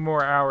were way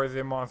more hours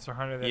in Monster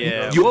Hunter than Yeah.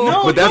 Ghost. You,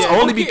 Well, but that's yeah,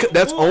 only okay, because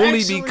that's well, only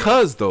actually-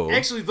 because though,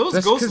 Actually, those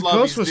That's Ghost because lobbies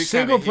Ghost was did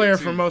single kinda hit, player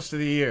too. for most of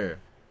the year.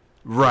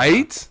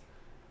 right,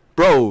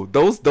 bro?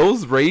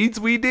 Those raids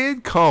we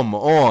did, come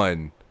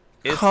on,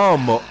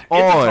 come It's a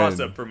toss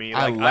on. up for me.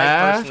 I Like,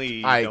 laughed,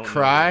 personally I don't know.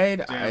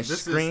 cried, Damn, I this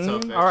is tough,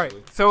 screamed. All right,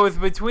 actually. so it's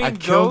between I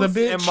killed a Ghost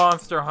and bitch.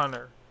 Monster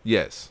Hunter.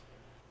 Yes.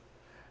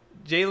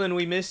 Jalen,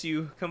 we miss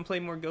you. Come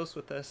play more Ghosts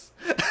with us.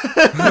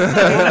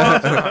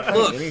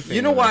 Look, Anything,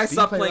 you know why I man. Do you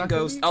stopped play playing Rocket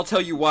Ghost? League? I'll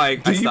tell you why I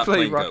Do you stopped play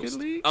playing Rocket Ghost.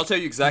 League? I'll tell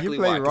you exactly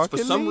play why. 'Cause for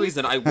Rocket some League?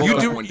 reason, I woke You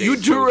up do one day you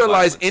and do chose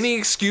realize violence. any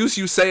excuse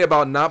you say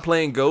about not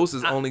playing Ghosts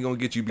is only gonna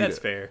get you beat That's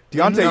up. fair.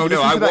 Deontay, No, you no, listen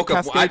I to that woke up.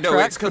 I Cascade know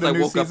track it's for because the I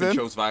new woke up and season?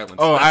 chose violence.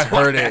 Oh, I That's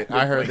why heard it.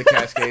 I heard the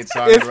Cascade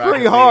song. It's in Rocket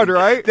pretty hard, League.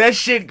 right? That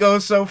shit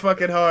goes so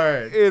fucking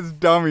hard. It's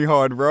dummy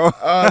hard, bro.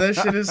 Oh, that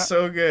shit is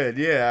so good.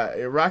 Yeah,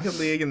 Rocket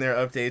League and their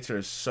updates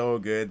are so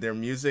good. Their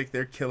music,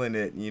 they're killing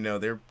it. You know,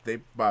 they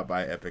bought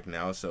by Epic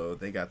now, so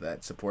they got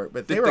that support.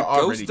 But they Did were the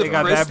already ghost of killing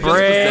got it. Chris that just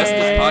possess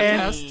this bread.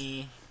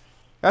 podcast?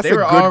 That's They a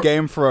were good all-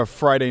 game for a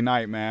Friday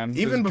night, man.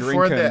 Even Just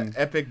before drinking.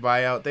 the Epic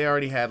buyout, they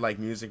already had like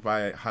music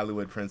by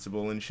Hollywood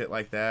Principal and shit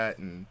like that.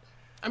 And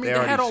I mean, They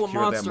they had already all of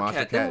secured that Monster Monster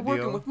Cat. They were Cat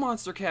working deal. with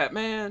Monster Cat,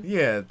 man.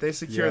 yeah, they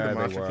secured Yeah, the they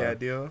Monster were. Cat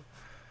deal.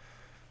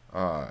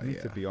 I need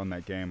Yeah. to be on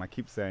that game. I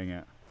keep saying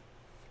it.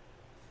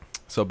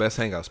 So best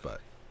hangout spot.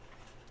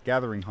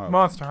 Gathering Hub.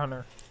 Monster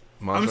Hunter.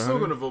 Monster I'm still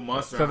Hunter? gonna vote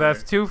Monster So Hunter.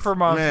 that's 2 for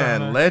Monster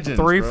Man, Hunter. Legends,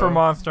 3 bro. for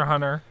Monster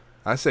Hunter.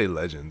 I say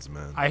Legends,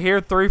 man. I hear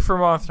 3 for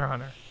Monster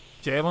Hunter.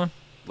 Jalen,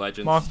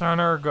 Legends. Monster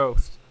Hunter or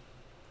Ghost?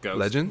 Ghost.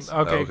 Legends.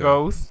 Okay, Oh,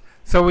 Ghost.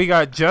 So we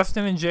got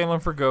Justin and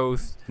Jalen for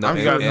Ghost. No, I'm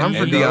and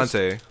for Ghost.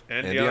 Deontay.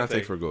 And And Deontay.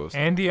 Deontay for Ghost.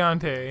 And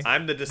Deontay.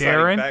 I'm the deciding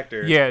Darren?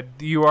 factor. Yeah,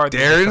 you are.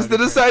 Darren's the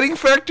deciding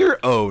factor?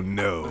 Oh,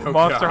 no.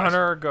 Monster gosh.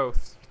 Hunter or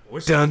Ghost?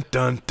 Which, Dun,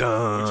 dun,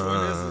 dun. which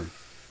one is it?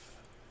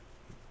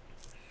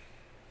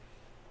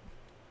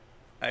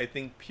 I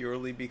think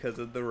purely because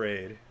of the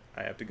raid,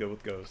 I have to go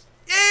with Ghost.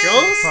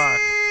 Ghost? Fuck.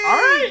 All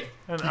right.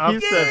 An He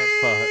upset. said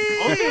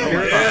fuck.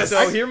 Okay. Yeah,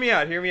 so hear me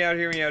out.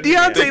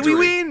 Deontay, we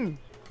win!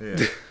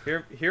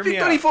 Hear me Victory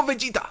out. for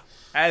Vegeta!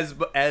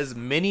 As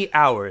many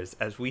hours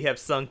as we have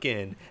sunk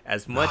in,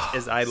 as much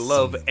as I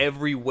love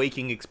every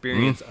waking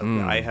experience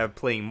I have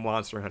playing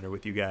Monster Hunter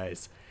with you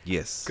guys,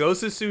 Yes.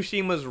 Ghost of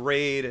Tsushima's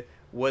raid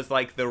was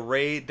like the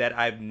raid that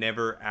I've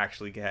never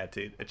actually had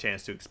a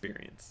chance to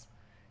experience.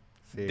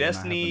 See, and I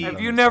Destiny- haven't Have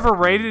done you this never yet.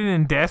 rated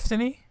in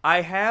Destiny?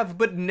 I have,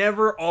 but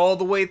never all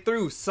the way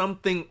through.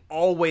 Something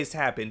always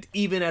happened,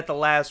 even at the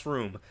last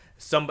room.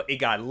 It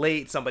got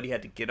late. Somebody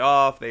had to get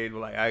off. They were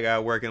like, "I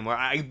got work in the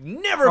morning." I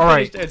never All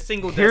right. finished a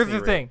single. Here's Destiny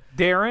the raid. thing,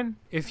 Darren.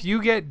 If you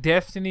get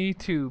Destiny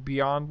 2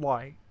 Beyond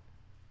Light,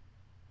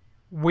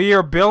 we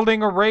are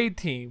building a raid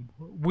team.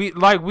 We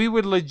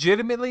would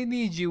legitimately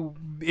need you.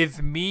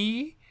 It's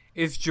me.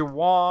 It's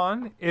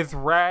Jawan. It's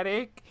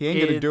Radic. He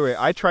ain't gonna do it.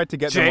 I tried to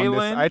get them on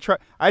Jalen. this.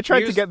 I tried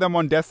to Here's- get them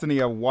on Destiny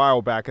a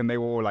while back, and they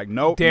were all like,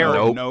 "Nope,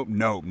 Darren.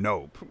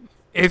 nope."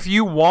 If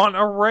you want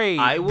a raid,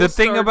 I will the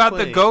thing start about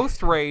playing. the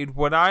Ghost raid,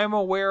 when I am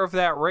aware of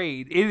that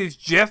raid, it is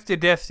just a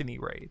Destiny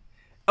raid.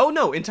 Oh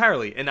no,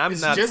 entirely. And I'm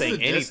It's not just saying a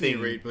Destiny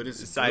anything raid, but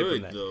it's aside good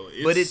from that. though.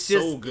 But it's so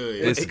just good.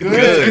 It's good.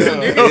 good. It's a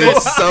nigga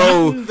It's that's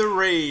so- in the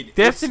raid.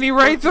 Destiny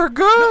raids are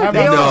good. How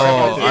They about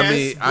are. No,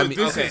 Yes, I but mean,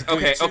 this okay, is good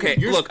okay, too. okay.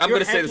 You're- Look, I'm you're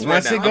gonna say this happy right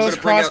Once now. it I'm goes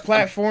gonna bring out-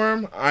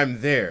 cross-platform,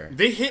 I'm there.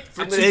 They hit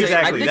for I'm two gonna say,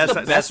 Exactly, I think that's-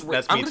 the best.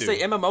 that's I'm me gonna too.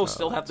 say MMOs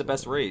still have the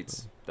best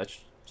raids. That's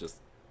just.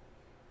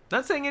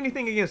 Not saying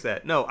anything against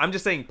that. No, I'm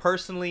just saying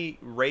personally,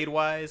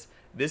 raid-wise,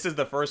 this is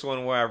the first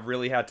one where I've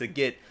really had to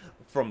get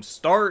from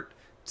start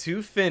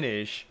to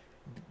finish,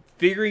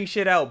 figuring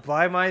shit out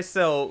by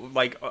myself,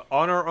 like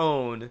on our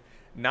own,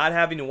 not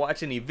having to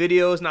watch any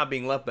videos, not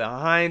being left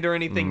behind or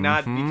anything,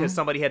 not because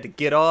somebody had to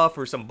get off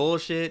or some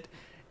bullshit.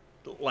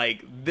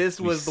 Like, this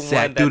was the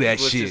sat one through that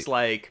that was shit. just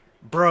like,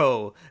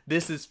 bro,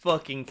 this is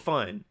fucking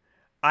fun.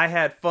 I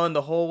had fun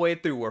the whole way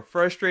through. We're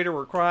frustrated,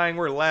 we're crying,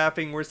 we're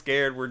laughing, we're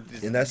scared, we're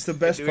just, And that's the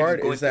best we're just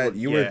part going is through that it.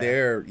 you were Yeah.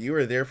 there. You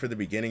were there for the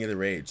beginning of the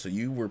raid, so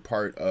you were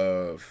part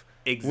of.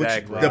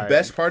 Exactly. Which, the Right.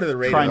 best part of the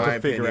raid, Trying in to my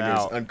figure opinion, it is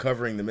out.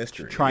 uncovering the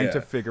mystery. Trying Yeah.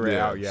 to figure it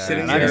Yeah. out. Yeah,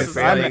 Sitting And I there missed-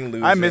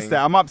 failing, I missed losing.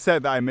 that. I'm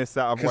upset that I missed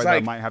that. Because, Otherwise, I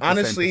like, might have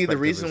honestly, the the same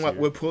reason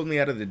perspective what pulled me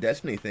out of the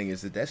Destiny thing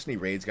is the Destiny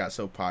raids got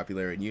so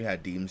popular, and you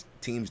had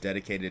teams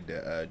dedicated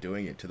to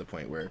doing it to the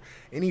point where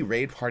any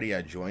raid party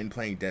I joined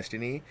playing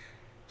Destiny,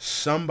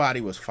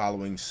 somebody was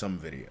following some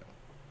video.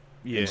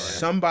 Yeah.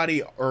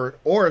 Somebody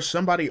or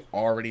somebody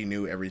already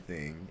knew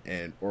everything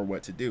or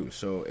what to do,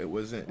 so it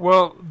wasn't.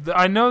 Well,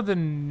 I know the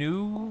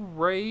new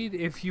raid.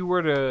 If you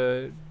were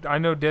to, I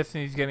know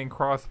Destiny's getting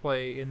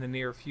crossplay in the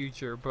near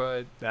future,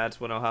 but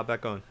That's when I'll hop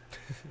back on.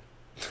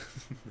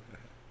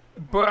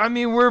 I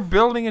mean, we're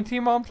building a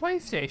team on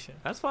PlayStation.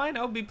 That's fine.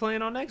 I'll be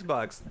playing on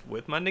Xbox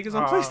with my niggas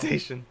on Oh.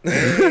 PlayStation.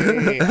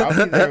 Hey,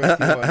 I'll be there with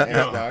you on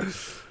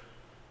Xbox.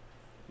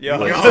 Yo.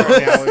 Now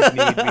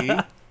if need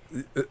be.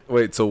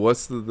 Wait, so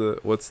what's the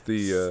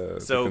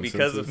So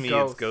because of consensus? me,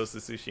 Ghost. it's Ghost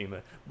of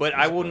Tsushima. But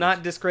I will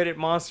not discredit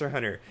Monster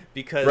Hunter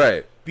because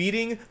Right.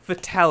 beating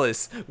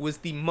Fatalis was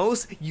the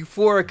most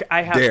euphoric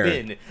I have Darren,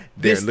 been Darren,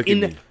 this look at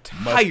me.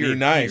 entire Must be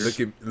nice.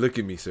 year. Look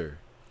at me, sir.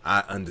 I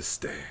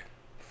understand.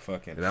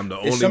 Fucking. And I'm the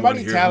only Is somebody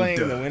one here tallying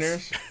who the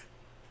does.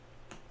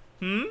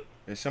 winners?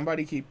 Does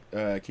somebody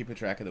keeping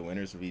track of the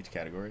winners of each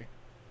category?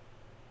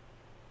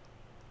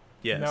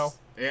 Yes. No.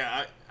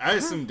 Yeah, I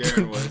assumed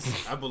Darren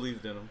was. I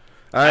believed in him.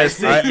 I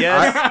said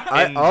yes,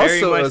 I and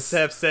very also much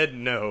have said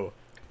no.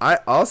 I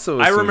also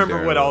I assumed remember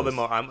Darren what all was. them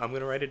are. I'm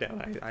gonna write it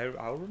down.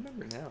 I'll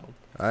remember now.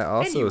 I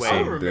also Anyway. I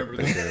assumed remember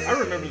that them. Darren I was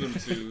remember there. them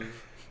too.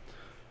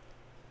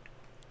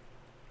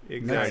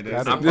 Exactly.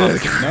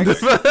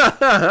 Next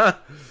I'm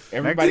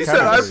Everybody He said,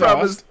 I category.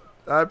 promised.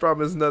 I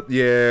promised nothing.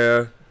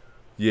 Yeah.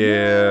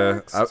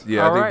 I All think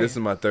right. this is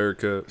my third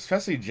cup.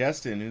 Especially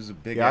Justin, who's a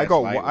big. Yeah, I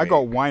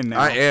got wine now.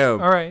 I am.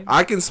 All right.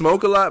 I can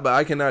smoke a lot, but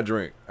I cannot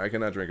drink. I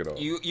cannot drink at all.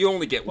 You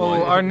only get Well,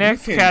 one. our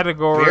next can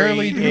category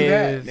barely do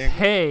that, is nigga.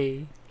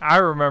 Hey, I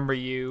remember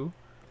you,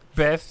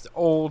 best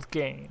old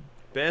game.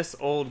 Best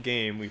old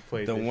game we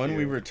played. The this one year.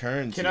 we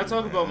returned. Can to, I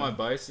talk about my man.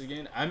 bias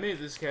again? I made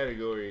this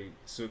category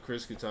so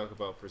Chris could talk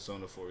about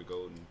Persona 4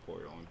 Golden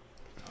Port on.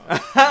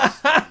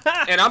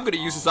 And I'm gonna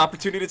use this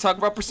opportunity to talk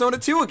about Persona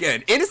 2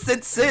 again.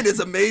 Innocent Sin is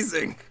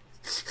amazing.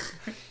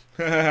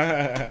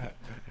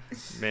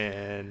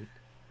 Man,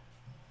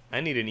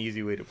 I need an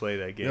easy way to play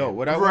that game. Yo,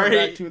 what I went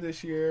Right. back to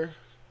this year,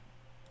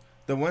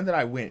 the one that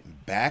I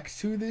went back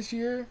to this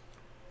year,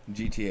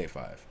 GTA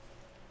 5.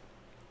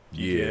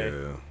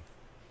 Yeah.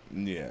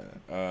 Yeah,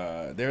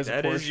 there's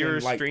That a is portion your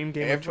like stream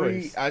game of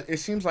choice. it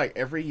seems like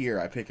every year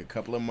I pick a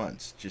couple of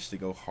months just to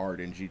go hard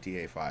in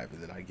GTA 5,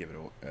 and then I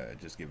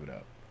just give it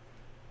up.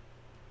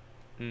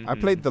 I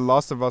played The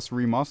Last of Us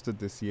Remastered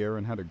this year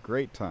and had a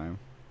great time.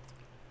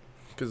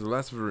 Because The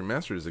Last of Us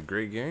Remastered is a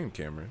great game,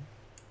 Cameron.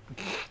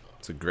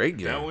 It's a great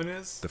game. That one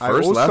is? The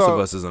first Last of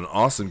Us is an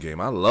awesome game.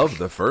 I love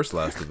the first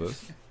Last of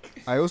Us.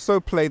 I also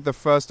played the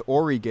first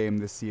Ori game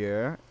this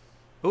year.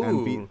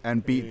 Ooh.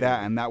 And beat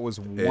that, and that was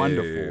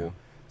wonderful. Yeah.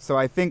 So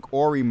I think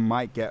Ori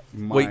might get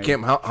my... Wait,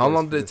 Cam, how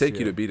long did it take you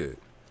year. to beat it?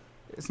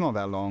 It's not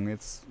that long.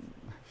 It's...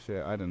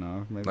 Shit, I don't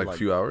know. Maybe Like a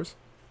few hours?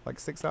 Like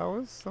 6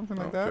 hours? Something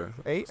like Okay.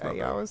 that? Eight That's not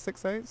bad. hours?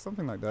 6, 8?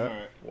 Something like that. All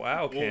right.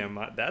 Wow, Cam,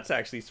 that's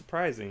actually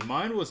surprising.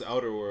 Mine was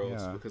Outer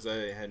Worlds Yeah. because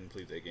I hadn't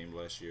played that game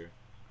last year.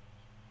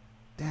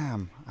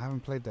 Damn, I haven't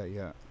played that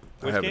yet.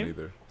 I Which haven't game?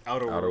 either.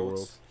 Outer Outer Worlds.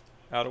 Worlds.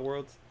 Outer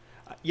Worlds.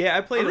 Yeah,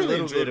 I played I really a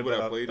little enjoyed bit what I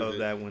about, played of of it.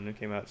 that when it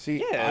came out. See,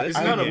 yeah, It's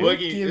that's not a good.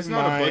 buggy. give It's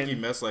not a buggy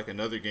mine- mess like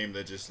another game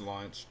that just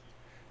launched.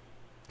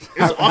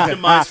 It's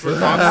optimized for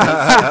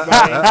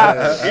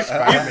consoles.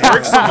 It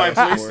works on my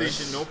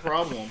PlayStation, no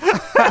problem.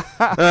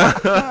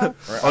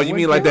 Oh, you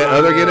mean like that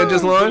other game that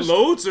just The launched?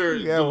 loads are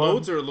Yeah, the well-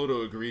 loads are a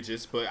little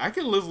egregious, but I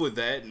can live with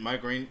that. My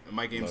game's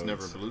Loads.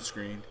 never blue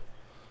screened.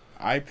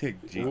 I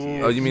picked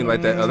GTA. Oh, you mean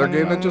like that other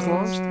game that just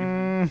launched?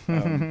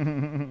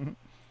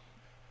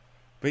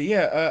 But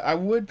yeah, I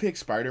would pick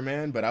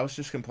Spider-Man, but I was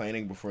just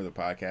complaining before the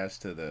podcast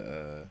to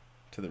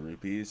the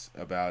Rupees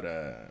about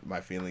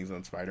my feelings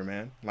on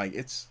Spider-Man. Like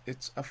it's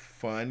a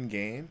fun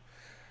game,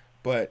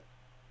 but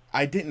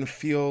I didn't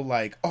feel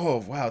like, oh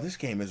wow, this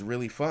game is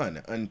really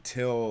fun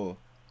until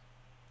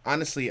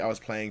honestly I was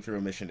playing through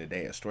a mission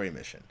today, a story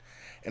mission.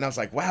 And I was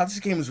like, wow, this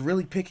game is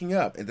really picking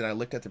up. And then I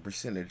looked at the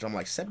percentage. I'm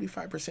like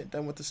 75%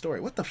 done with the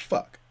story. What the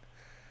fuck?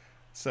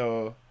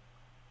 So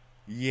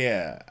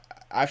yeah,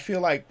 I feel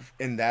like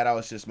in that I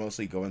was just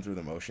mostly going through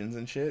the motions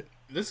and shit,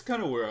 This is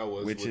kind of where I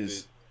was. which with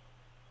is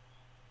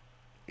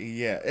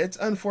yeah, it's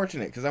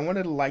unfortunate because I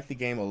wanted to like the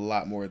game a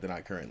lot more than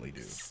I currently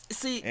do.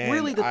 See, And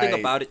really, the thing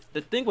about it, the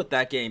thing with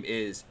that game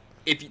is,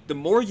 the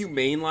more you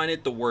mainline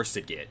it, the worse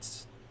it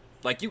gets.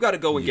 Like, you got to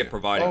go and Yeah. get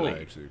provided Oh, lead. I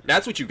actually agree.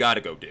 That's what you got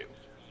to go do.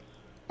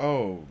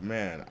 Oh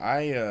man,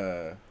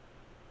 I'm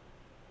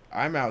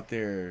out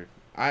there.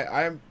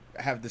 I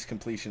have this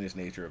completionist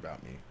nature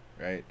about me,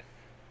 right?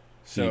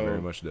 He very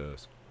So much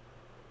does.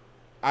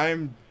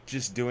 I'm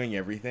just doing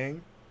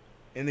everything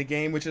in the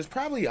game, which is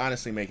probably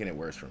honestly making it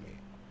worse for me.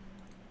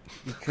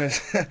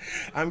 Because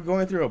I'm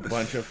going through a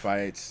bunch of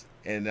fights,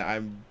 and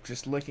I'm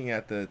just looking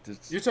at the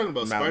You're talking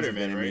about mountains of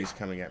Spider-Man, enemies right?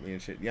 coming at me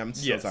and shit. Yeah, I'm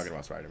still Yes. talking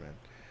about Spider-Man.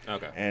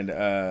 Okay.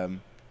 And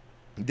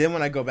then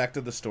when I go back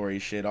to the story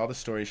shit, all the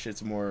story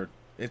shit's more.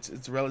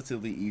 It's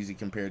relatively easy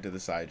compared to the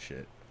side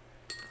shit.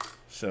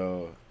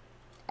 So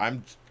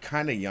I'm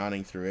kind of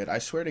yawning through it. I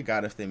swear to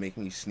God, if they make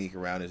me sneak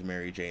around as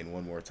Mary Jane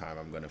one more time,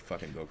 I'm gonna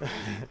fucking go crazy.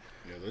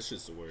 Yeah, that's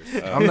just the worst.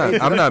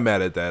 I'm not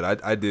mad at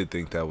that. I did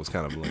think that was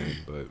kind of lame,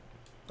 but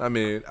I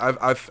mean,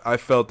 I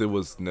felt it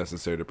was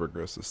necessary to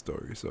progress the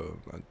story, so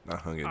I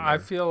hung in there. I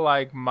feel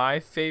like my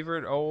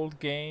favorite old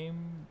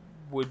game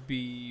would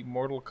be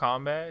Mortal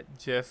Kombat,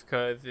 just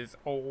because it's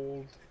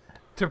old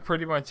to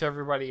pretty much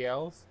everybody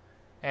else.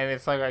 And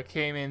it's like I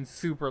came in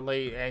super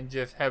late and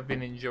just have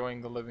been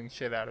enjoying the living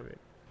shit out of it.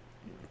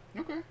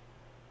 Okay.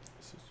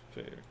 This is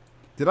fair.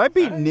 Did I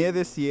beat Nier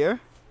this year?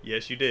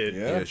 Yes, you did.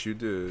 Yeah. Yes, you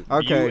did.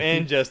 Okay. You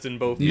and Justin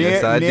both. Nier- did.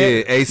 Yes, I Nier-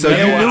 did. Hey, so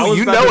Yeah, well, I was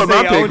you about know to what say, my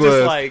I pick was just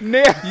was. like,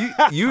 Nier,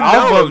 You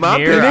I'll know what vote my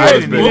Nier. pick I was,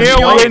 didn't man. Nier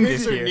Y'all wins picks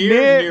this are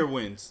year. Nier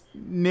wins.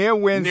 Nier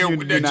wins Nier-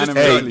 just-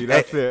 unanimously. Hey,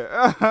 That's hey.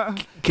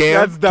 it.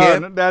 Cam, That's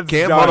done. That's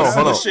Cam, done.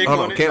 hold on, Shake hold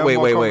on on. it. Can't No wait,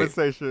 more wait.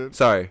 conversation.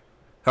 Sorry,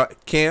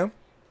 Cam.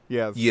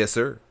 Yes. Yes,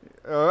 sir.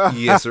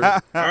 Yes, sir. All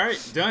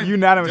right, done.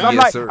 Unanimous. Done. I'm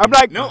Yes, like, sir. I'm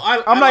like, No,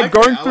 I'm like like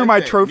going that. I through like my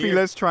that. trophy Nier.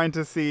 list trying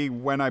to see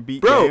when I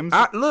beat Bro, games.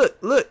 look.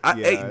 Yeah,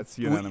 Hey, it's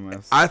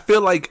unanimous. I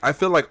feel like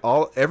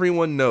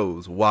everyone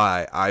knows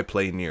why I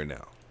play Nier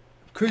now.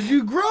 Cause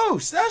you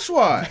gross. That's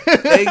why.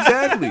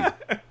 Exactly.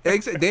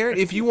 Darren,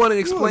 if you want to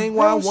explain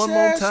why gross one more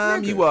ass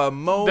time, nigga. you are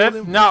more That's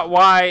than not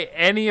why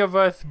any of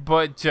us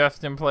but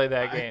Justin play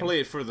that I game.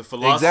 play it for the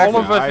philosophy. Exactly.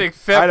 All of us I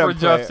except don't for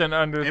play it. Justin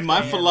understand And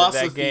my that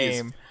philosophy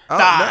game. is Oh,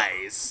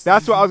 thighs.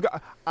 That's what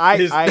I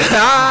was.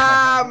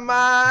 Ah,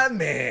 my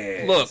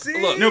man. Look.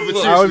 No, but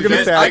look, I was gonna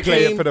seriously, say I that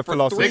play it game for the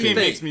philosophy. That game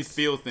things. makes me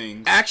feel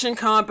things. Action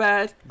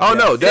combat, Oh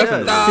no, thick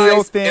definitely.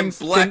 Feel thighs,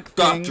 things, and black think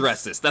dot things.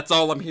 dresses. That's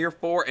all I'm here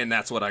for, and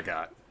that's what I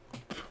got.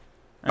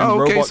 And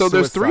Oh, okay, robot so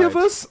there's three of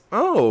suicide. us?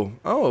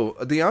 Oh,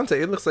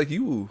 Deontay, it looks like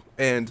you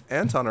and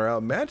Anton are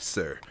outmatched,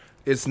 sir.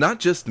 It's not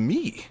just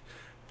me.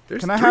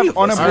 There's Can I three have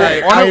of us.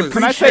 honorable? All right,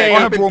 Can I say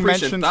I've been honorable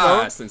preaching mentions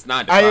thighs though? since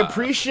 9 to I 5.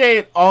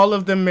 appreciate all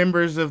of the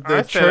members of I the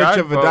said Church I'd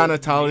of vote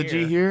Adonatology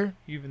Nier, here.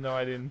 even though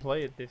I didn't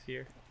play it this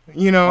year.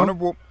 You know,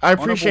 Honorable- I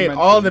appreciate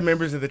honorable all the mentions.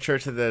 members of the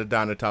Church of the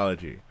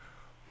Adonatology.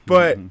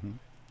 But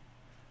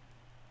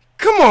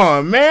come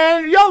on,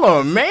 man, y'all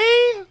on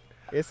Maine?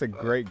 It's a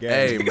great game.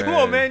 Hey, man. Come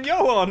on, man.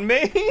 Yo, on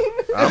main.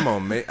 I'm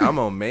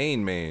on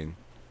main.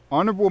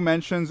 Honorable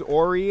mentions: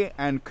 Ori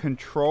and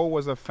Control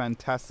was a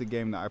fantastic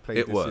game that I played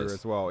It this year was.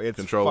 as well. It's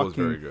Control was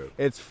fucking, very good.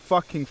 It's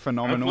fucking I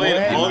phenomenal. played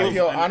Yeah, all give of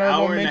your an honorable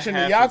hour and a mention to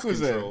half of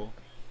Yakuza. Control.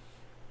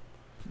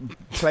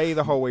 play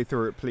the whole way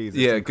through it, please. It's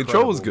Yeah,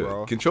 Control's incredible, good.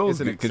 bro. Control's It's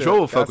an good. Control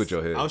will fuck that's- with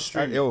your head. I'll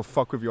stream It'll it.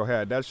 fuck with your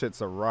head. That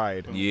shit's a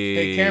ride. Yeah.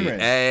 Hey, Cameron.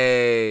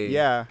 Hey.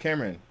 Yeah,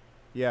 Cameron,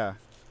 yeah.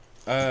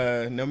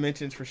 no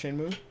mentions for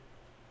Shenmue?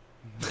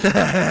 He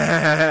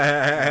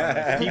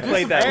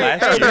played that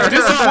last Your year.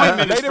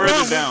 disappointment is Later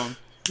further on. down.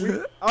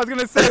 I was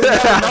gonna say we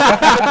have another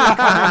category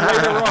coming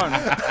later on.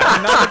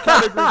 Another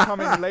category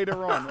coming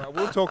later on.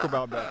 We'll talk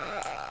about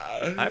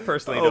that. I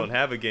personally don't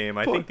have a game.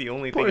 I think the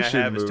only thing I poor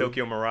have is Shenmue.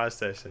 Tokyo Mirage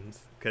Sessions.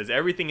 Because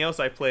everything else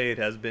I played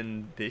has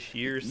been this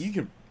year's You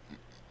could.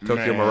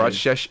 Tokyo Man.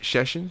 Mirage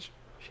Sessions.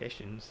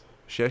 sessions.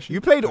 Sessions.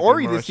 You played Tokyo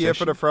Ori Mirage this year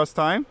for the Sessions. first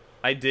time.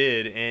 I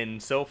did,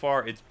 and so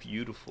far it's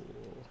beautiful.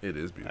 It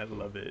is I beautiful.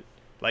 love it.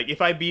 Like,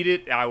 if I beat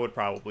it, I would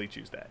probably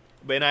choose that.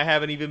 But I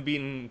haven't even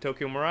beaten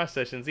Tokyo Mirage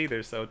Sessions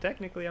either, so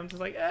technically I'm just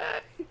like,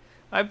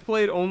 I've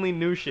played only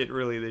new shit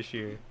really this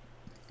year.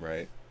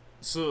 Right.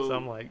 So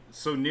I'm like,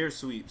 So near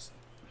sweeps.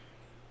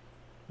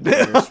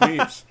 Your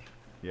sweeps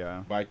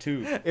Yeah. by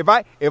 2. If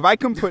I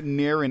can put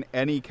Nier in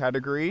any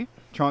category,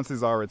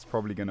 chances are it's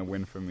probably gonna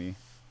win for me.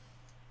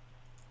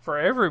 For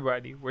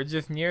everybody, we're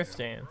just Nier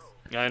stands.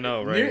 I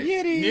know, right?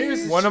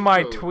 Near's One of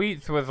my code.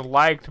 tweets was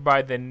liked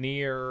by the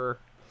Nier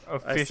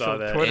official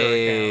that. Twitter account.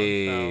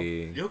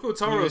 Hey. Yoko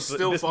Taro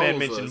still this follows man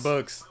mentioned us.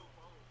 books.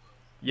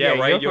 Yeah, Yeah,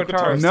 right. Yoko Yoko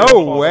Taro Taro. still No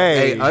follows way. us.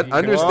 Hey, You can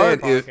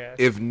understand watch the if podcast.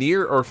 if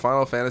Nier or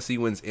Final Fantasy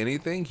wins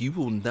anything, you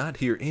will not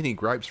hear any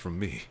gripes from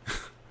me,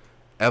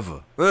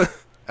 ever,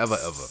 ever.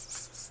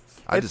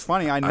 It's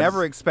funny. I never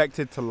just-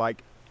 expected to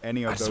like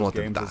any I of just those want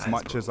them games as thighs,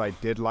 much bro. as I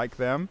did like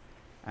them,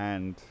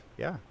 and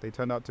yeah, they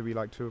turned out to be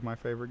like two of my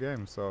favorite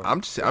games. So I'm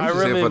just I here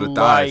really for the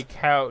thighs. like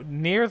how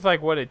Nier's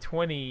like what, a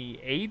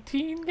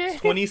 2018 game?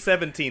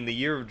 2017, the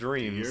year of Year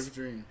dreams. of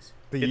Dreams.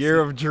 the it's- year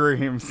of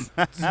dreams.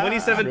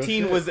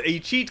 2017 was a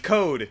cheat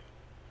code.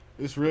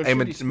 It's real Hey,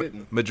 shitty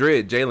spitting.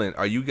 Madrid, Jalen,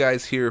 are you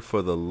guys here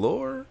for the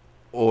lore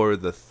or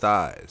the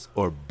thighs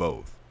or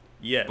both?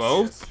 Yes.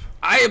 Both?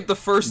 I am the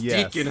first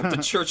Yes. deacon of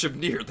the Church of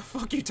Nier. The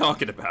fuck are you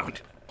talking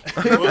about?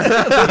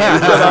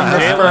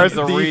 Jalen's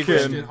the Deacon. Pushed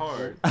reason. it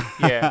hard.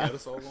 Yeah. Got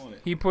us all on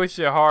it. He pushed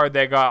it hard,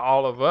 that got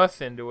all of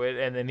us into it,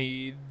 and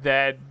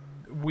then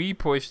we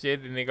pushed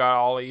it and it got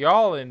all of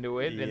y'all into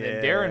it, and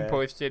then Darren Yeah.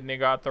 pushed it and it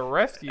got the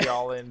rest of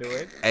y'all into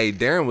it. Hey,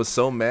 Darren was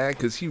so mad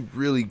because he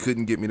really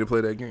couldn't get me to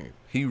play that game.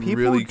 He People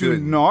really do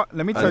couldn't. not.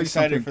 Let me tell you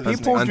excited something. for this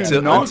People next do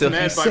Until- I not. was until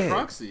mad he by said-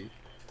 proxy.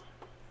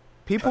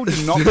 People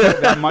do not put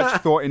that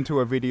much thought into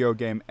a video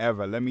game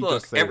ever. Let me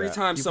Look, just say every that.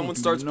 time People someone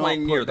do starts not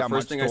playing put Nier, the that first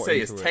much thing I thought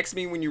say is into it. text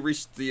me when you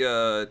reach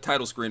the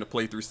title screen of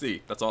playthrough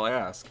C. That's all I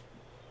ask.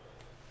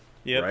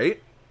 Yep.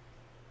 Right?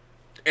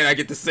 And I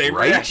get the same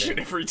Right? reaction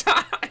every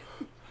time.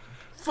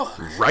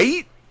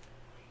 Right?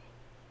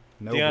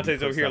 Nobody Deontay's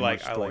puts over here that like,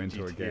 much I thought like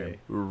into a GTA. game.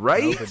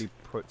 Right? Nobody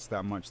puts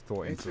that much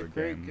thought It's into a a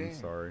great game. I'm game.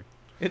 sorry.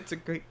 It's a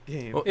great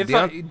game. Well, It's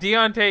Deont- like,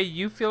 Deontay,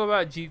 you feel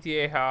about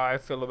GTA how I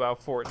feel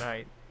about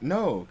Fortnite.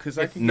 No, because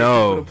I can get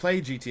No. people to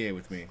play GTA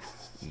with me.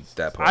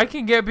 that part. I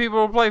can get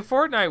people to play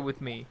Fortnite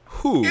with me.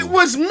 Who? It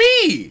was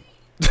me.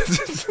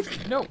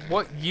 No,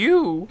 what,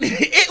 you?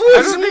 It I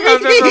was don't think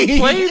I've ever me.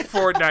 played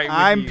Fortnite with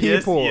I'm you.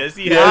 people. Yes,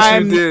 yes, Yes, you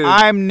I'm did.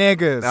 I'm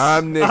niggas.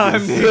 I'm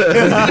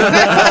niggas.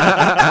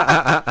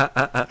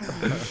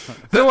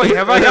 So wait,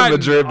 have I Yeah, got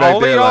Madrid back all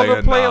of there y'all like,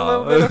 to play nah. a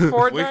little bit of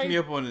Wake me Fortnite?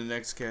 up on the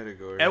next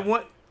category. At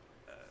what?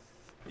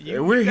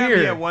 We're got me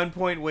here. at one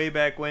point way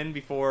back when,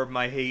 before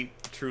my hate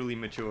truly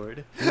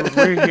matured.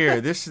 We're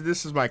here. This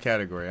is my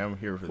category. I'm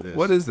here for this.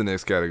 What is the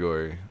next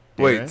category?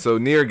 Wait, Darren? so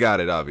Nier got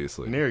it,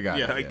 obviously. Nier got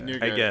Yeah, it? Nier I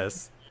got it.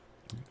 guess.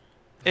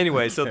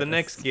 Anyway, so the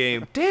next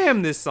game.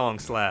 Damn, this song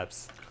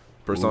slaps.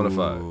 Persona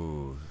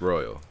Ooh. 5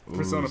 Royal.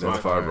 Persona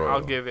 5. Royal.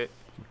 I'll give it.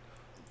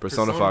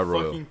 Persona 5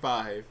 Royal. fucking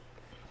 5.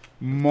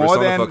 more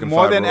Persona than fucking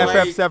more 5 than Royal.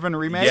 FF7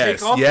 remake. Yes.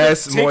 Take off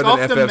Yes, the, more take than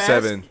off the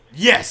FF7. mask.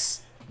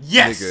 Yes.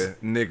 Yes.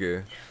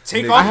 Nigga.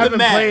 Take nigga. off I the haven't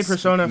played mask.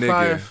 Persona Nigga.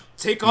 5.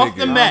 Take off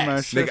the Nigga.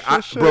 mask.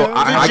 Nigga, The bro,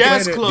 I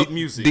jazz can- club De-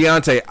 music.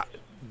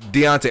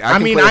 Deontay, I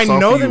can mean, play a I song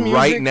know for the you music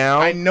right now.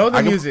 I know the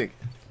can- music.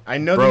 I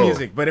know Bro. the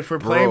music. But if we're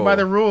playing Bro. by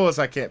the rules,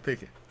 I can't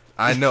pick it.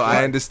 I know,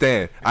 I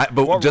understand. But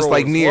What just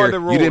like rules? Nier, What are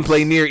the you didn't rules?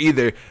 play Nier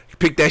either.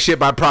 Pick that shit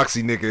by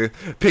proxy, nigga.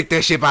 Pick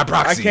that shit by I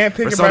proxy. can't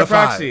pick Persona it by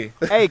 5. proxy.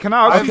 Hey, can I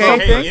argue Okay.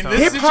 something? Hey, in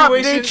this Hip Hop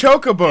Day situation,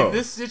 Chocobo. in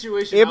this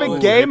situation, If I a will-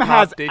 game Hip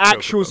has Hop Day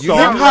actual Chocobo. Hip not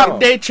songs, Hop wrong.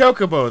 Day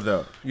Chocobo,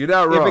 though. You're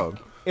not wrong.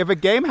 if a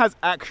game has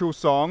actual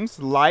songs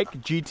like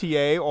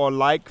GTA or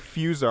like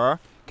Fuser,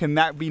 can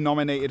that be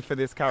nominated for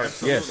this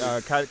character Yes.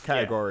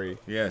 category?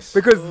 Yes.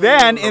 Because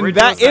then, in Original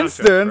that soundtrack,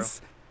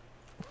 instance,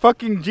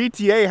 fucking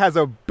GTA has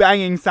a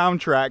banging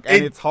soundtrack, and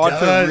It it's hard to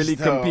does, really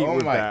though. compete Oh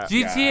with my that.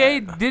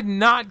 GTA did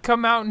not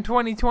come out in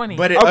 2020.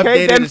 But it Okay,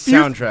 updated then its Fuse-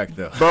 soundtrack,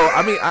 though. Bro,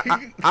 I mean,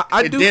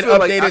 I It do did feel update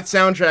like its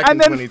soundtrack And in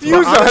then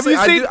 2020. Fuser, have honestly,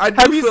 you seen- I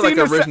do have you feel like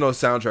seen the original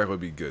soundtrack would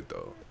be good,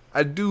 though.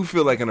 I do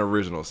feel like an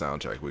original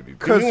soundtrack would be good.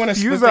 Can we wanna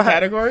split the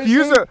categories,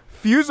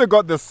 Fuser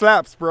got the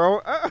slaps,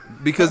 bro.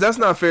 Because that's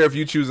not fair if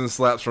you choosing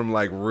slaps from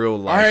like real All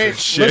life right, and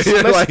shit.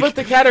 let's Like- split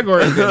the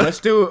categories then.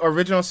 Let's do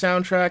original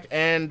soundtrack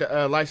and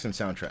licensed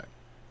soundtrack.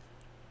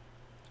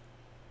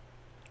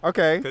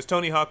 Okay. Because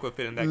Tony Hawk would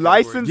fit in that category.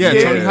 Licensing.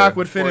 Yeah, Tony Yeah. Hawk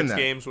would fit in Sports that.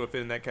 games would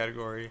fit in that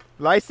category.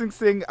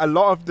 Licensing, a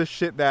lot of the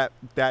shit that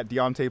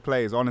Deontay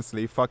plays,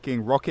 honestly,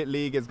 fucking Rocket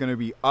League is going to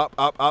be up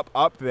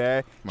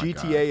there. My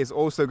GTA God. is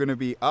also going to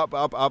be up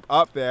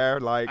there.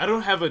 Like, I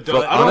don't have a But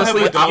dog. I don't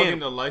honestly, have a dog I- in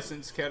the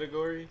license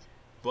category,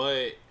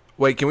 but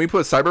Wait, can we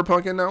put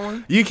Cyberpunk in that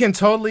one? You can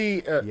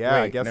totally. Yeah,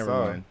 I wait, guess never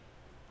so. mind.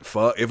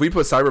 Fuck. If we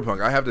put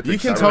Cyberpunk, I have to pick You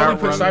can Cyberpunk.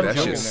 totally put That Cyberpunk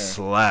shit in there.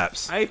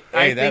 slaps. I Hey,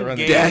 think that runs-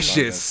 games, That Cyberpunk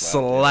shit does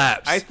slap,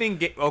 yeah. slaps. I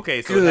think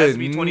okay, so it has to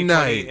be Good 2020,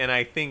 night. and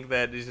I think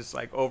that is just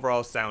like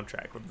overall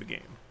soundtrack of the game.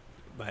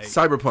 Like,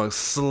 Cyberpunk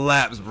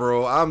slaps,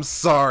 bro. I'm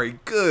sorry.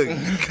 Good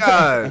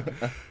God.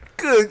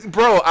 Good,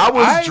 bro. I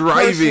was I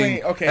driving,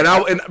 personally- okay,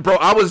 and bro,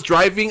 I was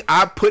driving.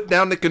 I put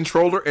down the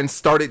controller and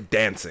started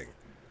dancing.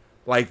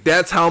 Like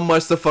that's how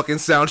much the fucking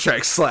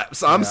soundtrack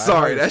slaps. I'm yeah, I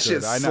sorry, heard that it's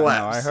shit good. I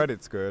slaps. know, I heard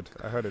it's good.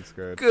 I heard it's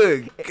good.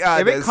 Good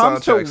God, If it that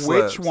comes to soundtrack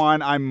which slaps.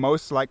 one I'm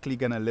most likely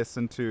gonna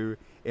listen to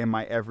in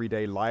my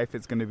everyday life,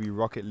 it's gonna be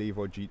Rocket League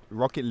or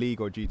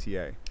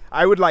GTA.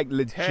 I would like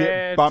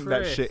legit bump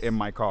that Tetris. shit in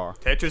my car.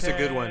 Tetris is a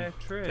good one.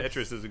 Tetris.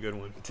 Tetris is a good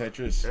one.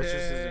 Tetris. Tetris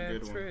is a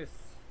good one. Tetris.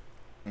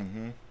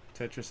 Mm-hmm.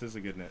 Tetris is a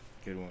good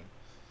one.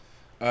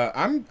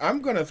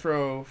 I'm gonna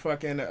throw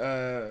fucking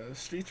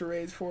Streets of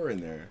Rage 4 in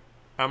there.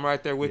 I'm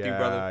right there with you,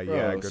 brother. Bro,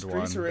 Yeah, good Streets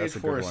one. of Rage That's a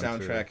 4 good one,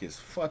 too. soundtrack is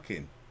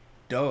fucking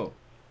dope.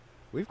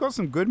 We've got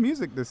some good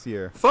music this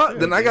year. Fuck,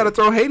 then I gotta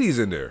throw Hades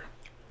in there.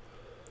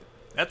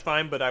 That's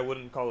fine, but I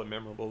wouldn't call it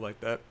memorable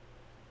like that.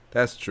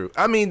 That's true.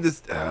 I mean,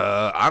 this.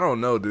 I don't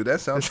know, dude. That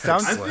soundtrack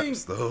sound- slaps I think-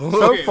 though.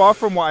 So Okay. far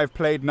from what I've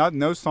played,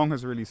 no song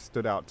has really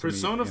stood out to me.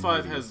 Persona in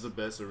 5 Hades. has the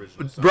best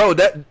original song. Bro,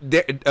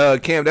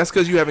 Cam, that's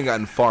because you haven't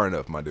gotten far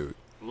enough, my dude.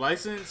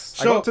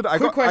 License. I got to the- I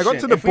quick got- I got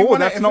question. to the If we ball,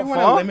 wanna- that's if not we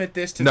wanna far? limit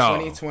this to No.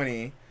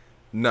 2020.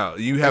 No,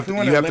 you have If we to.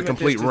 wanna You have to limit this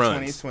complete to runs.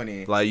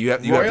 2020, Like you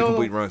have to Royal-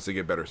 complete runs to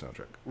get better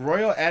soundtrack.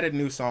 Royal added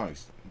new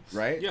songs,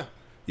 right? Yeah.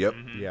 Yep,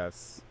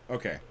 Yes.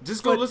 Okay.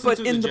 Just go listen but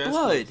to in the the Jazz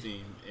blood. Club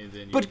theme, and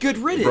then But good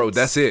riddance. bro.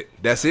 That's it.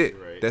 That's it.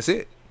 Right. That's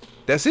it.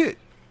 That's it.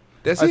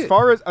 That's As it.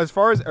 far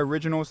as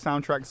original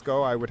soundtracks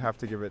go, I would have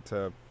to give it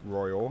to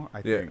Royal.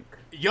 I Yeah. think.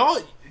 y'all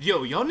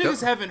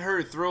niggas haven't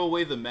heard "Throw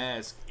Away the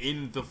Mask"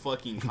 in the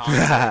fucking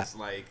context.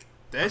 Like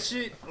that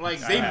shit. Like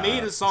they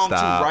made a song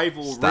Stop. to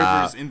rival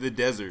Stop. "Rivers in the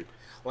Desert."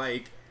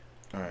 Like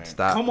All right.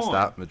 Stop. Come on.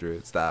 Stop,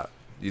 Madrid. Stop.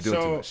 You're doing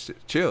So- too much.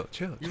 Shit.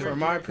 Chill. For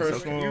my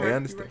personal, I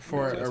understand.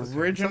 for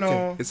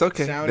original It's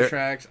okay.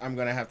 soundtracks, I'm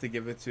gonna have to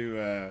give it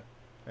to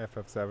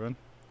FF7.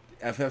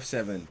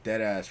 FF7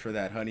 Deadass for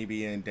that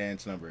Honeybee and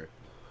dance number.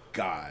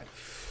 God.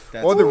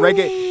 That's Or the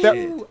reggae.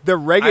 The I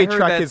reggae heard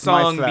track that is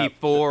my song slap.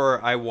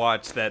 before I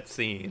watched that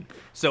scene,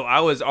 so I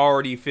was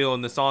already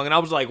feeling the song, and I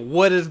was like,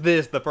 "What is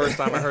this?" The first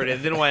time I heard it,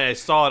 and then when I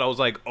saw it, I was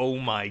like, "Oh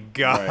my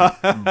god!"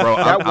 bro.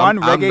 That one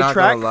reggae not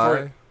track gonna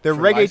lie. The For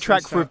reggae license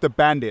track sound- with the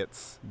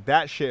bandits.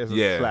 That shit is a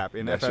Yeah, slap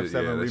in that shit- FF7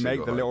 yeah, that shit remake.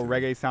 go The hard, little too.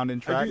 reggae sounding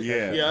track.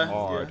 Yeah. yeah,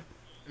 hard.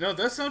 yeah. No,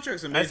 that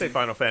soundtrack's I amazing. say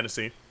Final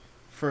Fantasy.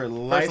 For Final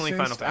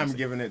licensed, I'm Fantasy.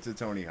 giving it to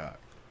Tony Hawk.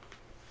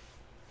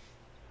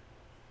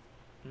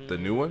 The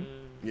new one.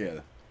 Yeah.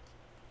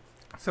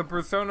 So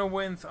Persona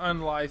wins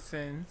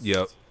unlicensed.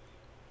 Yep.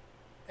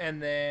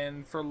 And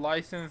then for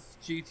licensed,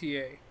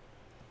 GTA.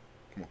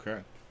 Okay.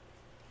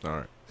 All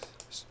right.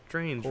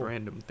 Strange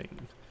random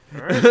thing.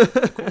 All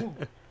right, cool.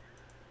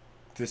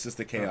 This is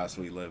the chaos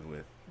we live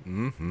with.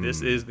 Mm-hmm.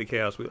 This is the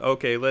chaos.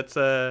 Okay, let's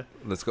go.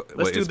 let's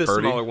Wait, do it's the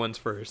Purdy? smaller ones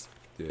first.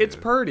 Yeah. It's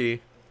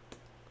Purdy.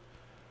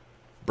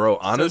 Bro,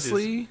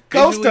 honestly,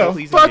 Ghost Visually of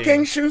pleasing fucking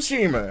game.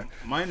 Tsushima.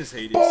 Mine is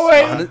Hades.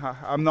 Boy,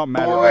 I'm not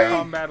mad Boy. at that.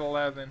 Combat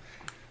 11.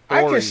 I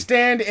Story. could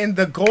stand in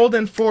the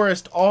Golden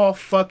Forest all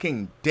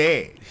fucking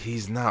day.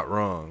 he's not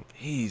wrong.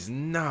 He's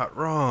not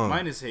wrong.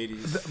 Mine is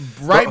Hades.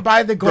 Right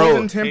by the bro,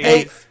 Golden Temple.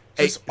 hey,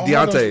 just all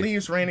Deontay. those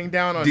leaves raining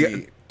down on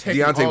me.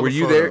 Taking Deontay, all were the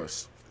you there?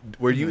 photos.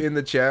 Were you in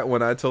the chat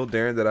when I told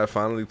Darren that I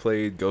finally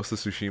played Ghost of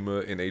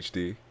Tsushima in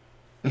HD?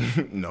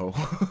 No.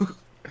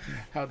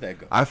 How'd that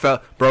go? I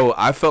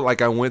felt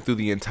like I went through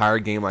the entire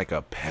game like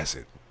a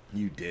peasant.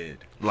 You did.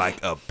 Like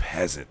a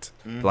peasant.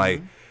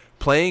 Like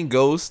playing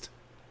Ghost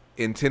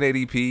in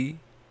 1080p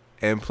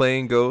and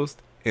playing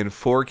Ghost in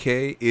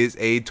 4K is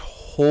a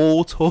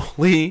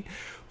totally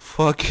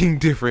fucking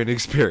different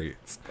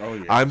experience. Oh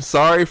yeah. I'm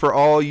sorry for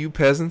all you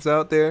peasants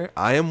out there.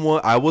 I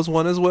was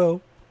one as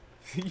well.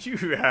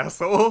 You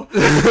asshole.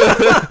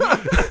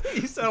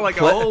 You sound like a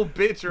Play- whole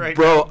bitch right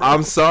Bro, now.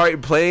 I'm sorry.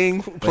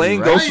 Playing right.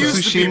 Ghost I of used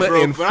to be Tsushima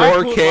broke, in but I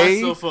pulled 4K.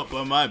 myself up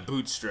by my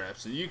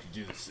bootstraps, and you can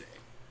do the same.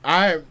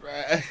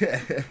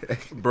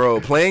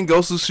 Bro, playing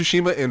Ghost of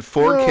Tsushima in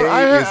 4K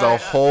Bro, is a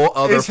whole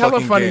other It's hella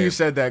fucking funny game. you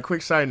said that.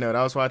 Quick side note: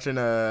 I was watching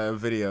a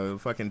video, a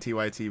fucking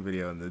TYT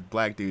video, and the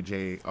black dude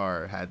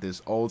JR had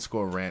this old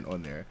school rant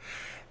on there,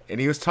 and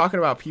he was talking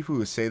about people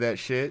who say that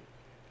shit,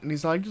 and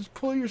he's like, "Just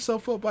pull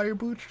yourself up by your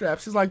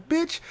bootstraps." He's like,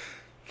 "Bitch,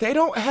 they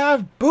don't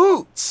have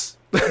boots.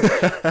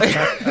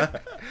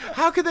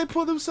 How could they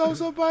pull themselves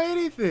up by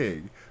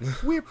anything?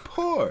 We're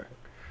poor."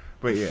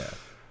 But yeah,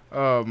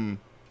 I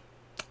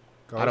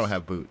don't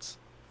have boots.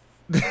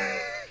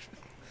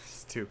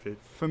 stupid.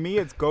 For me,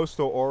 it's Ghost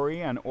or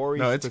Ori, and Ori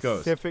No, it's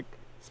Ghost.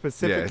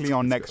 specifically Yeah,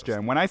 on it's next Ghost.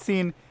 gen. When I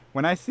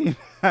seen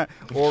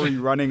Ori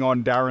running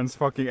on Darren's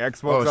fucking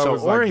Xbox, I so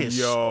was Ori like, is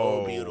yo,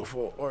 so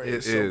beautiful. Ori It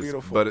is so is,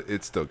 beautiful. but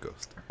it's still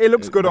Ghost. it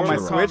looks good on my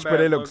Mortal Switch, but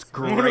Kombat it looks looks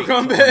great. Mortal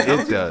Kombat. It I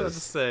was about to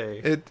does.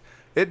 say.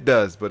 It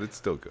does, but it's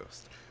still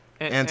Ghost.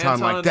 Anton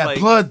like that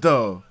blood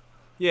though.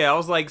 Yeah, I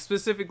was like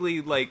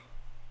specifically like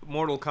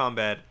Mortal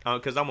Kombat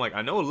because I'm like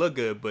I know it look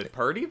good, but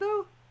Purdy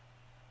though.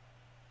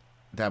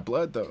 That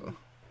blood though.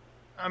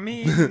 I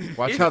mean,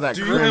 Watch how that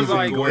Do you have crimson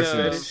like like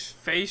glistens.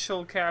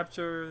 facial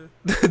capture.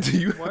 Do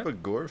you What? have a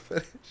gore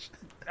fetish?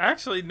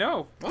 Actually,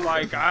 no.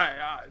 Like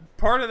I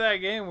part of that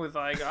game was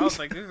like I was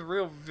like, this is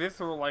real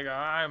visceral. Like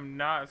I'm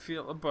not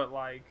feeling, but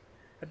like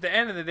at the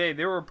end of the day,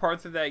 there were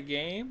parts of that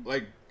game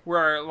Like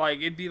where like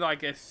it'd be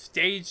like a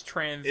stage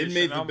transition.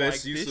 made the I'm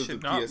best like, use this of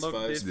should the not look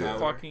PS5's this power.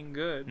 fucking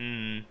good.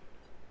 Hmm.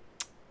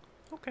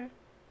 Okay.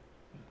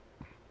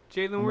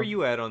 Jalen, where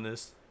you at on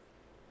this?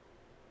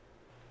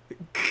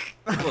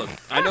 Look,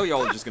 I know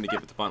y'all are just gonna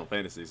give it to Final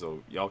Fantasy,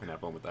 so y'all can have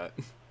fun with that.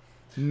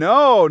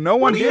 No one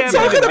What are you did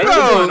talking that.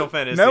 about? Final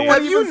Fantasy. No one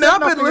Have even you said not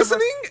been nothing about-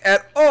 listening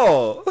at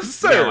all,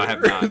 sir? No, I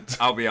have not.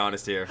 I'll be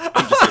honest here.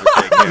 I'm just here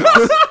to take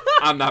chaos.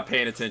 I'm not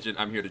paying attention.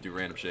 I'm here to do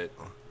random shit.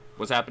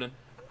 What's happening?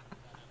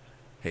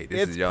 Hey,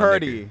 this It's is y'all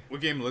Purdy.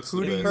 what game looks Who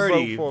the do you best?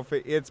 Purdy. vote for?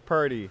 It's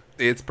Purdy.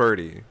 It's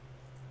Purdy.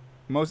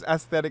 Most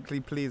aesthetically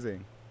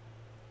pleasing.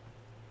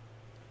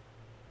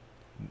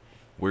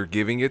 We're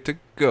giving it to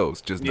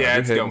Ghost. Just nod Yeah, your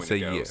it's head going and say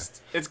to yeah.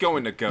 Ghost. It's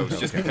going to Ghost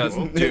just because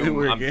We're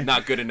Doom. I'm good.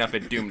 not good enough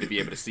at Doom to be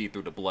able to see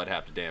through the blood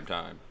half the damn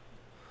time.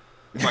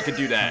 If I could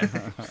do that,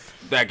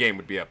 that game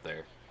would be up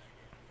there.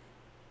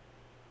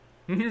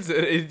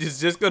 It's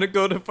just gonna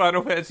go to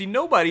Final Fantasy.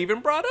 Nobody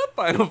even brought up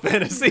Final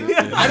Fantasy.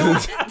 I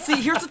don't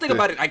see. Here's the thing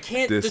about it. I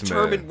can't This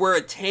determine man. where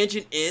a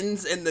tangent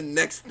ends and the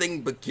next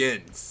thing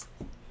begins.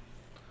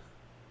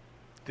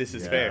 This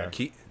is Yeah. fair.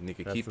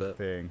 Nigga, That's keep the up.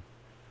 thing.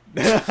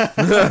 Well,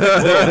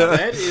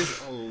 that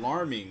is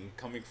alarming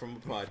coming from a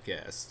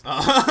podcast.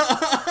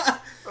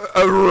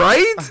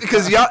 Right?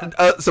 Because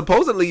y'all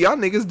supposedly y'all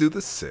niggas do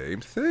the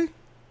same thing.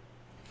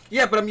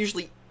 Yeah, but I'm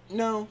usually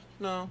no.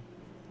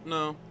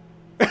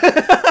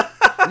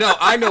 No,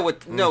 I know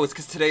what. No, it's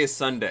because today is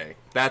Sunday.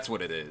 That's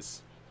what it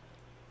is.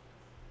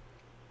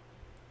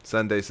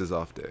 Sundays is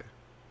off day.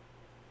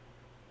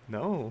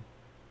 No.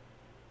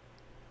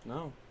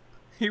 No,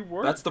 He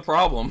worked. that's the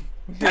problem.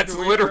 That's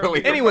literally.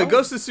 The Anyway, problem.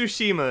 Ghost of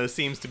Tsushima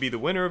seems to be the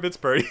winner of its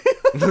Purdy.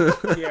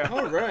 Yeah.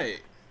 All right.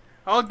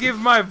 I'll give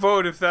my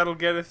vote if that'll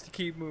get us to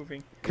keep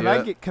moving. Can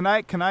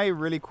I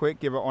really quick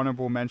give an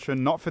honorable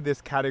mention, not for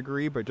this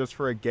category, but just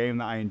for a game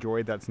that I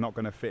enjoyed that's not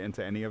going to fit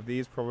into any of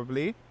these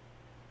probably.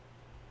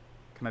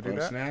 Can I do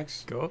that?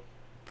 Snacks. Go.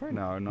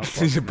 No, not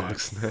Bug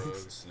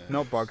snacks.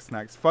 Bug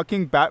Snacks.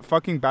 Fucking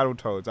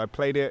Battletoads. I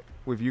played it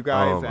with you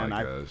guys, Oh my and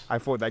gosh. I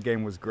thought that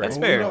game was great. That's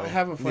We fair. don't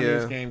have a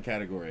funniest Yeah. game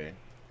category.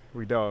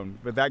 We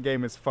don't, but that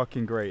game is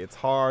fucking great. It's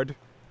hard.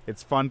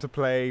 It's fun to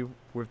play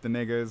with the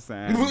niggas,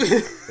 and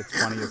it's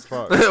funny as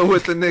fuck.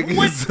 With the niggas.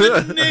 With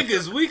the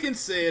niggas, we can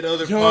say it.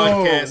 Other Yo,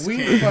 podcasts we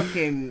can.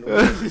 fucking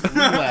we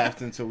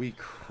laughed until we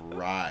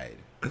cried.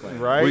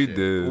 Right? We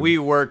did. We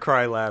were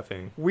cry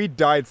laughing. We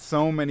died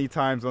so many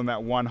times on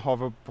that one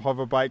hover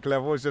bike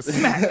level. It's just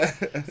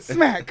smack,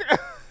 smack.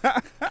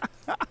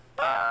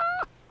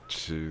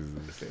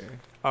 Jesus.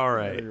 All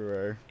right.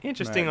 Anyway,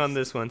 Interesting nice. on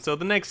this one. So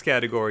the next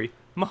category,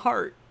 my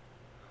heart.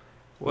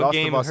 What Last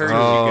game of Us hurt 2. you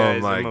Oh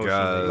guys my emotionally?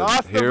 god.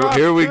 Last of Here, Us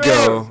here we 2.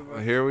 go.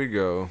 Here we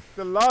go.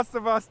 The Last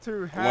of Us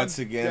 2. Hands Once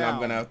again, down. I'm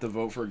gonna have to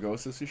vote for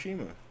Ghost of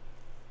Tsushima.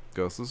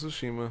 Ghost of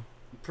Tsushima.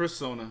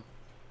 Persona.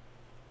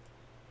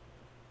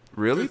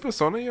 Really?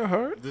 Persona your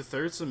heart? The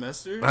third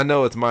semester. I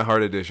know it's my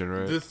heart edition,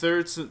 right? The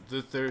third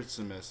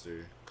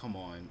semester. Come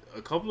on,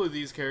 a couple of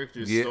these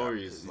characters' Yeah.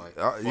 stories like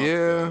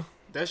yeah. up.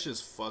 That's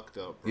just fucked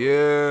up. Bro.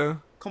 Yeah.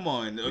 Come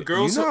on, a You're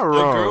girl's not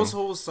wrong.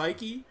 whole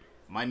psyche.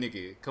 My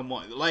nigga, come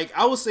on. Like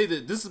I will say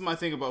that this is my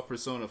thing about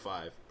Persona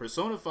 5.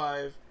 Persona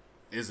 5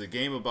 is a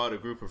game about a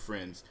group of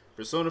friends.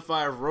 Persona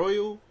 5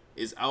 Royal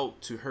is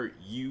out to hurt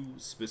you,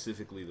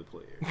 specifically the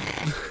player.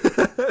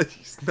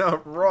 He's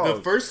not wrong.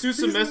 The first two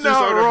semesters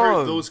not are to hurt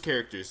wrong. those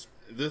characters.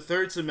 The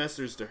third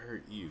semester is to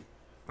hurt you.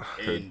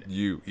 And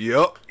you.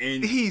 Yep.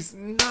 and He's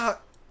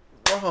not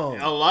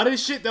wrong. a lot of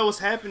shit that was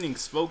happening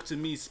spoke to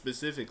me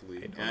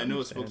specifically, and I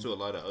know it spoke to a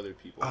lot of other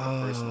people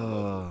on a personal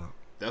level.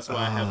 That's why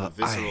I have a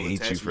visceral I hate you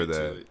attachment for that.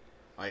 to it.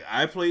 Like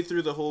I played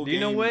through the whole Do game.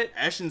 you know what?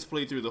 Ashton's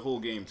played through the whole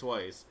game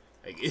twice.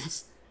 Like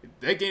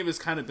that game has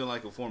kind of been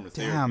like a form of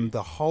therapy. Damn,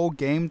 the whole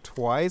game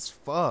twice?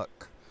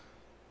 Fuck.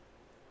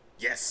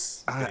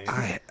 Yes.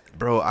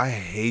 Bro, I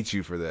hate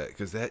you for that.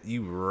 Because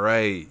you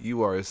right.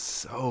 You are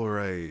so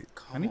right.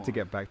 I need to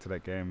get back to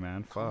that game,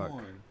 man. Fuck. Come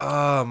on.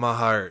 Oh, my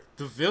heart.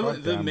 The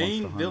villain, the Goddamn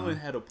main Monster villain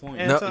Hunter. had a point.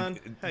 No, Anton,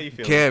 how you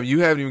feeling? Cam,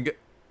 you haven't even got...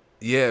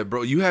 Yeah,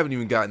 bro, you haven't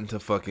even gotten to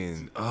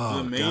fucking... Oh,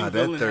 the main God,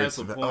 villain that third... has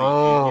a point.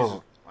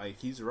 Oh,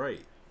 He's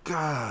right.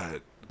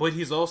 God. but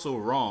he's also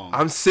wrong.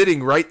 I'm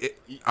sitting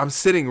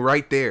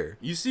right there.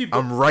 You see,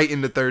 I'm right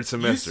in the third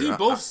semester. You see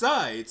both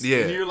sides. Yeah.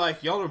 And you're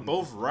like, y'all are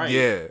both right.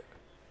 Yeah.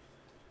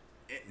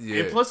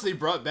 Yeah. And plus, they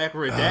brought back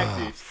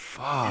Redacted. Oh,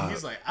 fuck. And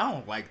he's like, I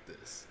don't like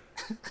this.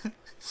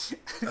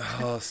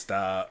 Oh,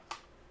 stop.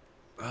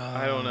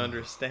 I don't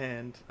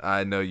understand.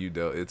 I know you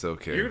don't. It's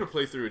okay. You're going to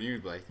play through it and you're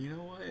be like, you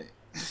know what?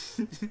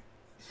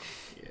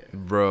 Yeah.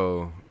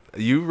 Bro,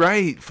 you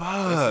right. Fuck.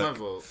 That's my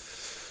vote.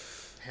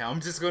 Hey,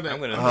 I'm just gonna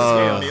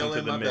nail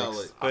in my mix,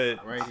 ballot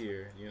but right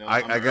here. You know,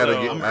 I gotta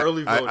get. I'm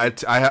early voting.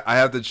 I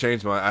have to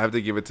change my. I have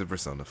to give it to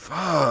Persona.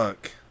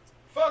 Fuck.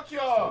 Fuck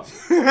y'all.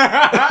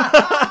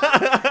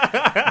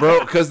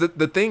 Bro, because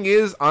the thing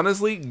is,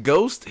 honestly,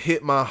 Ghost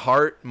hit my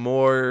heart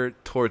more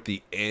toward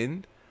the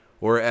end,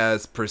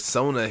 whereas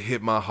Persona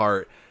hit my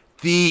heart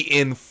the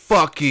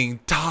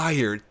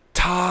entire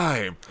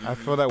time. I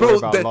feel that Bro, way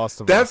about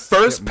Lost of that Us.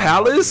 first Hit my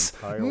heart the palace,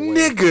 entire way.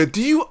 nigga,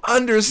 do you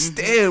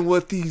understand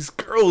what these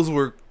girls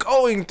were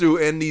going through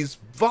and these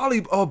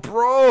volleyball? Oh,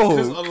 bro,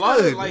 Because a lot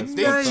of good like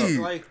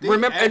night. they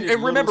Remember added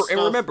and remember little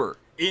and remember. stuff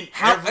in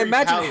How every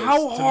imagine palace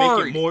how to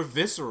hard make it more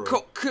visceral.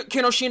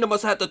 Kenoshina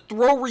must have had to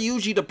throw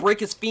Ryuji to break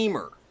his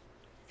femur.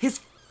 His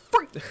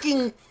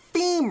freaking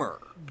femur.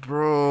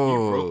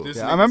 Bro. This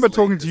Yeah, I remember nigga's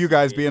talking like to you this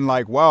guys game. being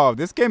like, wow,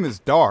 this game is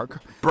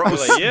dark. Bro,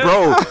 Like,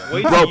 yeah.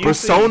 Wait bro, till you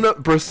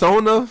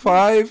Persona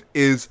 5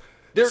 is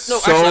There's no.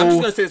 so Actually, I'm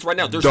just gonna say this right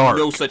now. There's dark.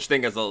 no such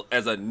thing as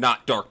a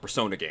not dark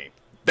Persona game.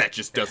 That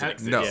just doesn't has-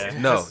 exist. No, Yeah.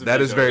 no, has to that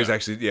be is very dark.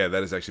 actually, yeah,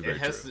 that is actually It very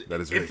has true. to-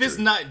 That is very if it's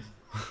true. not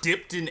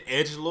dipped in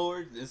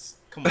edgelord, it's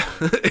come on.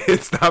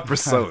 It's not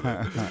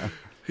Persona.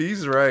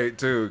 He's right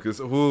too, because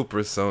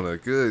Persona,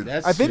 good.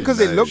 I think because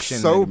it looks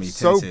so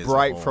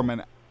bright from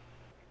an.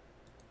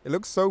 It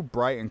looks so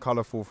bright and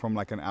colorful from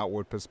like an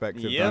outward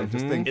perspective. Yeah, that I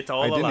just think it's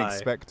all I didn't a lie.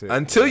 expect it.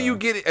 Until you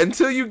get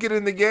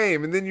in the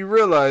game, and then you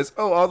realize,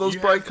 oh, all those You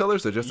bright have-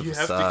 colors are just a You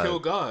facade. have to kill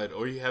God,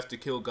 or you have to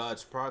kill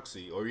God's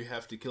proxy, or you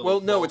have to kill. Well,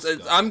 a no, false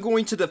it's God. I'm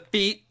going to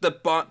defeat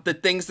the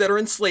things that are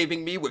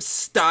enslaving me with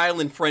style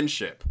and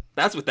friendship.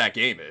 That's what that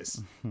game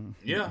is.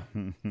 Yeah,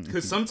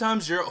 because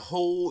sometimes your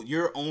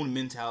own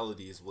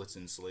mentality is what's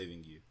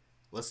enslaving you.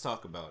 Let's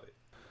talk about it.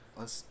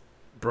 Let's.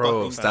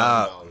 Bro, fucking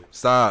talk about it.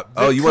 stop.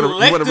 The Oh, you want to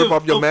rip collective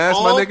off your of mask,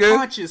 my all nigga?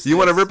 consciousness. You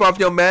want to rip off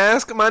your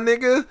mask, my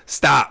nigga?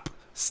 Stop.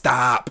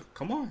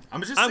 Come on,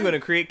 I'm I'm gonna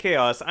create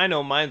chaos. I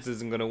know mine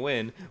isn't gonna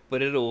win,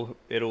 but it'll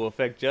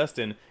affect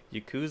Justin.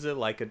 Yakuza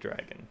like a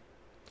dragon.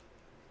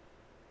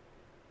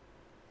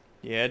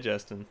 Yeah,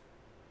 Justin.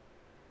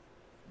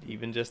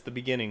 Even just the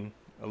beginning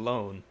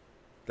alone,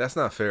 That's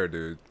not fair,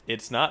 dude.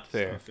 it's not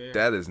fair.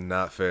 That is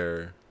not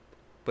fair.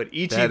 But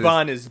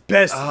Ichiban is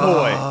best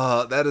boy.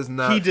 Oh, that is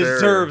not He fair.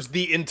 deserves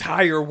the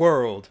entire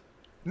world.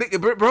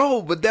 Nigga,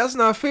 bro, but that's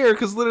not fair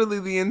because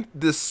literally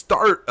the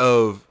start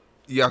of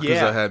Yakuza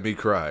Yeah. had me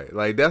cry.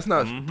 Like, that's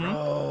not.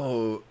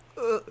 Bro.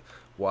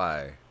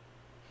 Why?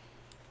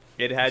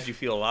 It had you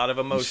feel a lot of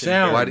emotion.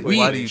 sound Why very do, weak,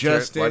 quickly. why do you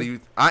Justin. why do you?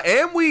 I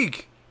am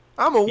weak.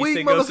 I'm a He weak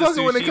said Ghost of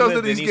motherfucker when it comes Tsushima,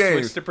 to then these he games.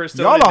 switched to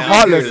Persona, Y'all are now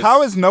heartless. here's-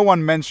 How has no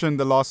one mentioned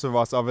The Last of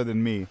Us other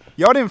than me?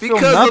 Y'all didn't feel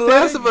Because nothing. The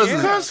Last of Us is.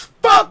 Because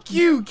fuck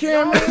you,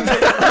 Cameron.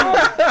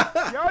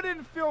 Y'all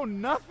didn't feel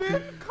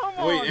nothing. Come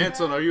on. Wait,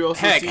 Anton, are you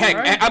also? Heck, team- I'm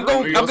are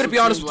going. you I'm also going to be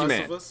team honest with you, Last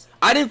man. of Us?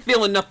 I didn't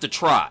feel enough to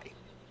try,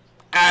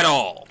 at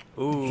all.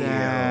 Ooh.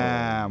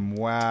 Damn!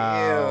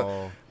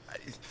 Wow.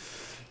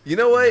 You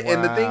know what?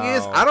 And the thing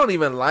is, Wow. I don't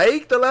even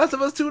like The Last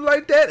of Us 2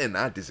 like that, and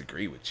I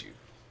disagree with you.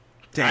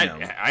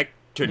 Damn. I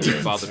couldn't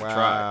even bother to Wow.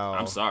 try.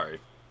 I'm sorry.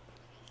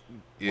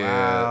 Yeah.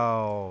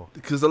 Wow.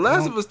 Because The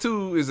Last of Us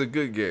 2 is a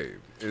good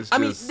game. It's I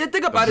mean, just the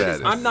thing a about it bad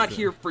is, I'm not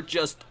decision. here for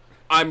just.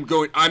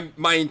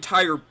 My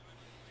entire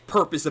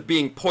purpose of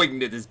being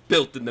poignant is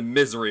built in the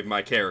misery of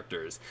my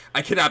characters.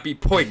 I cannot be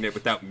poignant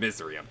without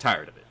misery. I'm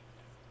tired of it.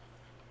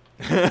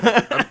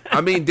 I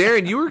mean,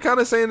 Darren, you were kind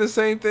of saying the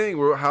same thing,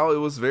 where how it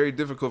was very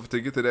difficult to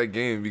get to that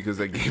game because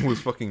that game was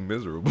fucking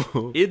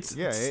miserable. It's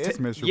Yeah, it's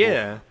miserable.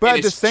 Yeah. But And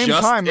at the it's same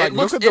just- time, it like,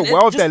 looks- look at the it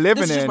world just- they're this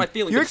living is just in. my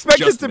feeling, You it's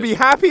expect us just to be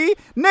miserable. happy?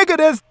 Nigga,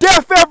 there's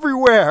death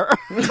everywhere.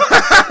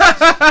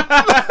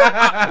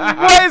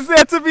 What is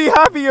there to be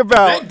happy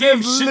about? That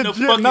game There's shouldn't have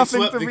legit fucking nothing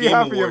swept to the be Game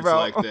happy Awards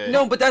about. like that.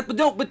 No,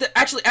 but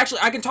actually,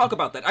 I can talk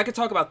about that. I can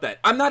talk about that.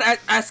 I'm not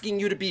asking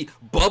you to be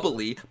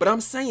bubbly, but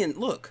I'm saying,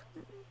 look,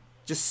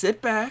 just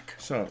sit back,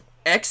 So,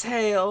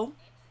 exhale.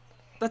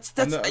 That's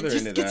On the other just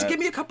end of that- give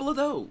me a couple of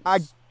those.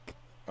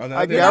 on the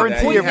I other guarantee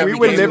hand, you if have we a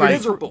were game living like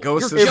miserable.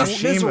 Ghost of You're just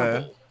Tsushima.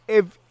 miserable.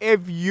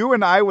 If you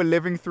and I were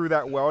living through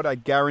that world, I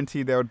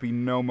guarantee there would be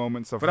no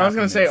moments of But I was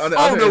gonna say, on the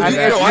Oh other no, end of you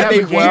that, know, you I'd have be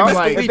a game best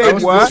like believe they I'd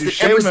Ghost be of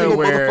roasting every single Tsushima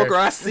where motherfucker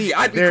I see.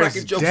 I'd be there's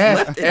cracking jokes death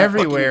left and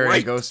everywhere fucking in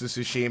right. Ghost of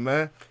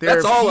Tsushima.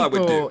 That's There all I are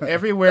would people do.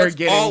 everywhere That's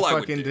getting all I would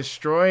fucking do.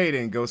 destroyed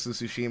in Ghost of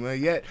Tsushima,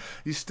 yet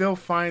you still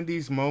find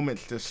these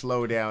moments to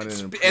slow down and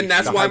appreciate. And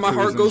that's why my haikus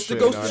heart and goes to shit,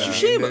 Ghost you of know what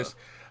I Tsushima. There's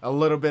a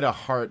little bit of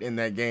heart in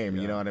that game,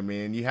 you know what I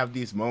mean? You have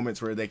these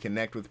moments where they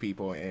connect with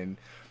people, and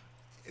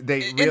they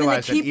and then they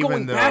realize that keep even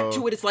going though back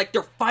to it. It's like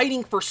they're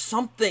fighting for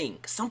something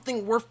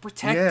worth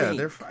protecting. yeah,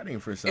 they're fighting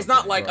for something. It's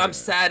not like right. I'm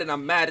sad and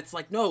I'm mad. It's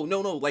like no.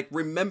 Like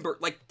remember,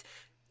 like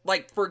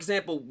for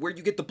example, where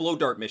you get the blow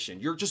dart mission,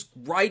 you're just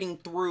riding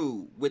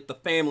through with the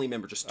family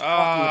member, just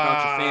talking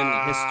about your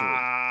family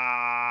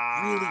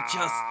history, really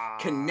just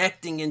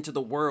connecting into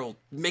the world,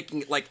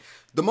 making it like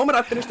the moment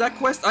I finished that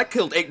quest, I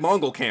killed 8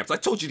 Mongol camps. I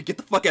told you to get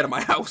the fuck out of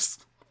my house.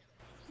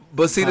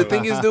 But see, the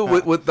thing is,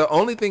 dude, with the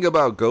only thing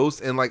about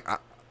Ghost, and like,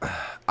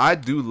 I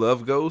do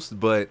love Ghost,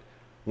 but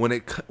when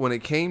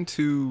it came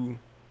to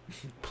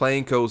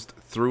playing Ghost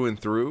through and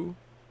through,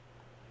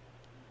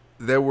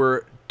 there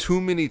were too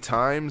many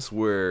times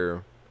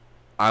where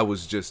I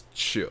was just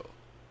chill,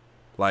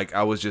 like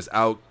I was just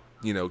out,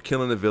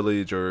 killing a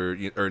village or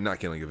not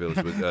killing a village,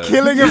 but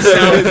Killing a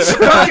village.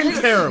 fucking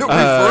terrible.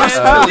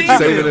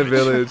 saving a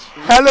village.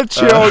 Hella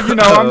chill,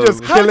 I'm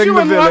just How'd killing you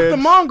the unlock village. the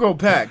Mongol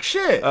pack?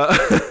 Shit.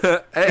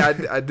 Hey,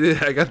 I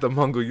did. I got the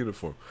Mongol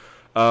uniform.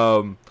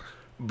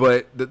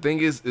 But the thing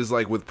is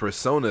like with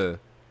Persona,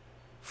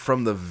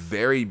 from the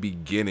very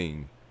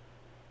beginning,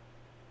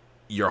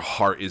 your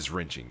heart is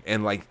wrenching,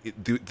 and like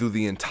through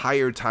the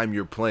entire time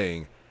you're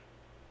playing,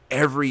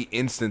 every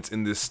instance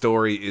in this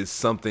story is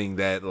something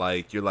that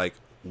like you're like,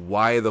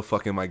 why the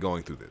fuck am I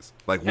going through this?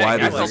 Like, why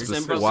Yeah, does I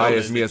this? felt Why is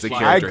Persona me as a like-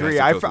 character? I agree.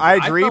 has to go through I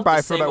this? agree, felt but the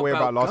I feel that same way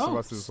about about Last of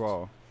Us Ghost. as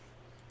well.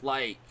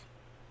 Like,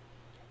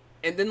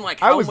 and then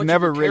like I how was much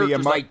never of your really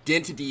character's emo-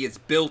 identity is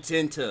built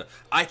into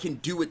I can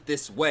do it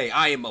this way.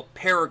 I am a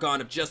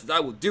paragon of justice. I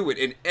will do it.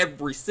 And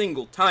every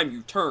single time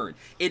you turn,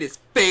 it has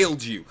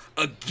failed you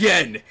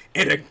again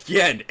and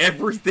again.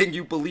 Everything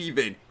you believe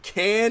in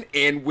can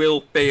and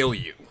will fail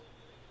you.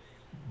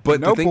 But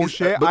No the thing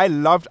bullshit. is, but-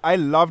 I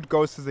loved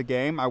Ghost as a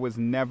game. I was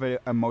never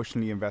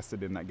emotionally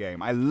invested in that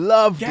game. I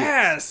loved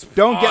Yes. it.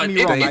 Don't get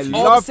me It's wrong. I Thank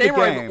all loved the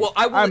samurai. game. Well,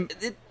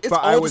 it's but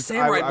all I the was-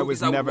 samurai I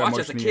was movies I would never watch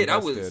as a emotionally kid.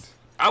 invested.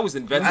 I was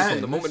invested I-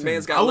 from the moment listen,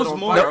 man's got I lit was on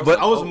more. fire. but-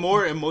 I was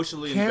more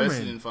emotionally Cameron.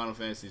 invested in Final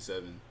Fantasy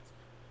VII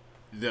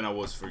than I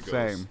was for Ghost.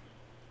 Same.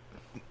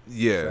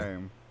 yeah,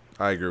 Same.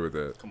 I agree with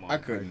that. Come I on, I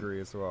couldn't.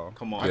 agree as well.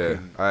 come on. Yeah,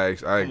 I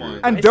agree. on.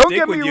 With And that. I don't stick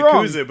get with me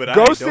wrong, Yakuza, but I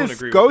Ghost don't is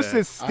agree with Ghost that.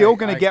 is still I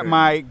gonna get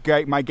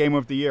agree. my game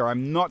of the year.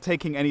 I'm not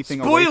taking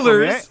anything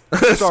Spoilers! away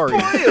from it. Sorry,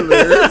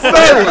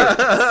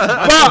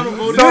 Final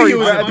vote sorry, is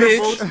but Final bitch.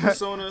 vote is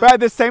Persona. but at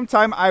the same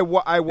time, I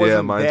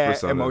wasn't mine's there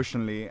Persona.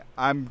 emotionally.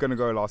 I'm gonna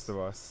go Last of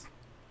Us.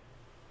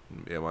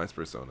 Yeah, mine's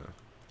Persona.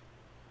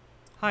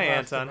 Hi,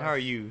 Last Anton. of How Us. are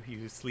you?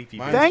 You sleepy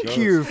Mine- bitch. Thank Ghost.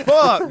 you.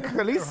 Fuck.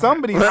 At least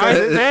somebody I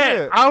said said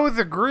it. I was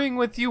agreeing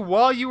with you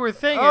while you were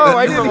saying it. Oh,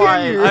 I You didn't were hear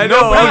like, you. I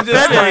know, Nobody I'm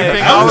just said saying.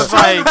 anything. I I was was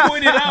trying like, to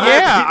point it out.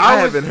 yeah, I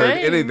I was haven't heard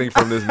saying- anything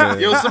from this man.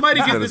 Yo, somebody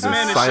It's give been this a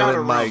man a silent shot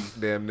of rum. mic,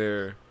 damn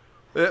near.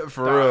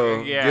 For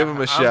real, Yeah, give him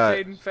a I'm shot.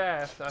 fading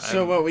fast.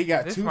 So what we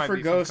got? This 2 might for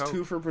be some Ghost, coke.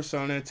 2 for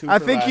Persona, 2 I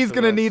for think Last he's of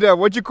gonna Us. need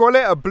what'd you call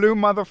it? A blue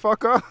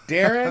motherfucker?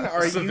 Darren,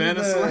 are Savannah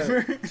you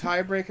Slimmer? the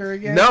tiebreaker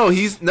again? No,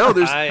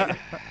 there's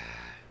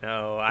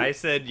No, I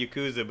said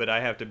Yakuza, but I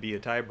have to be a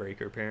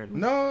tiebreaker apparently.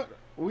 No,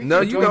 we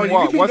No, can you go know, in- you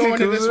we can what's go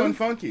into this Yakuza? one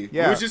funky.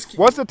 Yeah. We'll just-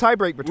 What's the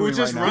tiebreak between we'll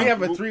just right run- now? We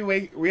have a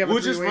three-way. We have a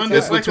We'll just three-way run tie.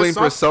 this It's like between a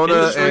soft- Persona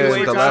we'll just run and this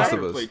like The a Last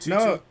soft of Us. play.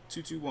 No.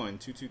 2-2-1,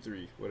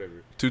 2-2-3, whatever.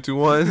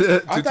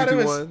 2-2-1, I thought it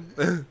was-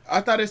 2-2-1.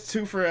 I thought it's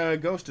 2 for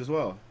Ghost as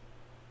well.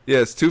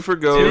 Yes, 2 for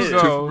Ghost, 2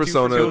 for Ghost,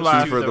 Persona, 2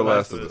 Last for of The Us.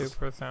 Last of Two Us.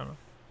 Persona.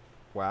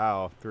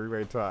 Wow,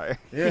 three-way tie.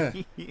 Yeah.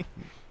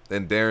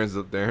 And Darren's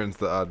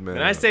the odd man.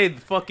 And I say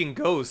fucking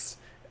Ghost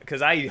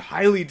because I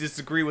highly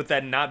disagree with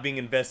that not being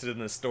invested in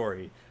the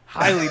story.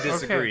 Highly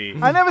disagree.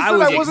 I never said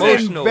was I wasn't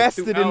emotional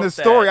invested in throughout the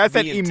story. I that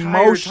said the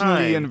entire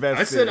emotionally time.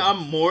 invested. I said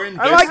I'm more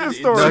invested. like the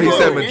story. No, he in two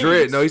said other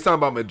Madrid. games. No, he's talking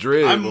about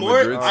Madrid. I'm what more.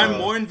 Madrid's I'm about.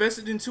 more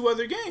invested in 2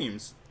 other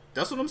games.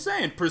 That's what I'm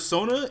saying.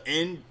 Persona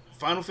and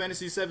Final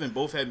Fantasy VII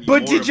both had me.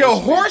 But more did your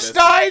emotionally horse invested.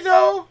 die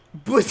though?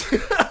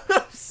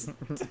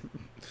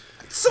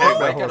 So Take I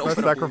that gotta horse.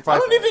 open I up your- sacrifice. I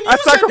don't even I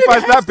use that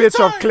sacrifice nigga that half the bitch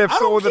off time. cliffs I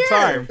don't all the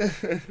care.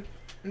 time.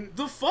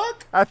 the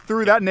fuck? I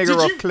threw that nigga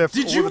off cliffs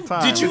did all you the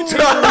time. did you take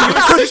away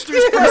your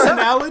sister's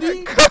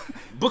personality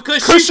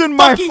because she Cushion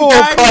my fucking full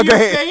died in your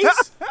Kage.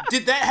 face?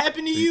 Did that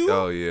happen to you?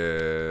 Oh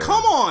yeah.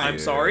 Come on. I'm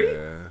sorry?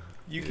 Yeah.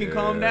 You can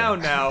calm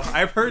down now.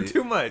 I've heard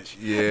too much.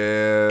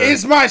 Yeah.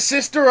 Is my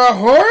sister a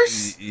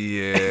horse?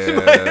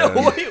 Yeah.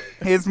 Wait,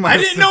 Here's my I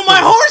didn't know my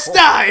horse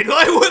died.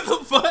 Like what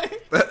the fuck?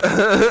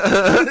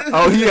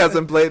 Oh, he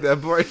hasn't played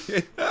that part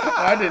yet.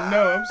 I didn't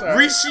know. I'm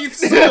sorry. Resheath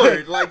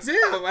sword. Like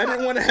damn, I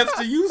didn't want to have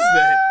to use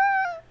that.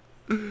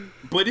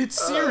 But it's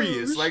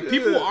serious. Like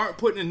people aren't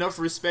putting enough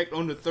respect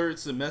on the 3rd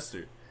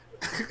semester.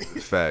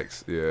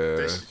 Facts.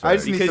 Yeah. I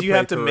just need because to you play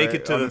have to through make it,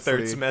 it to the 3rd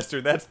honestly.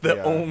 semester. That's the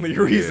Yeah. only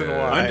reason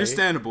Yeah. why.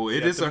 Understandable. It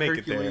You have is to a make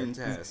it there. Herculean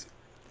task.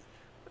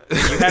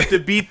 You have to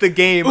beat the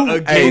game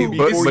again Hey,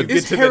 but- before but- you get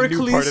Is to the new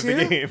Heracles part of the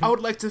here? game. I would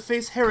like to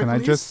face Heracles.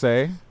 Can I just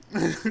say,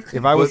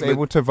 if I was But-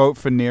 able to vote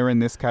for Nier in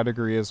this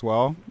category as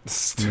well,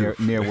 Stupid.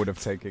 Nier would have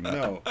taken it.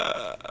 No.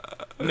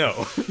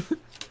 No.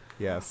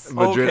 Yes.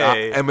 Madrid,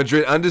 Okay. and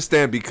Madrid,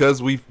 understand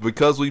because we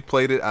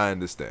played it. I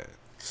understand.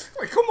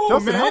 Like, come on,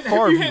 Justin, man. how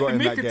far Have you have you had to got in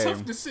make that a tough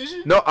game?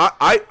 decision? No,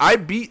 I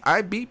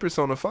beat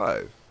Persona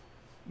 5.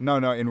 No,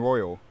 in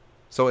Royal.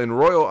 So in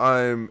Royal,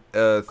 I'm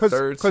 'Cause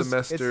third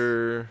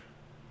semester.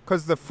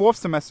 Because the fourth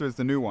semester is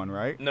the new one,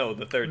 right? No,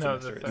 the third No,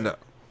 the semester. third. No.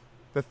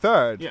 The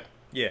third Yeah.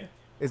 Yeah.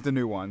 is the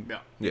new one. Yeah.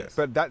 Yes.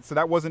 But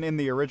that wasn't in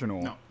the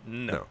original. No.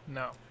 No.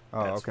 No.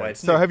 Oh, That's why okay. it's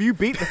So new. have you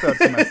beat the third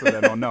semester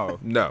then, or no?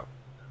 No.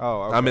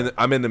 Oh, okay.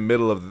 I'm in the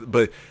middle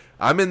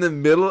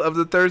of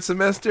the third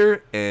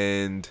semester,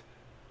 and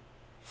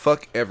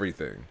fuck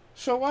everything.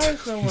 So why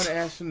is no one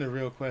asking the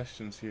real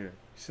questions here?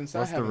 Since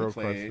What's I the haven't real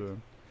played,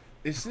 question?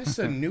 is this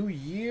a new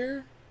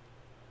year,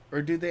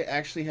 or do they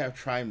actually have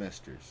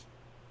trimesters?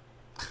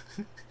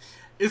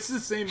 It's the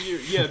same year.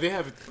 Yeah, they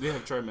have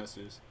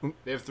trimesters.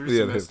 They have 3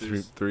 Yeah, they have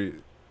semesters. three.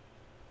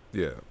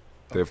 Yeah.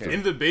 They have Okay. three.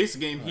 In the base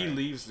game, he Alright.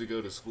 leaves to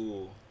go to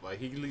school. Like,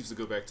 he leaves to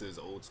go back to his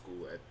old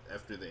school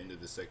after the end of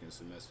the second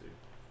semester.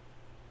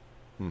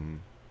 Mhm.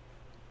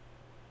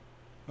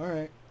 All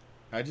right.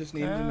 I just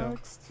needed to know.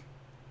 Next.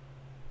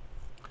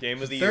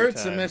 Game of the year Third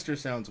time. semester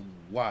sounds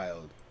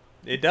wild.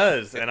 It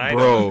does, and I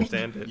Bro. don't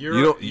understand it. You're-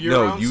 You don't. you're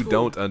No, around you school.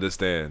 don't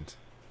understand.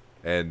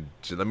 And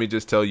let me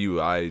just tell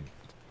you, I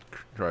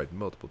tried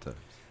multiple times.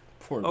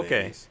 Poor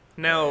Okay. babies.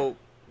 Now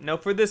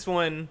for this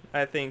one,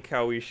 I think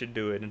how we should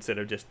do it instead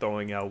of just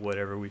throwing out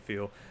whatever we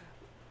feel.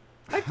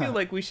 I feel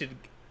like we should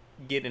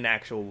get an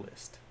actual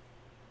list.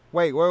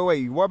 Wait.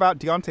 What about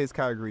Deontay's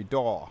category,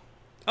 DAW?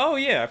 Oh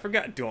yeah, I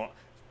forgot DAW.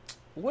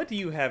 What do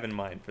you have in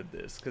mind for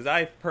this? Because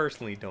I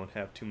personally don't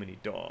have too many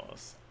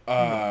DAWs.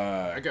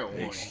 I got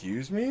one.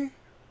 Excuse me.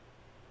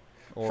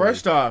 Or-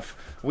 First off,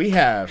 we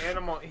have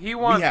Animal. He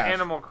wants we have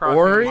Animal Crossing.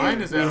 Ori.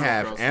 Mine is We Animal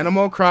have Crossing.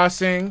 Animal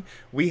Crossing.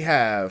 We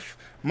have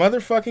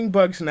motherfucking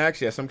Bug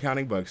Snacks. Yes, I'm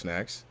counting Bug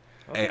Snacks.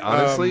 Hey,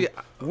 honestly,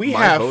 We my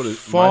have vote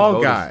is- my Fall vote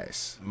is-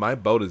 Guys. My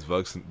boat is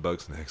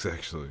Bugsnax,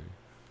 actually.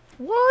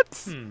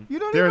 What? You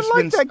don't There's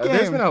even been like that game.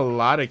 there's been a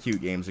lot of cute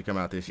games that come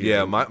out this year.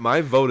 Yeah,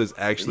 my vote is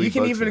actually. You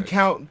can even Bugsnax.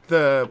 count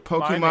the Mine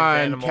is Pokemon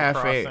Animal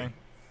Cafe. Crossing.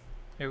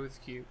 It was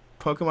cute.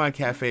 Pokemon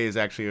Cafe is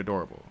actually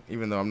adorable,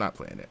 even though I'm not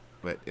playing it.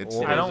 But it's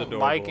Or- I is don't adorable.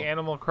 like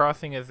Animal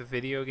Crossing as a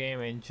video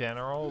game in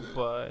general,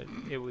 but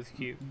it was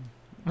cute.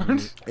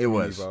 it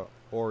was Eva,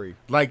 Ori.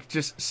 like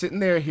just sitting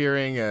there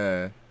hearing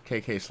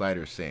KK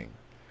Slider sing.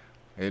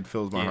 It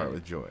fills my Yeah. heart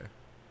with joy.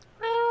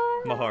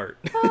 My heart.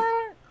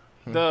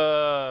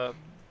 The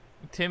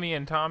Timmy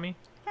and Tommy.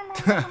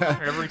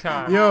 Every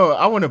time. Yo,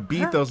 I want to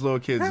beat those little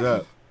kids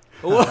up.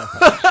 They are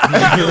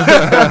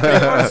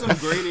some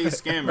grade A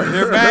scammers.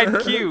 They're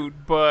mad cute,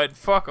 but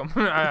fuck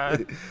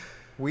them.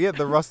 We at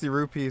the Rusty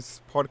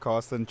Rupees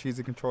podcast and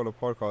Cheesy Controller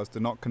podcast do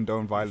not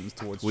condone violence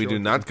towards We do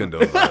children. not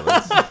condone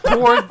violence.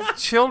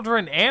 Towards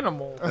children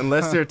animals.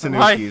 Unless they're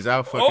Tanukis,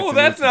 I'll fucking Oh,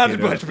 that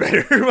Tanuki sounds kid much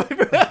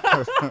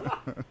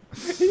up.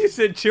 better. You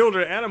said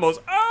children, animals.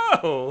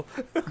 Oh.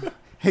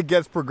 It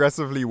gets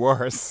progressively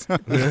worse.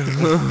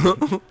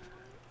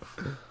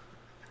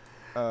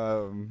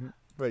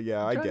 But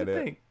yeah, I get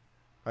it.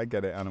 I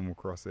get it. Animal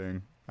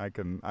Crossing.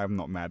 I'm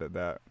not mad at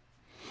that.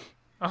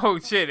 Oh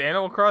shit,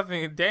 Animal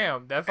Crossing.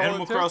 Damn, that's all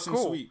Animal it took? Crossing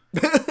Cool. Sweet.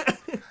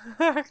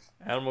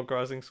 Animal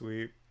Crossing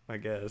sweet, I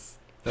guess.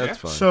 That's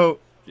fine. So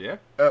Yeah.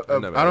 I've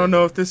never I heard don't of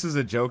know it. if this is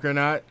a joke or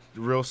not.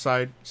 Real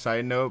side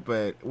note,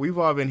 but we've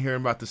all been hearing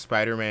about the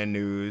Spider-Man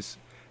news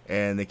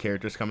and the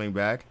characters coming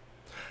back.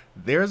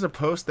 There's a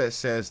post that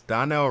says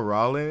Donnell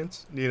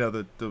Rawlins,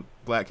 the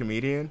black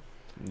comedian,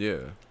 Yeah.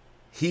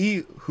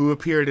 he who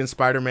appeared in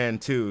Spider-Man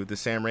 2, the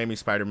Sam Raimi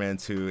Spider-Man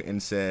 2,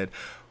 and said,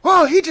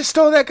 "Whoa, he just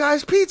stole that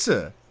guy's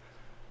pizza."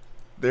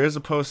 There's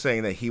a post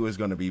saying that he was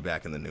going to be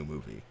back in the new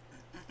movie,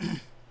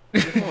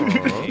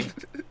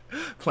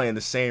 playing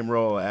the same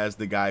role as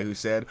the guy who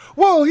said,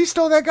 "Whoa, he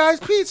stole that guy's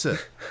pizza."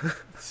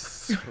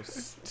 So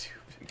stupid.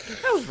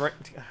 That was right.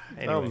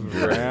 That Anyway. was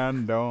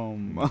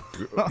random.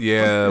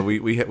 Yeah,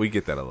 we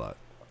get that a lot.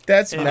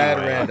 That's mad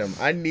Anyway. random.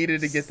 I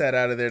needed to get that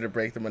out of there to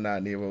break the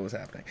monotony of what was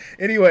happening.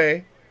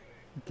 Anyway,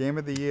 Game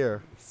of the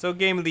year. So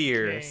game of the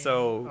year. Game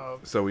So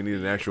of- So we need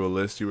an actual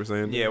list, you were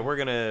saying? yeah, we're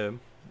gonna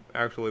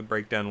actually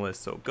break down the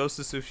list. So Ghost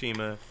of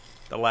Tsushima,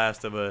 The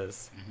Last of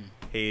Us,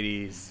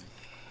 Hades,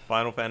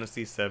 Final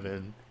Fantasy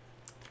VII.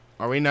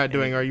 are we not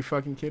doing Are You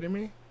Fucking Kidding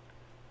Me?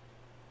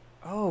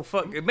 Oh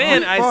fuck,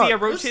 man! I fuck. see. I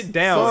wrote shit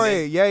down.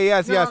 Sorry.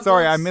 Yeah.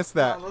 Sorry, I missed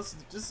that.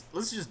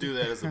 Let's just do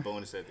that as a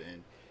bonus at the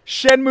end.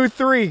 Shenmue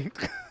 3.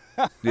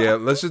 Yeah,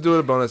 let's just do it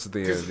a bonus at the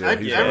end. Yeah, I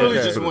he's really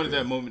right. just Put it wanted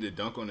there. that moment to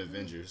dunk on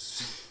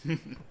Avengers.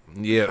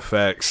 Yeah,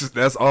 facts.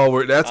 That's all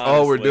we're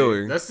Honestly,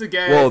 doing. That's the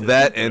guy. Well, at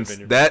that the- and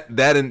Avengers.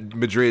 that in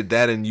Madrid,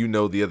 that and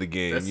the other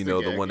game, That's the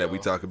the gag, one that we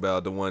y'all. talk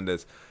about, the one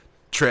that's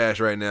trash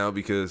right now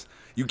because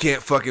you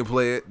can't fucking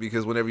play it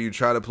because whenever you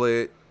try to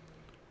play it,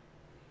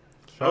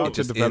 Shout out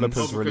to just developers ends.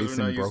 Oh, because we're releasing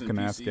not using broken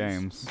ass PCs.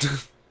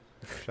 games.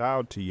 Shout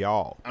out to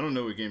y'all. I don't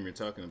know what game you're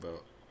talking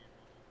about.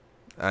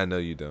 I know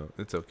you don't.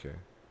 It's okay.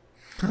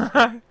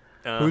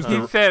 Who's He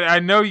the said, "I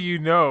know you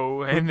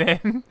know," and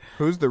then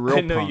Who's the real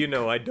I know punk? you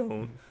know. I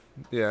don't.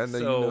 Yeah, I know So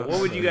you know.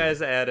 what would you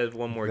guys add as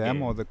one more Them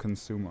game? or the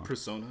consumer?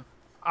 Persona.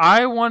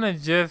 I want to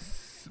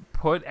just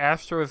put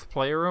Astro's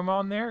Playroom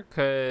on there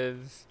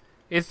because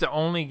it's the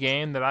only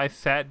game that I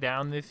sat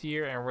down this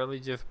year and really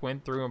just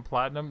went through and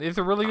platinum. It's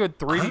a really good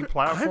 3D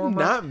platformer. I'm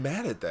not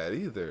mad at that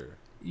either.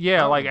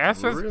 Yeah, like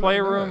Astro's really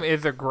Playroom not.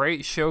 is a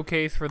great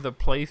showcase for the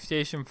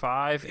PlayStation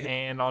 5,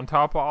 and on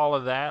top of all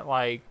of that,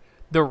 like,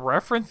 the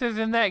references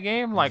in that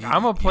game, like,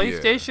 I'm a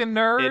PlayStation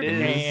nerd, It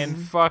is. and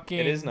fucking...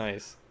 It is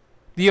nice.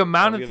 The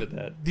amount I'll give it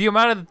that. of the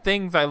amount of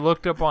things I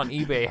looked up on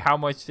eBay, how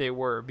much they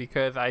were,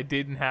 because I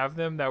didn't have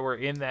them that were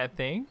in that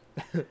thing.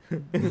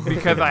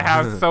 Because I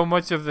have so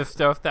much of the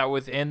stuff that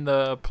was in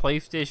the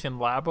PlayStation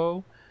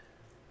Labo.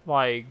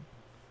 Like,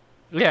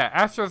 yeah,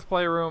 Astro's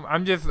Playroom.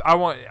 I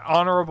want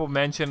honorable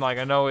mention. Like,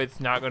 I know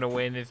it's not going to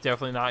win. It's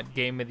definitely not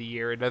Game of the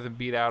Year. It doesn't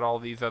beat out all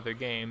these other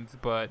games,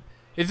 but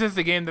it's just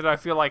a game that I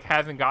feel like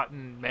hasn't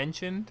gotten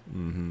mentioned.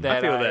 That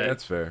I feel that.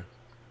 That's fair.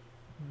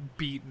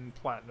 beat and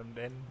platinumed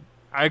in.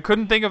 I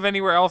couldn't think of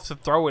anywhere else to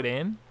throw it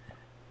in.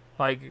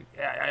 Like,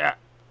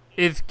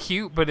 it's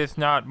cute, but it's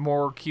not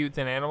more cute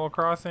than Animal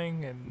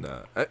Crossing. And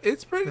Nah,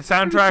 it's pretty. the it's a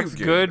pretty soundtrack's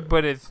cute good, game,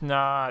 but it's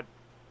not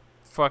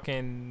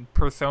fucking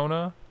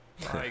Persona.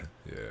 Like,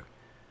 though. Yeah.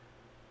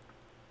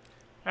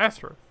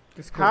 Astro.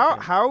 It's cool.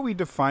 How are we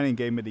defining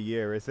Game of the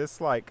Year? Is this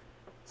like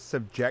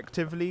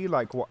subjectively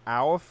like what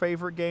our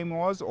favorite game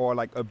was, or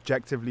like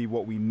objectively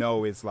what we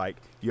know is like,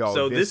 yo,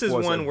 So this is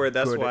was one a where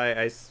that's good-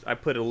 why I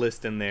put a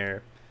list in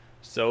there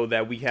so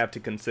that we have to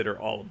consider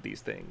all of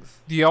these things.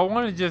 Do y'all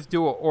want to just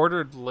do an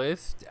ordered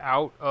list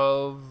out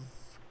of,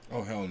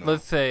 Oh hell no.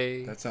 let's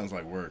say, That sounds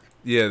like work.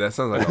 Yeah, that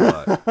sounds like a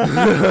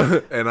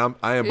lot. And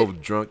I am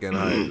both drunk and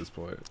high at this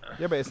point.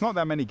 Yeah, but it's not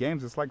that many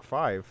games. It's like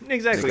 5.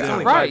 Exactly. It's Nigga,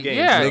 only right, 5 games.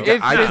 yeah, so Nigga,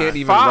 it's I just can't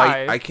even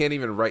 5. I can't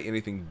even write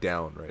anything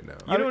down right now.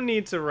 You don't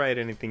need to write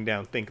anything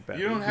down. Think about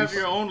You it. don't have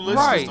your own list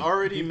Right. just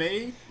already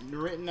made,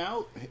 written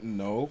out.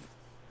 No.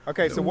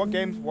 Okay, so what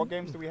games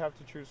do we have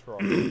to choose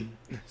from?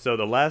 So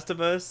The Last of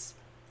Us,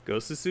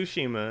 Ghost of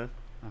Tsushima,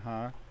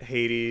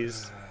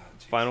 Hades,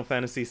 Final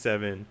Fantasy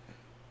VII,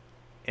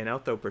 and I'll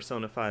throw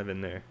Persona 5 in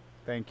there.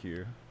 Thank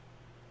you.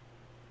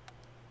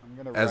 I'm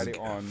gonna As write a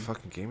it on.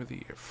 fucking game of the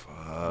year.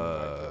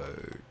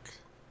 Fuck.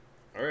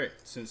 All right,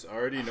 since I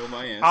already know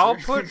my answer. I'll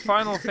put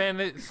Final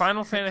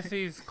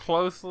Fantasy's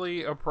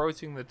closely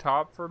approaching the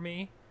top for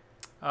me.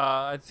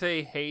 I'd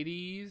say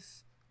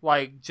Hades,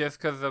 like just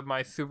because of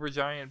my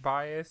Supergiant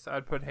bias.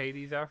 I'd put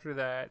Hades after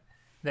that.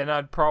 Then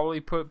I'd probably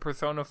put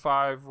Persona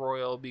 5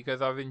 Royal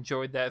because I've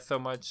enjoyed that so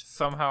much.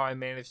 Somehow I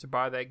managed to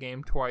buy that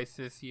game twice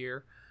this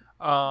year.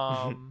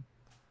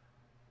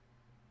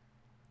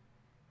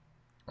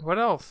 What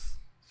else?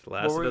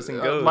 Last of Us and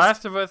Ghost. Ghost.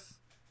 Last of Us.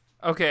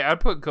 Okay, I'd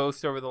put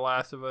Ghost over The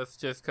Last of Us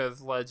just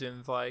because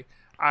Legends. Like,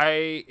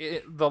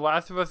 The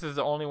Last of Us is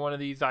the only one of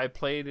these I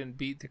played and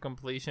beat to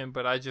completion,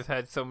 but I just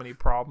had so many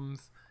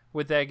problems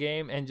with that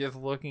game, and just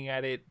looking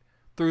at it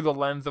through the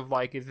lens of,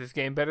 like, is this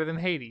game better than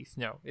Hades?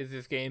 No. Is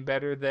this game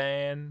better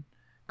than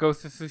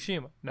Ghost of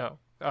Tsushima? No.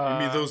 You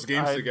mean those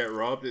games that got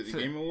robbed at the so-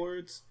 Game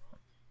Awards?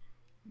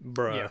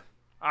 Bruh. Yeah.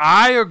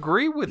 I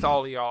agree with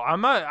all of y'all.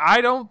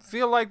 I don't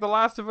feel like The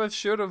Last of Us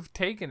should have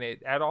taken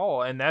it at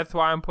all, and that's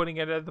why I'm putting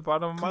it at the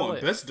bottom of Come my on,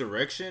 list. best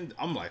direction.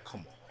 I'm like,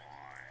 come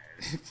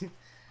on. Come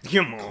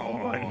Come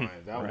on. on.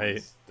 That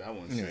Right.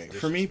 one's Anyway, just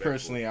for me disrespectful.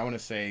 personally, I want to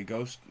say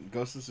Ghost of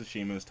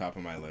Tsushima is top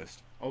of my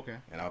list, Okay.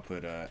 and I'll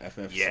put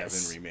FF7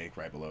 Yes. remake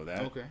right below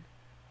that. Okay.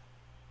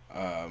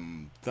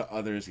 The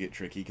others get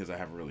tricky because I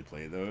haven't really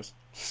played those,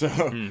 so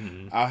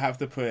Mm-hmm. I'll have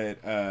to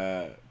put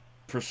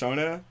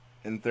Persona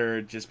in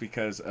third just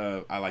because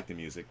I like the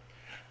music.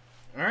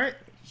 All right.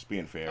 Just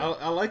being fair.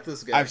 I like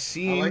this guy. I've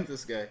seen- I like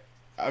this guy.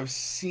 I've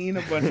seen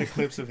a bunch of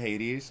clips of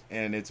Hades,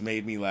 and it's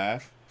made me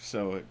laugh,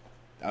 so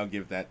I'll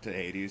give that to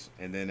Hades.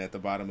 And then at the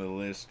bottom of the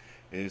list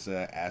is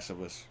Ash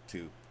of Us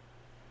 2.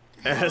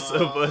 Last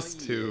of Us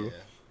 2. Yeah.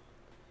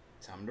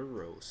 Time to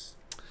roast.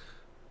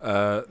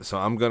 So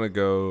I'm gonna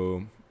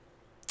go.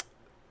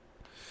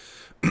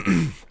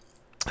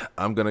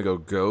 I'm gonna go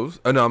Ghost.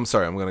 Oh no, I'm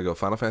sorry. I'm gonna go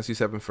Final Fantasy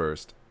VII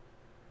first.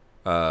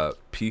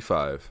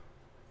 P5.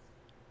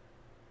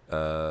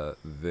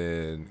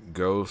 Then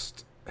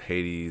Ghost,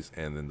 Hades,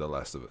 and then The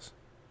Last of Us.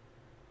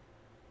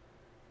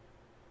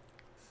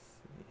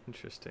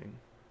 Interesting.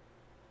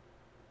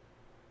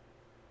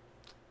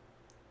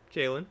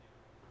 Jalen.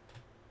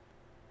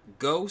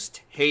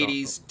 Ghost,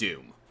 Hades,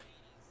 Doom.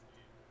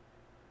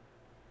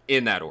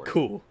 In that order.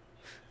 Cool.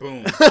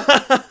 Boom.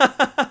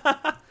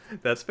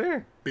 That's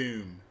fair.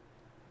 Boom.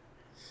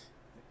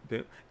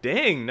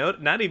 Dang, no,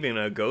 not even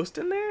a Ghost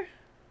in there?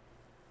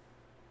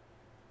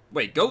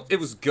 Wait, it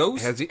was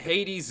Ghost, Has he-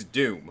 Hades,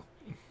 Doom.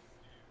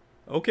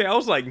 Okay, I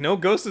was like, no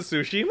Ghost of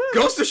Tsushima?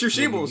 Ghost of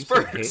Tsushima was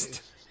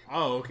first.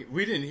 Oh, okay.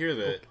 We didn't hear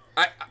that.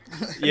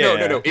 Yeah.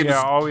 No. It Yeah,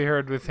 was all we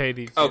heard was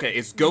Hades. okay.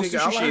 It's Ghost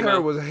of All I heard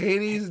Tsushima. was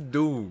Hades,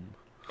 Doom.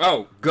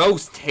 Oh,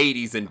 Ghost,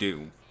 Hades, and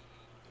Doom.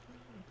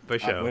 For I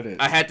sure. put it.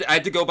 I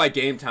had to go by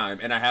game time,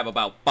 and I have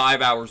about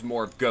 5 hours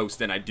more of Ghost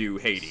than I do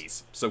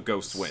Hades. So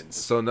Ghost wins.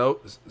 So no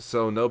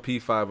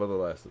P5 of The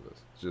Last of Us.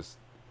 Just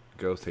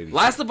Ghost Hades.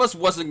 Last of Us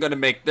wasn't gonna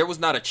make. There was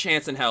not a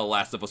chance in hell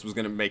Last of Us was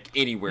gonna make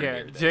anywhere Yeah,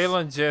 near this.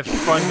 Jalen just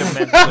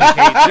fundamentally hates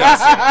us.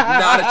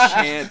 Not a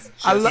chance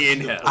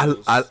in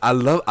hell.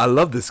 I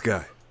love this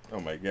guy. Oh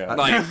my god.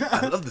 Like,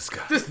 I love this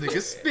guy. This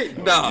nigga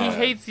spitting. no. He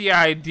hates the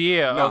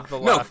idea of the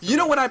No, Last you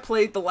know when I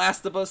played The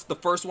Last of Us, the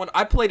first one?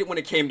 I played it when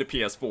it came to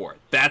PS4.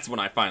 That's when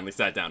I finally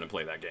sat down and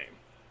played that game.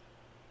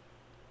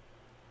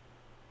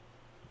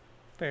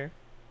 Fair.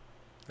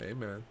 Hey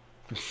man.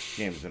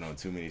 Game's been on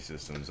too many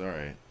systems. All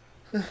right.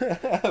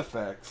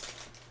 Facts.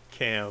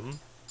 Cam.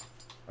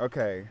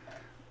 Okay,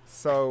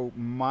 so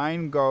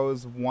mine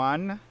goes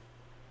 1,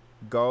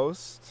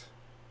 Ghost.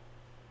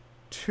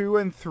 2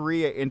 and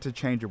 3 are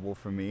interchangeable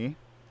for me.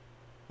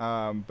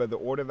 But the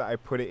order that I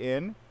put it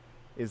in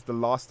is The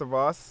Last of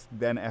Us,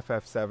 then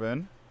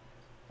FF7.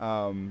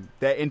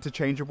 They're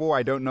interchangeable.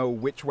 I don't know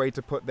which way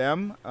to put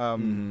them,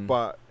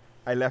 but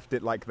I left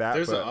it like that.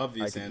 There's but an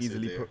obvious I could answer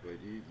easily there, put, but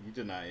you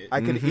deny it.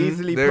 I could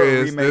easily There put a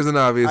is. remake. There's an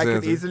obvious I could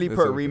answer. easily It's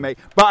put a okay. remake,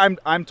 but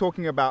I'm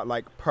talking about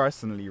like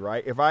personally,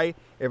 right? If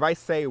I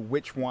say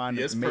which one,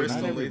 Yes, made me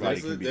personally,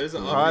 everybody there's, can be there's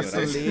an cool. obvious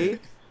personally,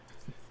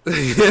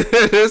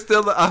 answer. There's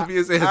still the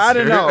obvious answer. I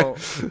don't know.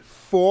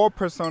 4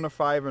 Persona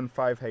 5 and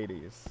 5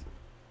 Hades.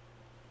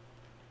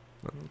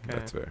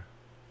 That's fair.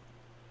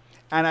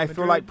 And I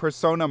feel like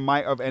Persona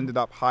might have ended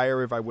up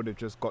higher if I would have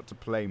just got to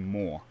play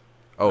more.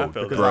 Oh, I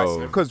feel that. bro.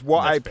 Because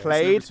what I That's fair.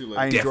 played, It's never too late.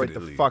 I enjoyed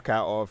Definitely. the fuck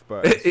out of.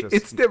 But it's, just,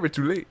 It's never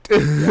too late.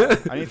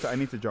 I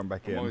need to jump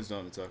back I'm in. always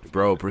down to talk about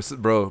Bro,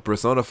 it.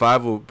 Persona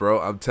 5 will, bro,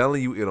 I'm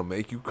telling you, it'll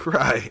make you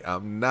cry.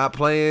 I'm not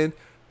playing.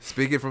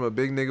 Speaking from a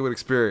big nigga with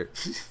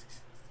experience.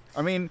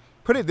 I mean,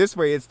 put it this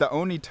way: it's the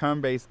only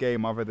turn-based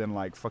game other than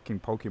like fucking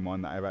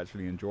Pokemon that I've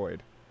actually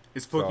enjoyed.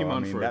 It's So, Pokemon I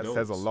mean, for that adults.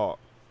 says a lot.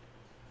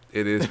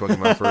 It is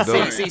Pokemon for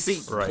adults.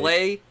 See.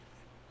 Right.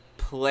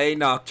 Play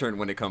Nocturne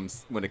when it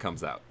comes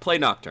out. Play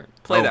Nocturne.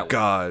 Play that Oh, one.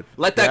 God.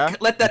 Let that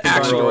Yeah?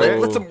 action. Bro.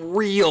 Let some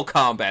real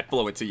combat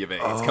flow into your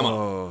veins. Come on.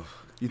 Oh,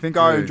 You think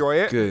I'll good- enjoy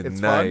it? Good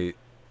It's night.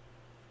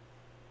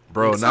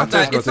 Bro, It's not, Nocturne's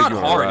that, gonna it's take not you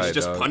on a hard. ride, It's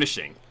just dog.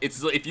 punishing.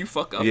 It's if you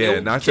fuck up. Yeah,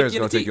 it'll Nocturne's kick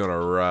gonna take you in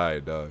on a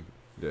ride, dog.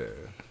 Yeah.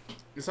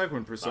 It's like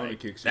when Persona Like,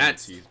 kicks you in the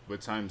that's- teeth,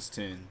 but times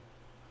 10.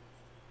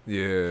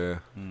 Yeah.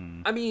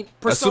 I mean,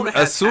 Persona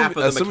has half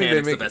of the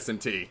mechanics of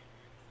SMT.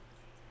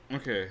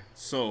 Okay,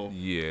 so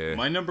Yeah.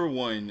 my number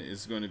 1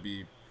 is going to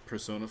be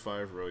Persona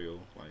 5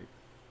 Royal. Like,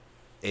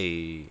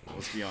 Hey.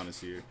 let's be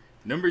honest here.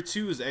 Number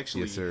 2 is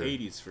actually Yes, sir.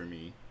 Hades for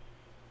me.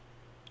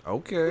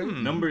 Okay.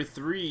 Number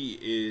 3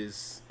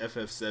 is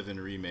FF7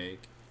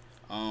 Remake.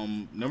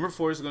 Number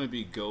 4 is going to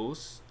be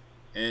Ghost.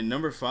 And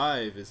number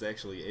 5 is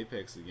actually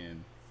Apex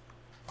again.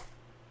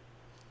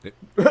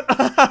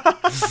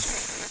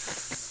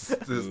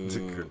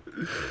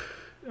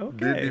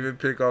 Didn't even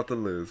pick off the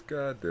list.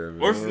 God damn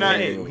it. Or if not,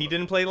 Hey, he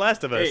didn't play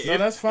Last of Us. Hey, No, if,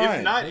 that's fine.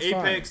 If not That's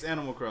Apex,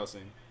 Animal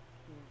Crossing.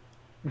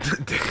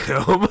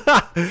 Damn.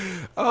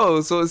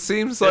 Oh, so it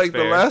seems That's like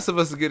fair. The Last of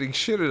Us is getting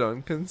shitted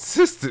on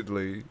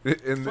consistently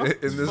in this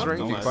fuck The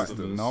ranking Last But of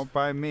system. Us. not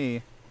by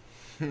me.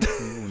 You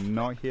will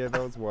not hear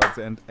those words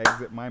and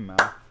exit my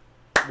mouth.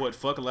 What,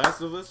 fuck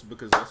Last of Us?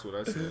 Because that's what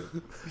I said.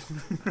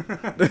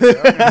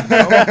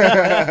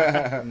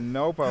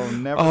 Nope, I'll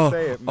never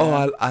say it,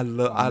 man. I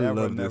Never,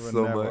 love this never,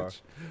 so never.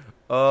 much.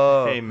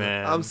 Oh, Hey,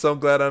 man. I'm so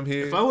glad I'm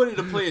here. If I wanted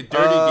to play a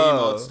dirty game,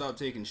 I would stop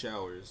taking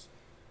showers.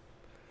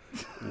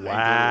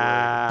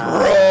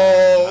 Wow.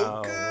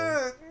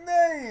 Good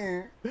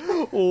name.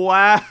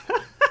 Wow.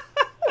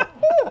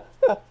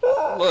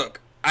 Look,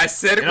 I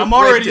said it. And with I'm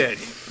already- Red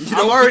Dead. You I'm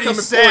don't already become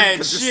sad, important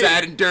 'cause shit. you're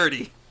sad and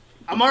dirty.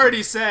 I'm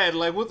already sad.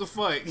 Like, what the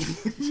fuck?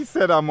 He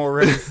said I'm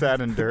already sad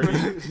and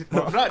dirty.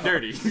 No, I'm not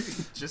dirty.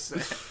 Just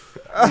sad.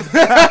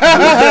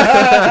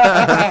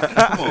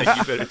 Like,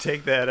 you better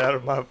take that out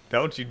of my.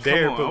 Don't you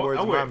dare Come put on, words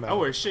I in wear, my I mouth.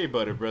 wear shea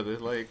butter, brother.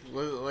 Like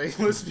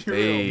let's be real.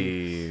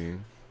 Hey.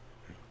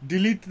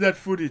 Delete that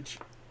footage.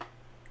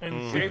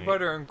 And shea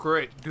butter and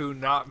grit do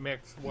not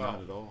mix well.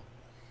 Not at all.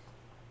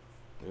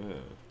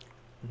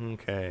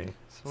 Okay.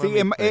 So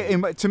See, let me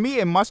think. to me,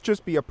 it must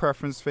just be a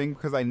preference thing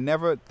because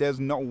there's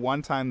not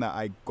one time that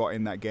I got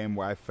in that game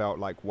where I felt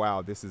like,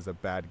 wow, this is a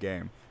bad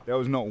game. There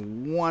was not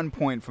one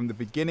point from the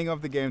beginning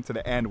of the game to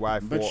the end where I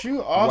thought, But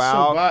you also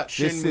wow, bought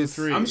this Shenmue is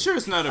 3. I'm sure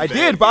it's not a I bad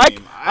did, but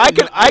game. I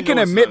can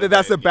know it's admit not that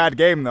that's a game. bad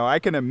game though. I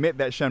can admit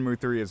that Shenmue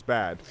 3 is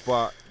bad,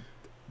 but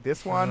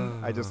this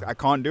one, I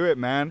can't do it,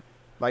 man.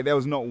 Like there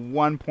was not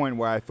one point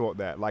where I thought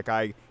that. Like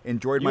I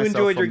enjoyed You myself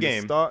enjoyed from your the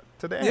game. start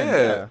to the end.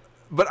 Yeah.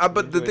 But the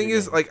enjoyed thing your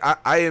is, game. like,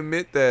 I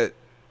admit that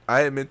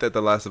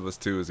The Last of Us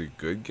 2 is a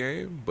good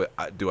game, but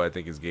do I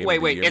think it's game? Wait,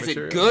 of the year is it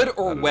material? good I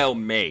or don't know. well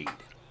made?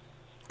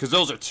 Because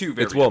those are two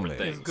very It's well different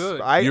made. things. It's good.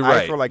 I You're I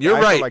right. feel like You're I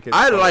feel right. like it's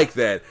I both. like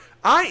that.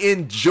 I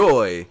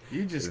enjoy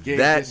You just gave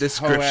that this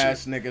description.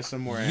 hoe-ass nigga some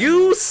more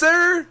You,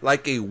 sir,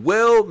 like a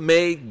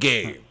well-made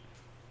game.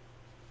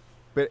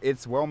 But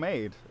it's well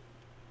made.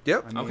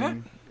 Yep. I mean, Okay.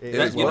 it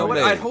That- is You know well what?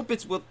 made. I hope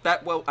it's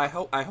that well. I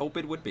hope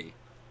it would be.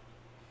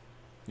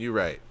 You're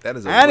right. That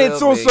is a And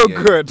it's well-made also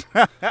game. good.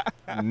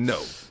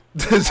 No.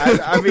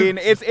 I mean,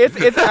 it's at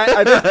this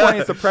point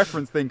it's a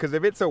preference thing, because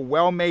if it's a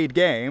well-made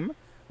game,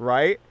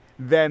 right,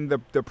 then the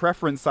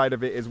preference side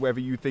of it is whether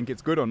you think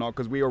it's good or not,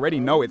 because we already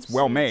know it's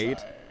well-made.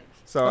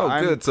 So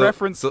good.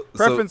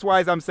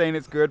 Preference-wise, I'm saying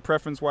it's good.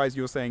 Preference-wise,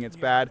 you're saying it's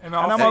bad, and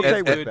I'm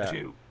okay with that.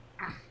 Too.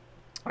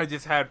 I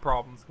just had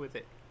problems with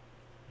it.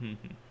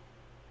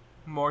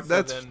 More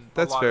so than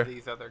a lot of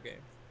these other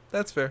games.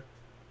 That's fair.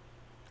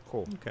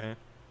 Cool. Okay.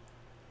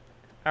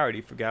 I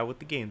already forgot what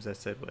the games I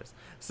said was.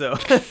 So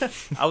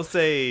I'll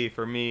say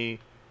for me,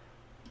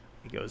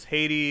 it goes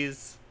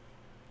Hades.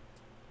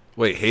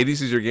 Wait,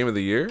 Hades is your game of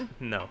the year?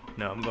 No,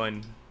 I'm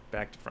going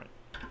back to front.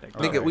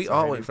 Nigga, we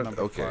all went front.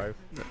 Okay.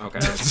 Okay.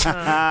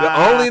 The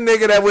only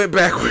nigga that went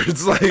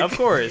backwards, like. Of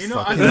course. You know,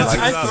 I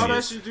thought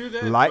I should do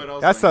that.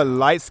 That's a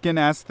light skin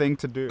ass thing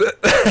to do.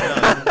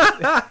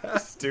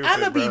 Stupid, I'm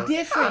gonna be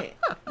different.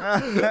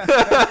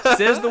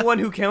 Says the one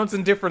who counts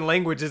in different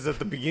languages at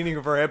the beginning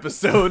of our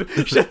episode.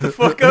 Shut the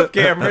fuck up,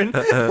 Cameron.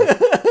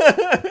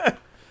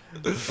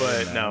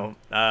 But no,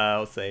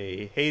 I'll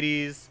say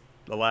Hades,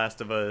 The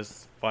Last of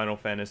Us, Final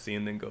Fantasy,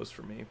 and then Ghost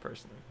for me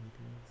personally.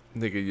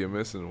 Nigga, you're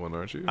missing one,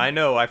 aren't you? I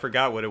know, I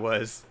forgot what it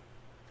was.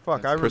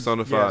 Fuck,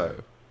 Persona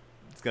 5.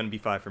 It's gonna be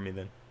 5 for me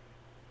then.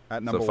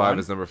 At number so 5 one?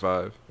 is number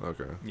 5?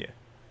 Okay. Yeah.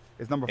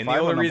 Is number And 5 the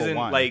or only number reason,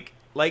 1?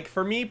 like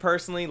for me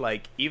personally,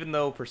 like even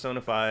though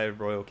Persona 5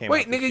 Royal came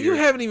Wait, out this nigga, year, you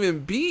haven't even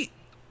beat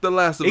The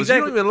Last of Us.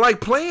 Exactly. You don't even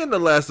like playing The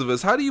Last of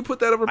Us. How do you put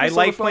that over Persona 5?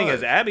 I like playing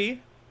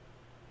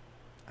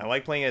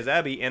as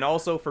Abby. And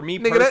also for me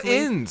nigga, personally,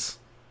 that ends.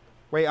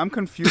 Wait, I'm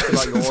confused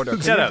about your order.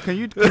 Shut up. Can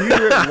you do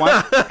it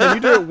one? Can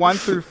you do it 1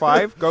 through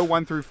 5? Go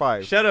 1 through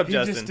 5. Shut up, He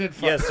Justin. just did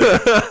Yes,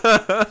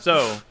 sir.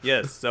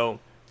 So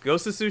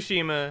Ghost of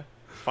Tsushima,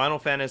 Final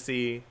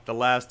Fantasy, The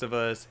Last of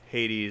Us,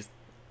 Hades,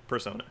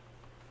 Persona.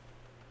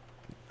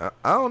 I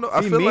don't know. See,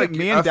 I feel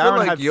me and I feel Darren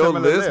like had your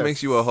similar list lists.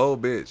 makes you a whole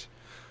bitch.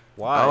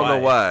 Why? I don't know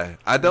why.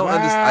 I don't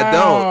understand. I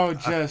Wow,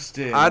 don't.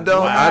 Justin. I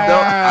don't.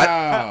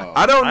 Wow.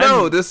 I don't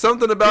know. I'm- There's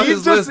something about He's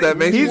his just- list that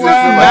makes he's you just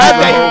feel like mad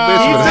you're a whole bitch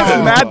that he's with just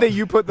him. mad that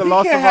you put the He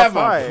Last can of Us have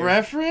 5. a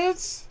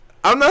preference.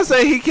 I'm not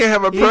saying he can't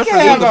have a preference,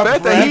 have but the a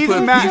fact that he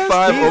put preference.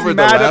 P5 He's over The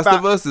mad Last about-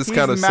 of Us is he's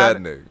kind of mad-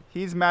 saddening.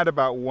 He's mad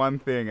about one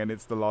thing, and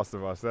it's The Last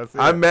of Us. That's it.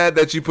 I'm mad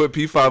that you put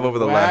P5 over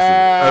The Last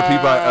of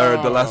Us, or P5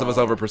 or The Last of Us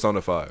over Persona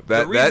 5.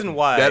 That reason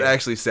why- that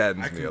actually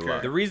saddens me a concur.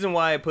 lot. The reason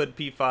why I put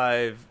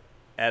P5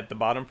 at the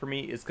bottom for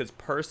me is because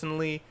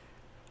personally,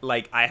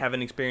 like, I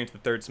haven't experienced the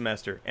third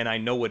semester, and I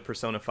know what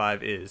Persona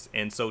 5 is,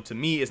 and so to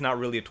me, it's not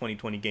really a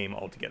 2020 game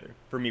altogether.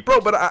 For me,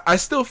 Bro, personally. but I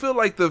still feel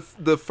like the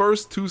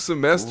first 2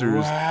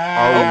 semesters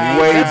Wow.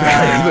 are way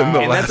better than The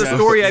and Last that's a of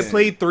story I Us.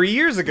 played 3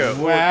 years ago.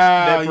 Wow,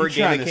 that for you a game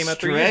trying that to came out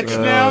 3 years stretch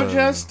ago. now,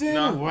 Justin?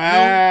 No,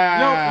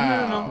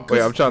 Wow.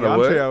 Wait, I'm trying to Deontay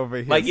what? over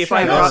here. Like, if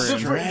I No, got the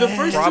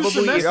first probably 2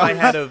 if semesters. I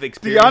had of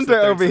experienced the Deontay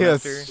third over here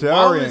semester,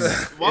 showering.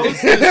 While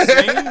it's the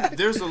same,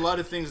 there's a lot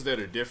of things that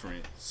are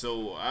different.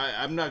 So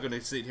I'm not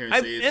gonna sit here and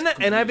say it's and I've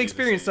completely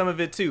experienced the some of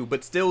it too,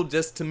 but still,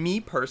 just to me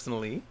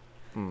personally,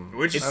 same.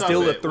 Where'd you it's stop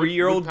still a at?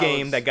 3-year-old What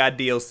game that palace- got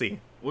DLC.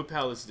 What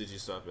palace did you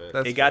stop at?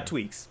 That's It got fair.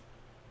 tweaks.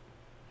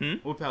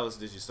 What palace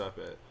did you stop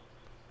at?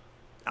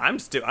 I'm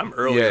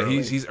early. Yeah,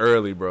 early. he's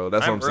early, bro.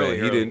 That's I'm what I'm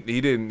saying. early. He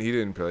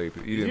didn't play.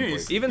 He didn't You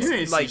play. even You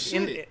ain't like see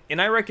shit.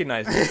 and I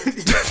recognize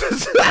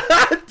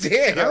that.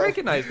 Damn. I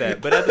recognize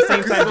that, but at the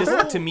same time, The just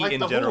whole- to me like, in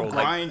the whole general,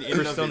 grind like in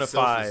and of Persona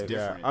itself is 5.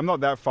 different. Yeah, I'm not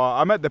that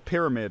far. I'm at the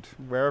pyramid,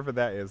 wherever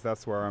that is.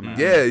 That's where I'm at.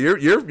 Yeah,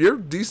 you're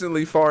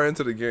decently far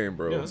into the game,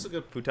 bro. Yeah, that's a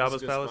good. that's a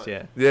Futaba's good Palace, spot.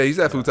 yeah. Yeah, he's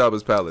at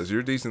Futaba's Palace.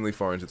 You're decently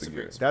far into the It's a game.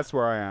 great spot. That's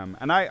where I am.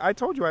 And I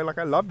told you, I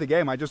love the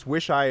game. I just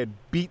wish I had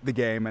beat the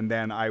game, and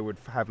then I would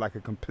have like a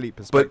complete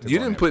perspective. But you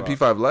on didn't it, put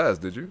but P5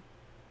 last, did you?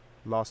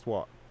 Last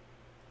what?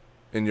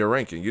 In your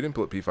ranking, you didn't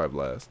put P5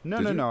 last. No,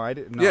 did no, you? no. I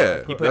didn't. No,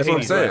 Yeah, I He put that's what I'm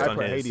Hades saying. last I on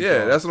put his. Hades Yeah,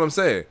 last. that's what I'm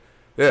saying.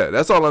 Yeah,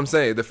 that's all I'm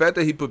saying. The fact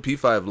that he put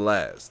P5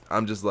 last,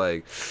 I'm just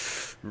like.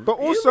 But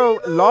also,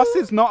 last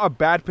is not a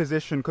bad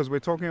position because we're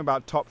talking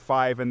about top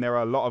 5, and there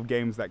are a lot of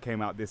games that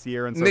came out this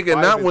year. And so Nigga,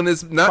 5 not is- when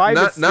it's 5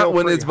 not is still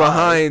when pretty it's high.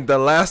 behind The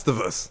Last of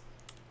Us.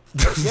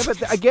 Yeah,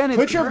 but again, it's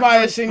Put your preference,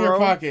 bias in your bro.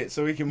 pocket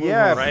so we can move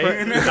Yeah, on. Right?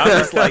 I'm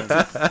just like,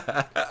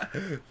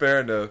 Fair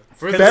enough.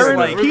 For the Bear sake- in,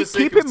 like- for the keep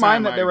sake in of mind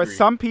time, that I there are agree.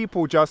 some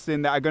people,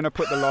 Justin, that are going to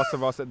put The Last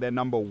of Us at their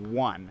number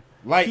 1.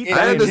 Like, Keep it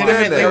that in understand mind.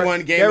 that. legitimately won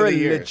Game There of are the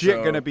Year. legit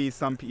so- going to be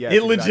some. Yeah,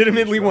 it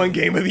legitimately exactly, won so-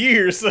 Game of the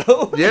Year,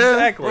 so Yeah.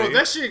 exactly. Bro,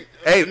 that shit.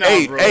 Hey, nah,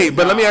 hey, bro, hey!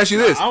 But let me nah, ask you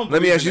nah, this. I don't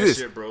Let me believe ask you in that this.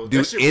 shit, bro. Do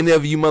That shit any was-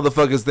 of you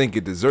motherfuckers think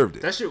it deserved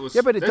it? That shit was.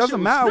 Yeah, but it that doesn't shit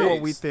was matter what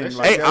fixed. we think, That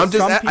like, shit Hey, was- I'm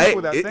just. some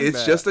people that think It's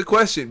that. just a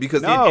question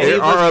because No. there It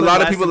are a was lot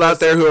The of people Last of out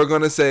there Us- who are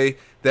going to say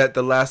that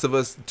The Last of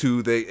Us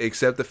 2, they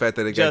accept the fact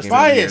that it got Just Game of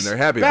the Year and Bias. they're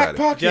happy Back about it.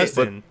 pocket.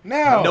 Justin,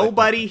 Now.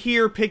 nobody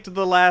here picked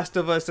The Last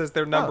of Us as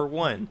their number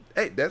 1.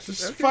 Hey, that's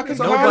Fucking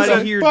Nobody calm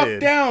the here fuck did.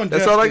 down,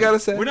 That's all I Justin. gotta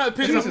say. We're not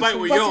picking a Jesus fight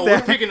with fucking y'all. down.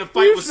 We're picking a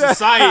fight with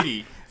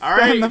society. All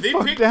right, Stand the they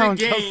fuck picked down, a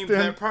game Justin.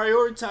 that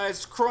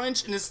prioritized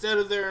crunch instead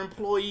of their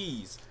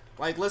employees.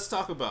 Like, let's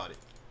talk about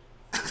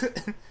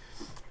it.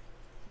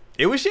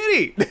 It was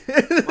shitty.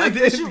 Like,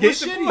 that shit was Get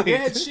the shitty. point. They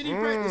had shitty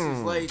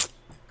practices. Like,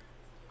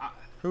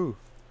 Who?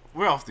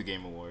 We're off the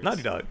Game Awards.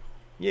 Naughty Dog.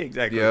 Yeah,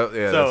 exactly. Yeah,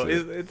 so that's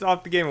it. it's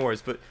off the Game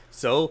Awards. But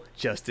so,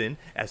 Justin,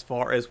 as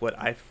far as what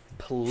I've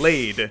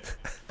played,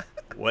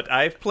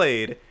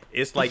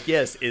 it's like,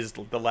 yes, is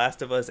The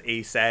Last of Us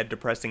a sad,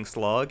 depressing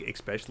slog,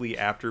 especially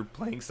after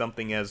playing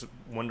something as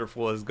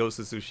wonderful as Ghost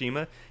of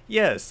Tsushima?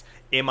 Yes.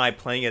 Am I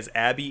playing as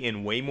Abby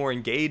and way more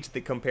engaged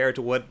compared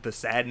to what the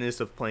sadness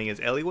of playing as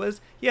Ellie was?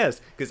 Yes,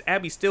 because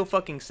Abby's still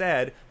fucking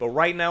sad, but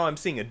right now I'm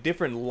seeing a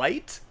different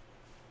light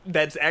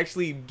that's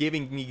actually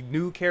giving me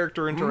new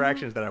character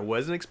interactions that I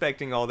wasn't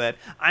expecting. All that,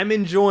 I'm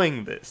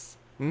enjoying this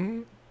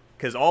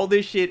because all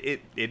this shit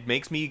it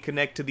makes me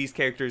connect to these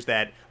characters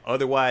that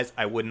otherwise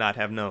I would not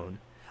have known.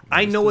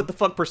 I know what the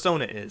fuck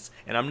Persona is,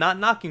 and I'm not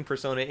knocking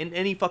Persona in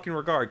any fucking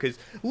regard because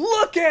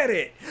look at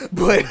it.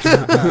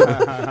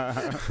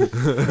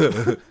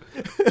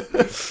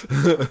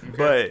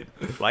 But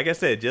like I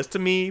said, just to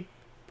me,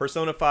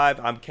 Persona 5,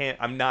 I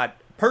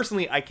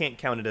can't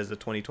count it as a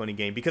 2020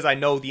 game because I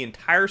know the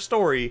entire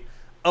story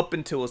up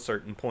until a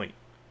certain point.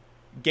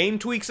 Game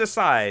tweaks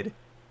aside,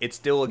 it's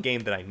still a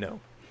game that I know.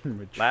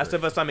 Last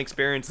of Us I'm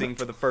experiencing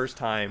for the first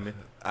time.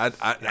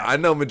 I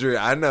know Madrid.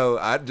 I know.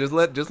 Just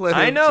let him.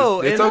 I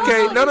know. It's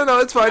okay. No.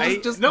 It's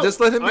fine. Just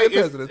let him be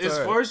president. As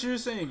far as you're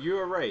saying,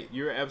 you're right.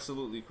 You're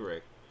absolutely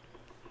correct.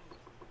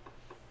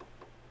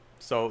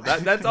 So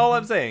that's all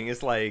I'm saying.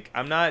 It's like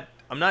I'm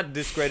not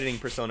discrediting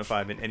Persona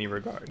 5 in any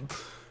regard.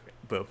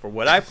 But for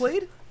what I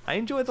played, I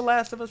enjoyed The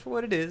Last of Us for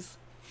what it is.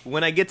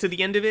 When I get to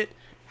the end of it,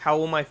 how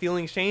will my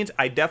feelings change?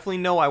 I definitely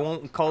know I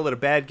won't call it a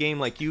bad game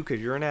like you because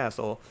you're an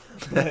asshole.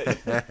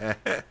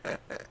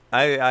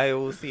 I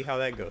will see how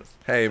that goes.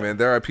 Hey, man,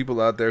 there are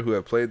people out there who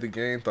have played the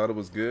game, thought it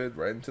was good,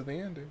 right into the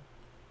ending.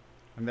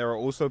 And there are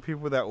also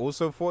people that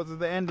also thought that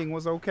the ending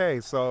was okay.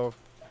 So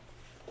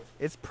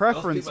it's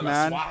preference,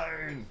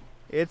 man.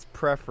 It's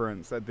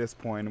preference at this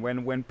point.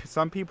 When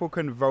some people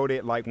can vote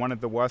it like one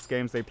of the worst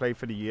games they played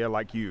for the year,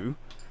 like you,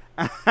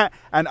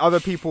 and other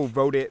people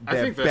vote it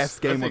their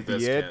best game of the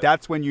year,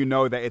 that's when you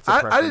know that it's a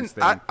preference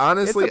thing.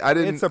 Honestly, I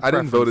didn't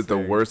vote it the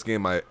worst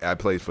game I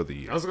played for the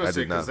year. I was going to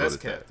say, because that's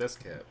cap. That's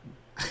cap.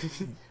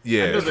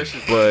 Yeah, but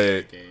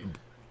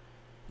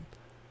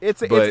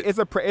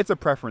it's a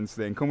preference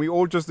thing. Can we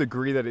all just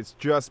agree that it's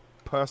just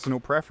personal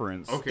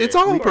preference? Okay. It's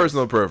all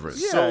personal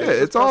preference. Yeah,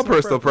 it's all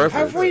personal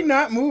preference. Have we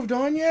not moved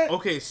on yet?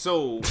 Okay,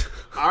 so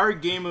our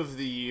game of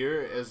the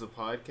year as a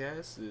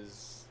podcast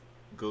is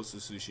Ghost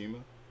of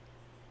Tsushima.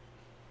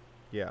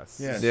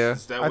 Yes. Yeah.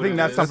 I think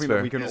that's something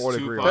that we can all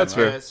agree on. That's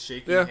fair.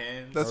 Shaking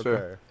hands. That's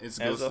fair. It's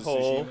As Ghost a of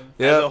whole,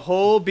 Tsushima. as a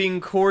whole, being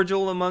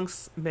cordial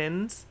amongst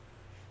men's.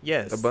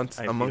 Yes.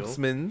 Amongst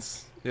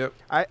men's. Yep.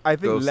 I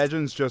think Ghost.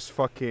 Legends just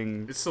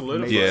fucking It's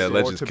solidified. Yeah, sure,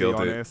 Legends to killed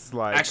be it. honest.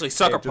 Like, Actually,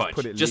 Sucker it Punch.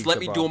 put it Just let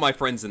me leagues duel above. my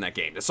friends in that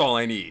game. That's all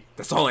I need.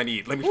 Let me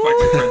fight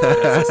my friends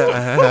in that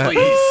system.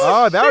 Please.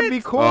 Oh, that would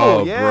be cool.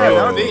 Oh, yeah, bro.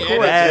 that would be They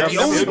cool. added- The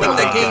only thing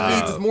that game Wow.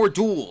 needs is more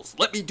duels.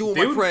 Let me duel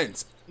They my would-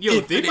 friends. Yo, they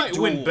Infinite might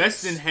win duels.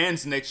 Best in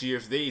Hands next year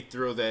if they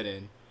throw that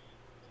in.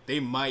 They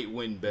might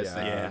win Best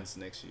in Yeah. Hands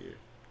next year.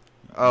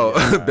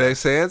 Oh,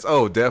 best hands?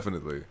 Oh,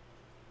 definitely.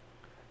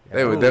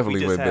 They would Oh,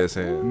 definitely we win just best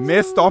hands.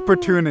 Missed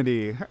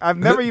opportunity. I've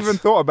never even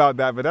thought about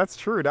that, but that's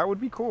true. That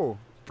would be cool.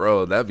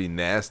 Bro, that'd be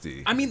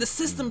nasty. I mean, the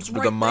system's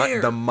But right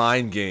there. the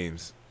mind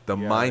games. The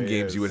mind it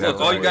games is. you would Look,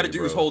 have. all to you got to play,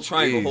 do is bro. hold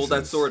triangle, hold that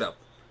Jesus. sword up.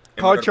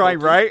 Am I Hard gonna trying,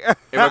 poke you? right?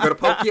 Am I gonna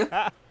poke you?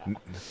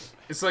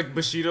 It's like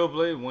Bushido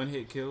Blade,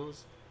 one-hit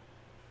kills.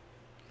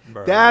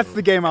 That's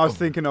the game I was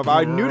thinking of.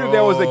 I knew that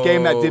there was a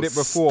game that did it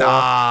before,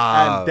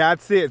 Stop. and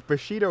that's it.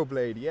 Bushido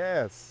Blade,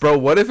 yes. Bro,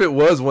 what if it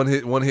was one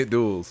hit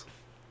duels?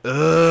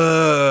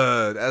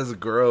 Ugh, that's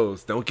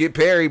gross. Don't get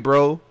parried,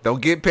 bro.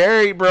 Don't get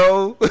parried,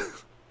 bro.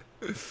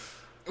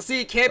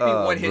 See, it can't be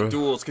one-hit bro.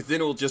 duels because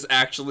then it'll just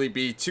actually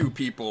be two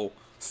people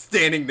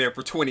standing there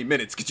for 20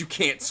 minutes because you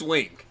can't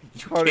swing.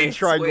 You Holding can't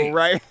triangle, swing.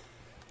 right?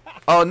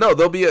 Oh no,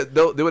 there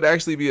would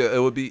actually be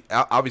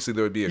obviously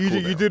there would be a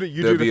cooldown. You do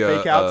the There'd be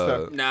fake out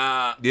stuff.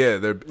 Nah. Yeah, Nah,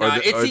 there'll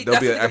it's, see, be that's an the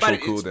thing about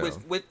actual it. It's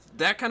cooldown. with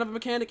that kind of a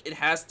mechanic, it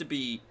has to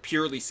be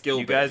purely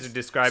skill-based. You guys are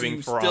describing so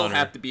you For still Honor.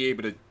 have to be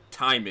able to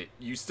time it.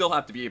 You still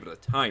have to be able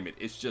to time it.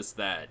 It's just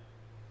that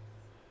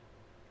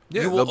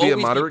Yeah, you will there'll be a always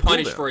be moderate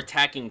punished cooldown. for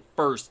attacking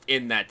first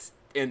in that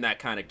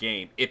kind of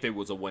game if it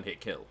was a one-hit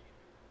kill.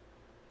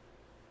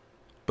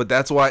 But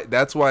that's why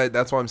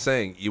I'm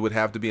saying you would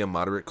have to be a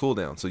moderate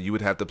cooldown. So you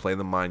would have to play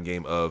the mind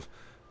game of,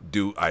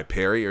 do I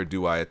parry or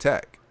do I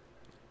attack,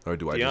 or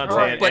do I just Deontay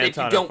block? and But if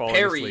you Anton are don't falling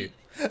parry, asleep.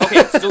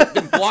 okay, so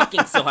then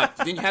blocking still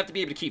then you have to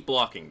be able to keep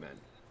blocking then.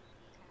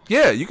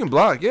 Yeah, you can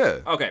block. Yeah,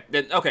 Okay,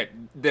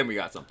 then we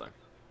got something.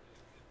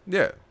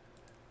 yeah.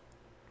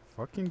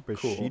 Fucking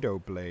Bushido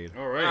Blade.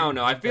 All right. I don't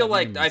know. I feel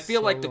like the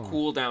so long.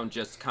 cooldown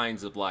just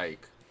kinds of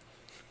like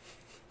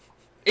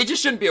it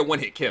just shouldn't be a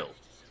one-hit kill.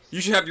 You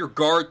should have your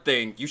guard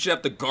thing. You should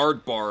have the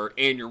guard bar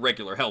and your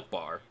regular health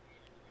bar.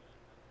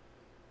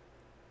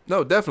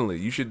 No, definitely.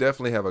 You should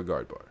definitely have a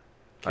guard bar.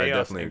 I Chaos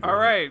definitely Emperor. agree. All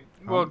right.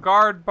 Well,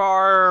 Guard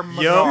Bar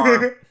Yo.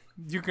 Mazar.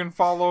 You can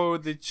follow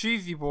the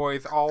Cheesy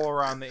Boys all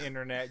around the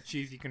internet,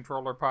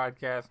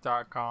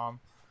 cheesycontrollerpodcast.com.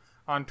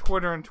 On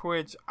Twitter and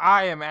Twitch,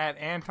 I am at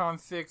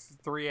Anton6,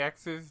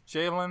 3X's.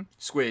 Jalen.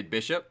 Squid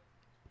Bishop.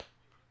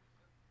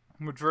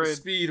 Madrid.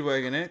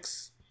 Speedwagon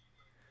X.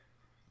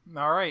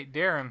 All right,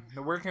 Darren.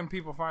 Where can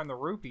people find the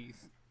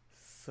rupees?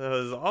 So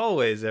as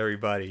always,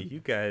 everybody, you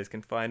guys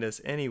can find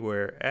us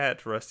anywhere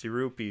at Rusty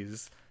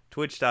Rupees,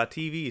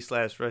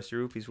 twitch.tv/Rusty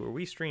Rupees, where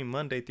we stream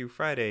Monday through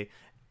Friday,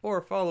 or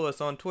follow us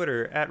on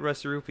Twitter at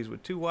Rusty Rupees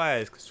with 2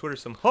 Y's, because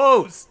Twitter's some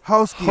hoes.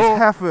 Hoskies,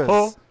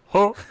 heifers.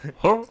 You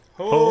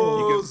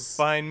can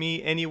find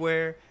me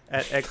anywhere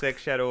at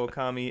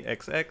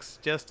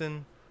XXShadowOkamiXX.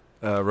 Justin.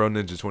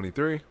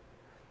 RoNinja23.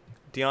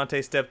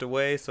 Deontay stepped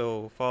away,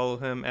 so follow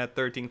him at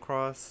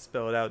 13Cross.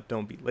 Spell it out,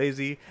 don't be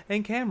lazy.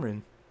 And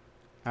Cameron.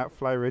 At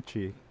Fly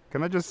Richie.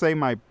 Can I just say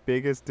my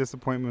biggest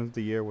disappointment of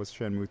the year was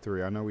Shenmue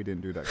 3? I know we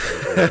didn't do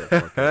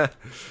that.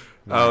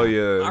 Oh,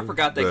 yeah. I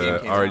forgot that game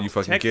came Are out. you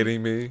fucking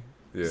kidding me?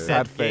 Yeah. That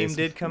Sad game face.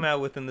 did come out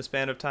within the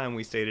span of time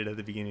we stated at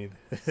the beginning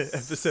of the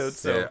episode.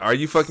 So Yeah. Are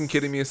you fucking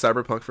kidding me? It's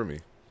Cyberpunk for me.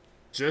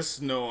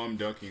 Just know I'm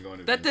dunking on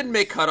it. That didn't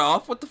make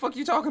cutoff. What the fuck are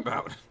you talking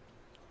about?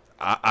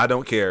 I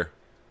don't care.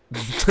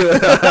 I'll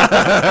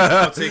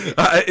take it.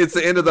 It's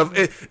the end of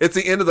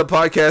the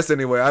podcast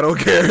anyway. I don't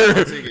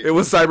care. take it. It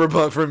was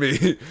Cyberpunk for me.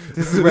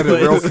 This is where the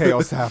real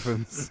chaos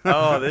happens.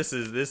 oh, this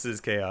is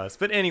chaos.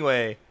 But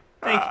anyway,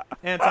 thank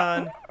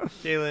Anton,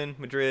 Jalen,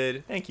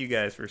 Madrid. Thank you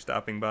guys for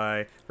stopping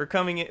by, for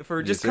coming in,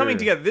 for just coming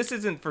together. This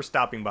isn't for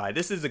stopping by.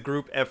 This is a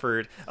group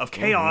effort of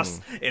chaos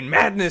and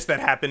madness that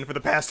happened for the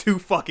past 2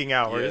 fucking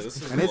Yeah, hours. this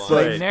is And a it's lot.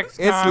 late. Next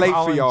It's time, late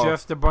I'll for y'all.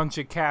 ingest a bunch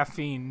of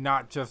caffeine,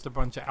 not just a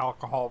bunch of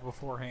alcohol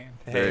beforehand.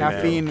 Hey, man.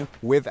 Caffeine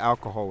with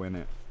alcohol in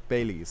it.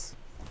 Bailey's.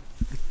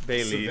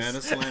 Bailey's.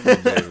 Savannah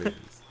Slammer.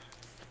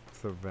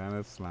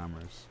 Savannah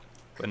Slammers.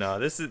 But no,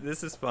 this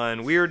is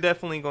fun. We are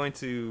definitely going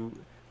to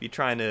be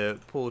trying to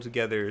pull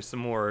together some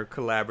more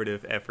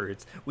collaborative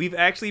efforts. We've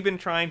actually been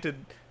trying to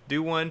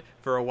do one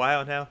for a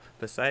while now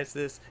besides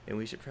this, and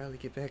we should probably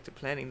get back to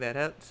planning that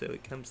out so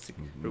it comes to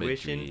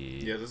fruition.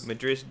 Yeah, this.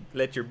 Madrid,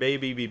 let your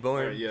baby be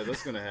born. Alright, yeah,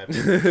 that's gonna happen.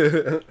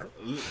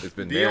 It's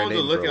been Be on the marinating for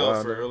a lookout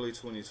while for now. early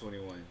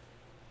 2021.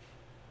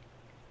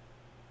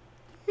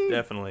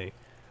 Definitely.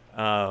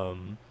 The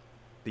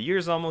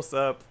year's almost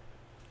up.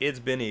 It's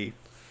been a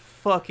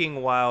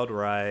fucking wild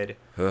ride.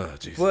 Oh,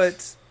 Jesus.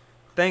 But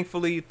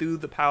thankfully, through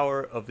the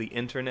power of the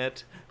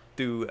internet,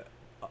 through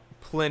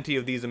plenty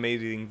of these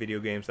amazing video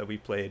games that we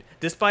played,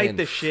 despite And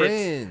the shit,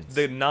 friends.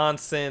 the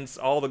nonsense,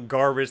 all the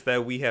garbage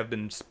that we have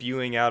been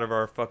spewing out of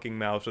our fucking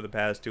mouths for the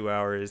past 2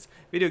 hours,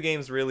 video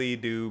games really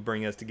do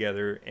bring us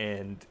together,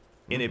 and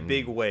in a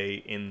big way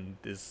in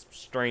this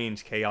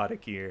strange,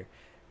 chaotic year.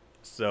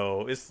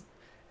 So it's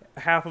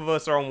half of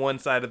us are on one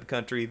side of the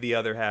country, the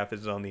other half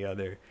is on the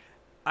other.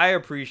 I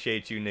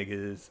appreciate you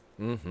niggas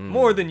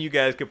more than you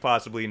guys could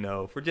possibly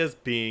know for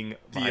just being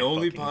my The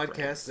only fucking podcast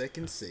friends. that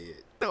can say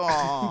it.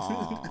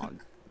 Aw.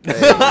 Bro,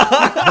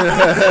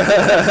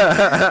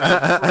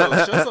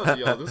 shouts out to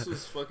y'all. This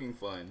was fucking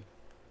fun.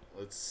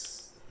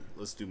 Let's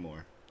do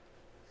more.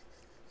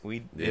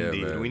 We Yeah,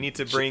 indeed. man. We need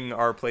to bring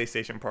our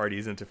PlayStation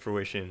parties into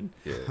fruition.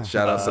 Yeah.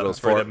 Shout out to those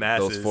for the 4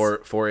 masses.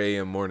 4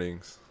 a.m.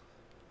 mornings.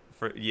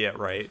 Yeah,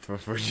 right.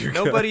 For you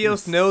Nobody guys.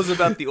 else knows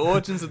about the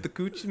origins of the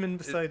Coochman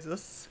besides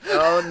us.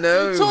 Oh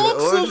no!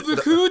 Talks of the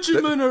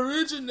Coochie Man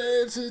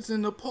originated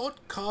in a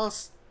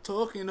podcast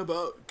talking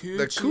about Coochie,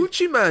 The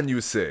Coochie Man,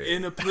 you say?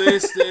 in a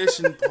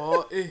PlayStation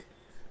party.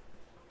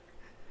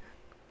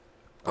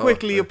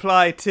 Quickly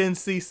apply 10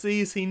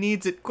 cc's. He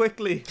needs it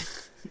quickly.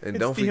 And It's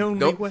don't the only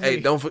don't way. hey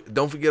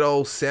don't forget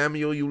old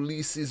Samuel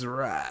Ulysses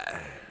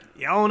Rye.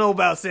 Y'all don't know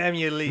about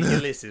Samuel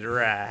Ulysses,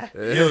 right?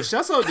 Yo,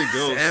 shouts out to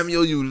Ghost.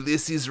 Samuel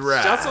Ulysses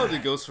Rye. Shouts out to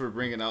Ghost for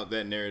bringing out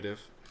that narrative.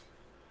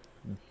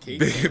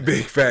 Big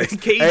facts.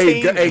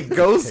 K-Tain. Hey,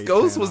 Ghost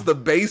K-Tain. was the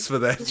base for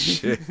that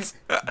shit.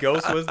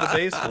 Ghost was the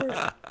base for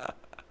it.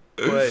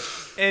 But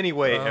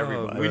anyway,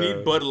 everybody. We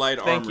need Bud Light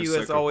Thank armor. you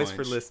as Sucker always Punch.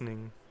 for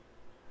listening.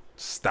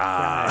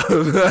 Stop.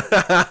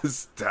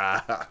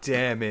 Stop.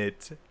 Damn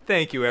it.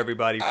 Thank you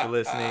everybody for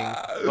listening.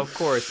 Of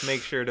course,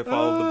 make sure to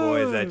follow the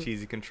boys at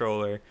Cheesy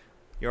Controller.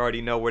 You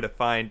already know where to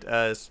find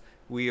us.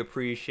 We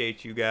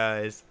appreciate you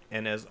guys.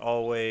 And as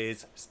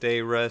always,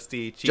 stay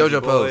rusty. Cheesy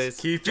JoJo Pose. boys.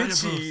 Keep it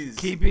cheese.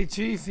 Keep it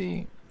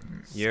cheesy.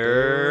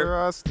 You're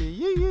Rusty.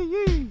 Yee,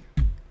 yee, yee.